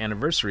 10-year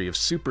anniversary of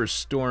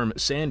Superstorm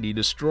Sandy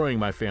destroying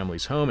my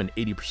family's home and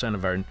 80%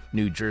 of our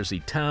New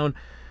Jersey town.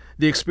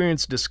 The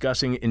experience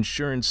discussing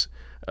insurance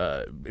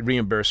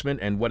reimbursement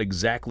and what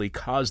exactly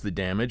caused the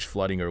damage,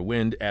 flooding or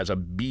wind, as a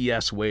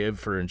BS way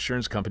for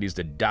insurance companies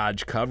to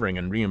dodge covering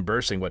and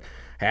reimbursing what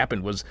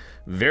happened was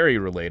very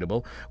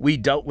relatable. We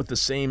dealt with the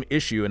same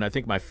issue, and I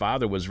think my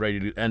father was ready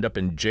to end up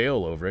in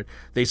jail over it.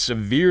 They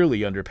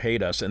severely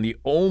underpaid us, and the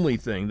only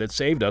thing that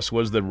saved us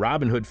was the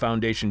Robin Hood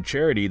Foundation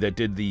charity that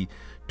did the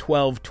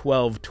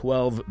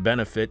 12-12-12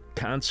 benefit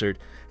concert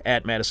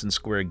at Madison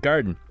Square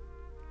Garden.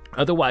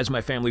 Otherwise,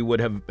 my family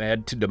would have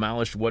had to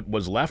demolish what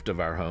was left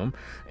of our home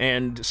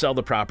and sell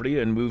the property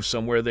and move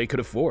somewhere they could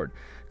afford.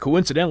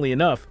 Coincidentally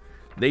enough,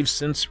 they've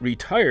since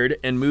retired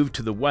and moved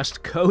to the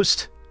west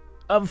coast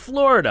of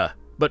Florida.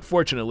 But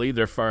fortunately,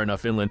 they're far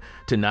enough inland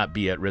to not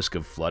be at risk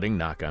of flooding,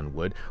 knock on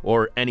wood,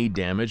 or any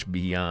damage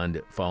beyond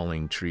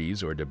falling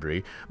trees or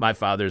debris. My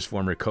father's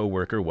former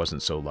co-worker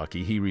wasn't so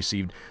lucky. He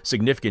received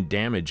significant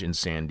damage in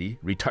Sandy,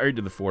 retired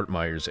to the Fort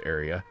Myers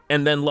area,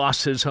 and then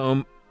lost his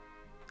home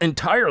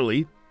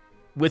entirely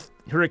with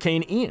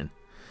Hurricane Ian,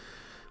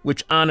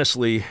 which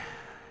honestly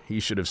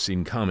he should have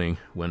seen coming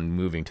when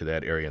moving to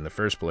that area in the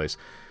first place.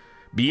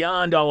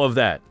 Beyond all of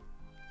that,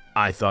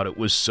 I thought it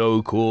was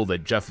so cool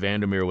that Jeff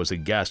Vandermeer was a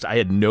guest. I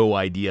had no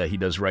idea he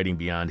does writing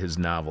beyond his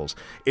novels.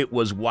 It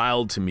was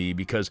wild to me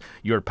because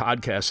your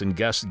podcasts and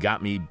guests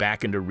got me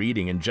back into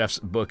reading, and Jeff's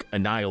book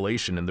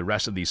Annihilation and the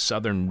rest of the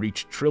Southern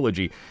Reach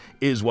trilogy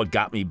is what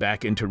got me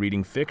back into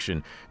reading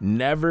fiction.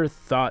 Never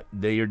thought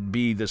there'd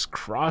be this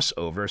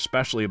crossover,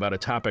 especially about a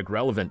topic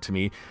relevant to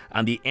me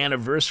on the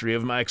anniversary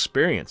of my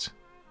experience.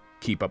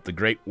 Keep up the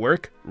great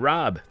work,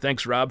 Rob.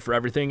 Thanks, Rob, for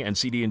everything. And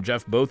CD and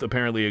Jeff both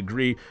apparently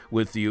agree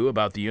with you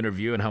about the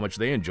interview and how much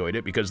they enjoyed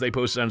it, because they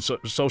posted on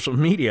social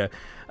media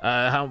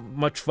how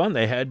much fun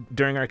they had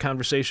during our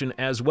conversation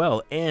as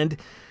well. And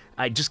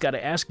I just got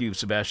to ask you,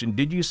 Sebastian,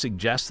 did you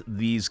suggest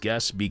these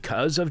guests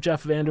because of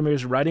Jeff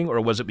Vandermeer's writing, or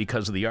was it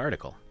because of the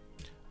article?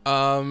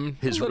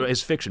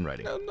 His fiction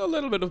writing. A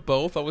little bit of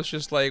both. I was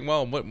just like,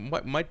 well,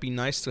 what might be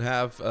nice to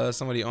have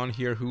somebody on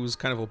here who's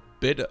kind of a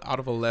bit out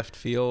of a left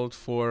field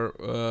for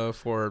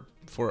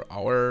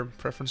our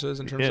preferences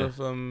in terms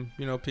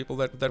of people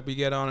that we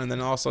get on, and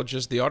then also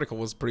just the article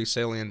was pretty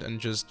salient and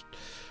just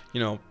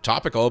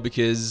topical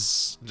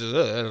because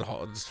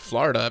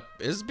Florida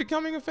is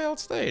becoming a failed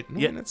state. I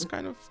mean, it's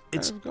kind of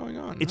going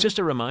on. It's just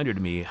a reminder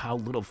to me how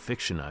little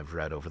fiction I've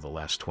read over the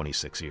last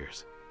 26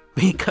 years.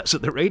 Because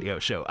of the radio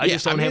show. I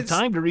just don't have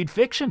time to read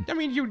fiction. I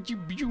mean, you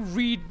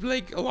read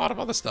like a lot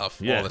of other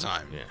stuff all the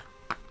time. Yeah.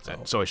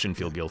 So I shouldn't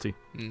feel guilty?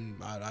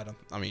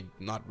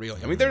 Not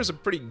really. I mean, there's a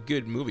pretty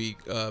good movie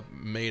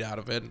made out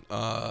of it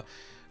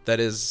that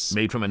is...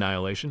 Made from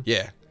Annihilation?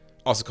 Yeah.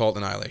 Also called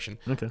Annihilation.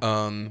 Okay.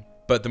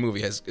 But the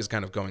movie is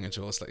kind of going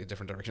into a slightly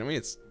different direction. I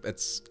mean,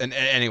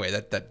 anyway,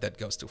 that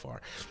goes too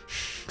far.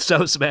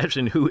 So,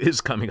 Sebastian, who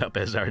is coming up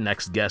as our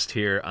next guest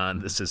here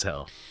on This Is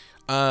Hell?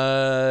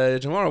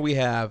 Tomorrow we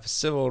have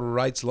civil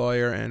rights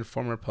lawyer and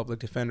former public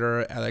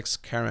defender Alex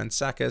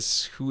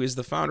Karantzakis, who is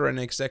the founder and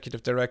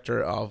executive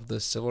director of the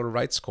Civil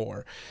Rights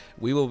Corps.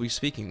 We will be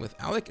speaking with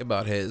Alec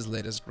about his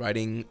latest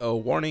writing, A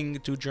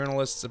Warning to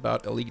Journalists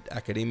About Elite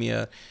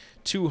Academia.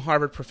 2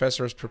 Harvard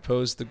professors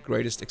proposed the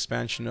greatest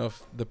expansion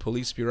of the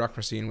police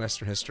bureaucracy in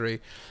Western history,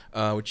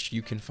 which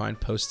you can find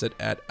posted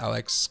at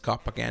Alec's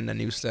propaganda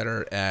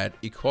newsletter at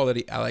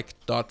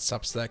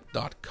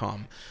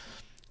equalityalec.substack.com.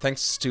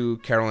 Thanks to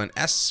Carolyn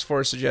S.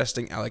 for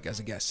suggesting Alec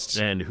as a guest.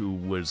 And who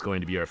was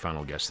going to be our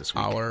final guest this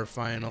week? Our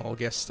final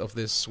guest of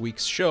this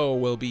week's show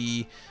will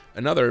be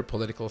another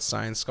political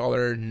science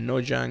scholar,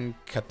 Nojang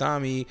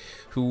Katami,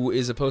 who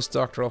is a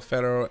postdoctoral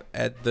fellow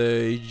at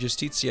the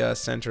Justitia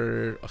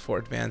Center for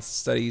Advanced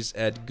Studies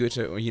at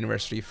Goethe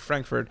University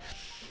Frankfurt.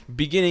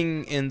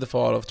 Beginning in the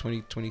fall of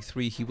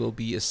 2023, he will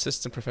be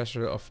assistant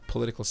professor of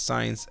political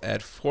science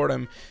at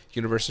Fordham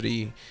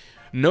University.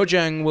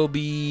 Nojang will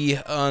be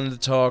on the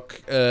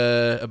talk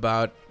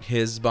about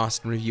his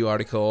Boston Review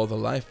article, The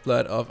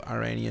Lifeblood of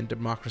Iranian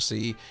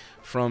Democracy,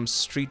 From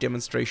street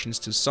demonstrations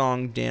to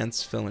song,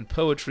 dance, film, and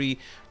poetry,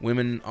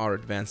 women are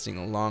advancing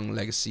a long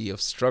legacy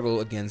of struggle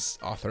against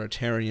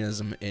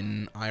authoritarianism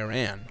in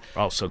Iran.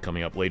 Also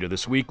coming up later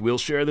this week, we'll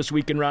share This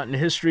Week in Rotten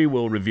History.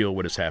 We'll reveal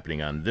what is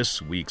happening on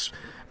this week's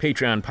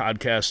Patreon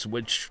podcast,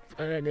 which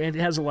it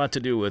has a lot to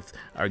do with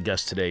our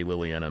guest today,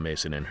 Liliana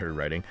Mason, and her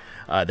writing.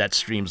 That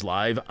streams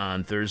live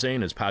on Thursday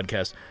and is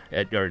podcast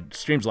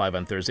streams live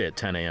on Thursday at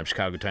 10 a.m.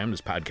 Chicago time.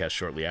 This podcast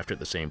shortly after at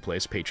the same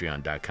place,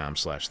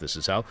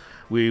 patreon.com/thisishell.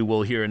 We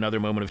will hear another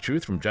moment of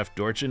truth from Jeff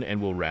Dorchin,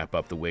 and we'll wrap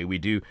up the way we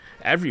do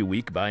every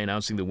week by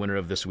announcing the winner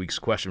of this week's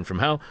Question from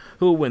Hell,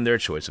 who will win their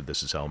choice of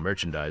This Is Hell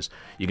merchandise.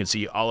 You can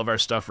see all of our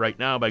stuff right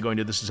now by going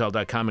to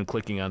thisishell.com and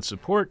clicking on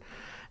support.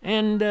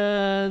 And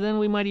then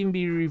we might even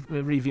be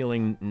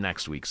revealing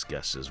next week's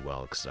guests as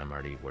well, because I'm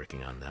already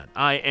working on that.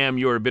 I am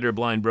your bitter,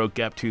 blind, broke,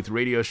 gap-toothed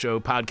radio show,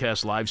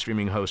 podcast, live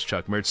streaming host,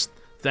 Chuck Mertz.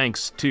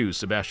 Thanks to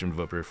Sebastian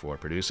Vupper for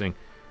producing.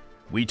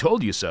 We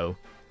told you so.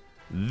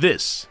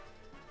 This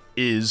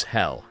is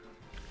hell.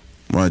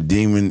 My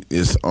demon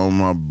is on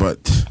my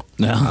butt.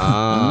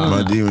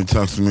 My demon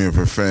talks to me in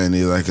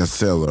profanity like a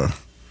sailor.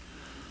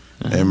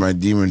 And my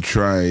demon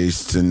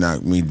tries to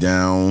knock me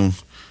down.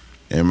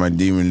 And my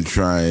demon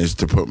tries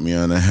to put me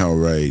on a hell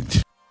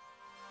ride.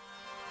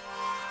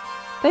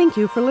 Thank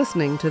you for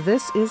listening to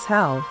This Is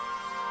Hell.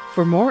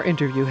 For more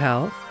Interview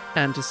Hell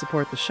and to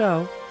support the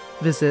show,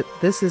 visit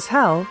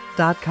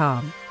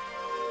thisishell.com.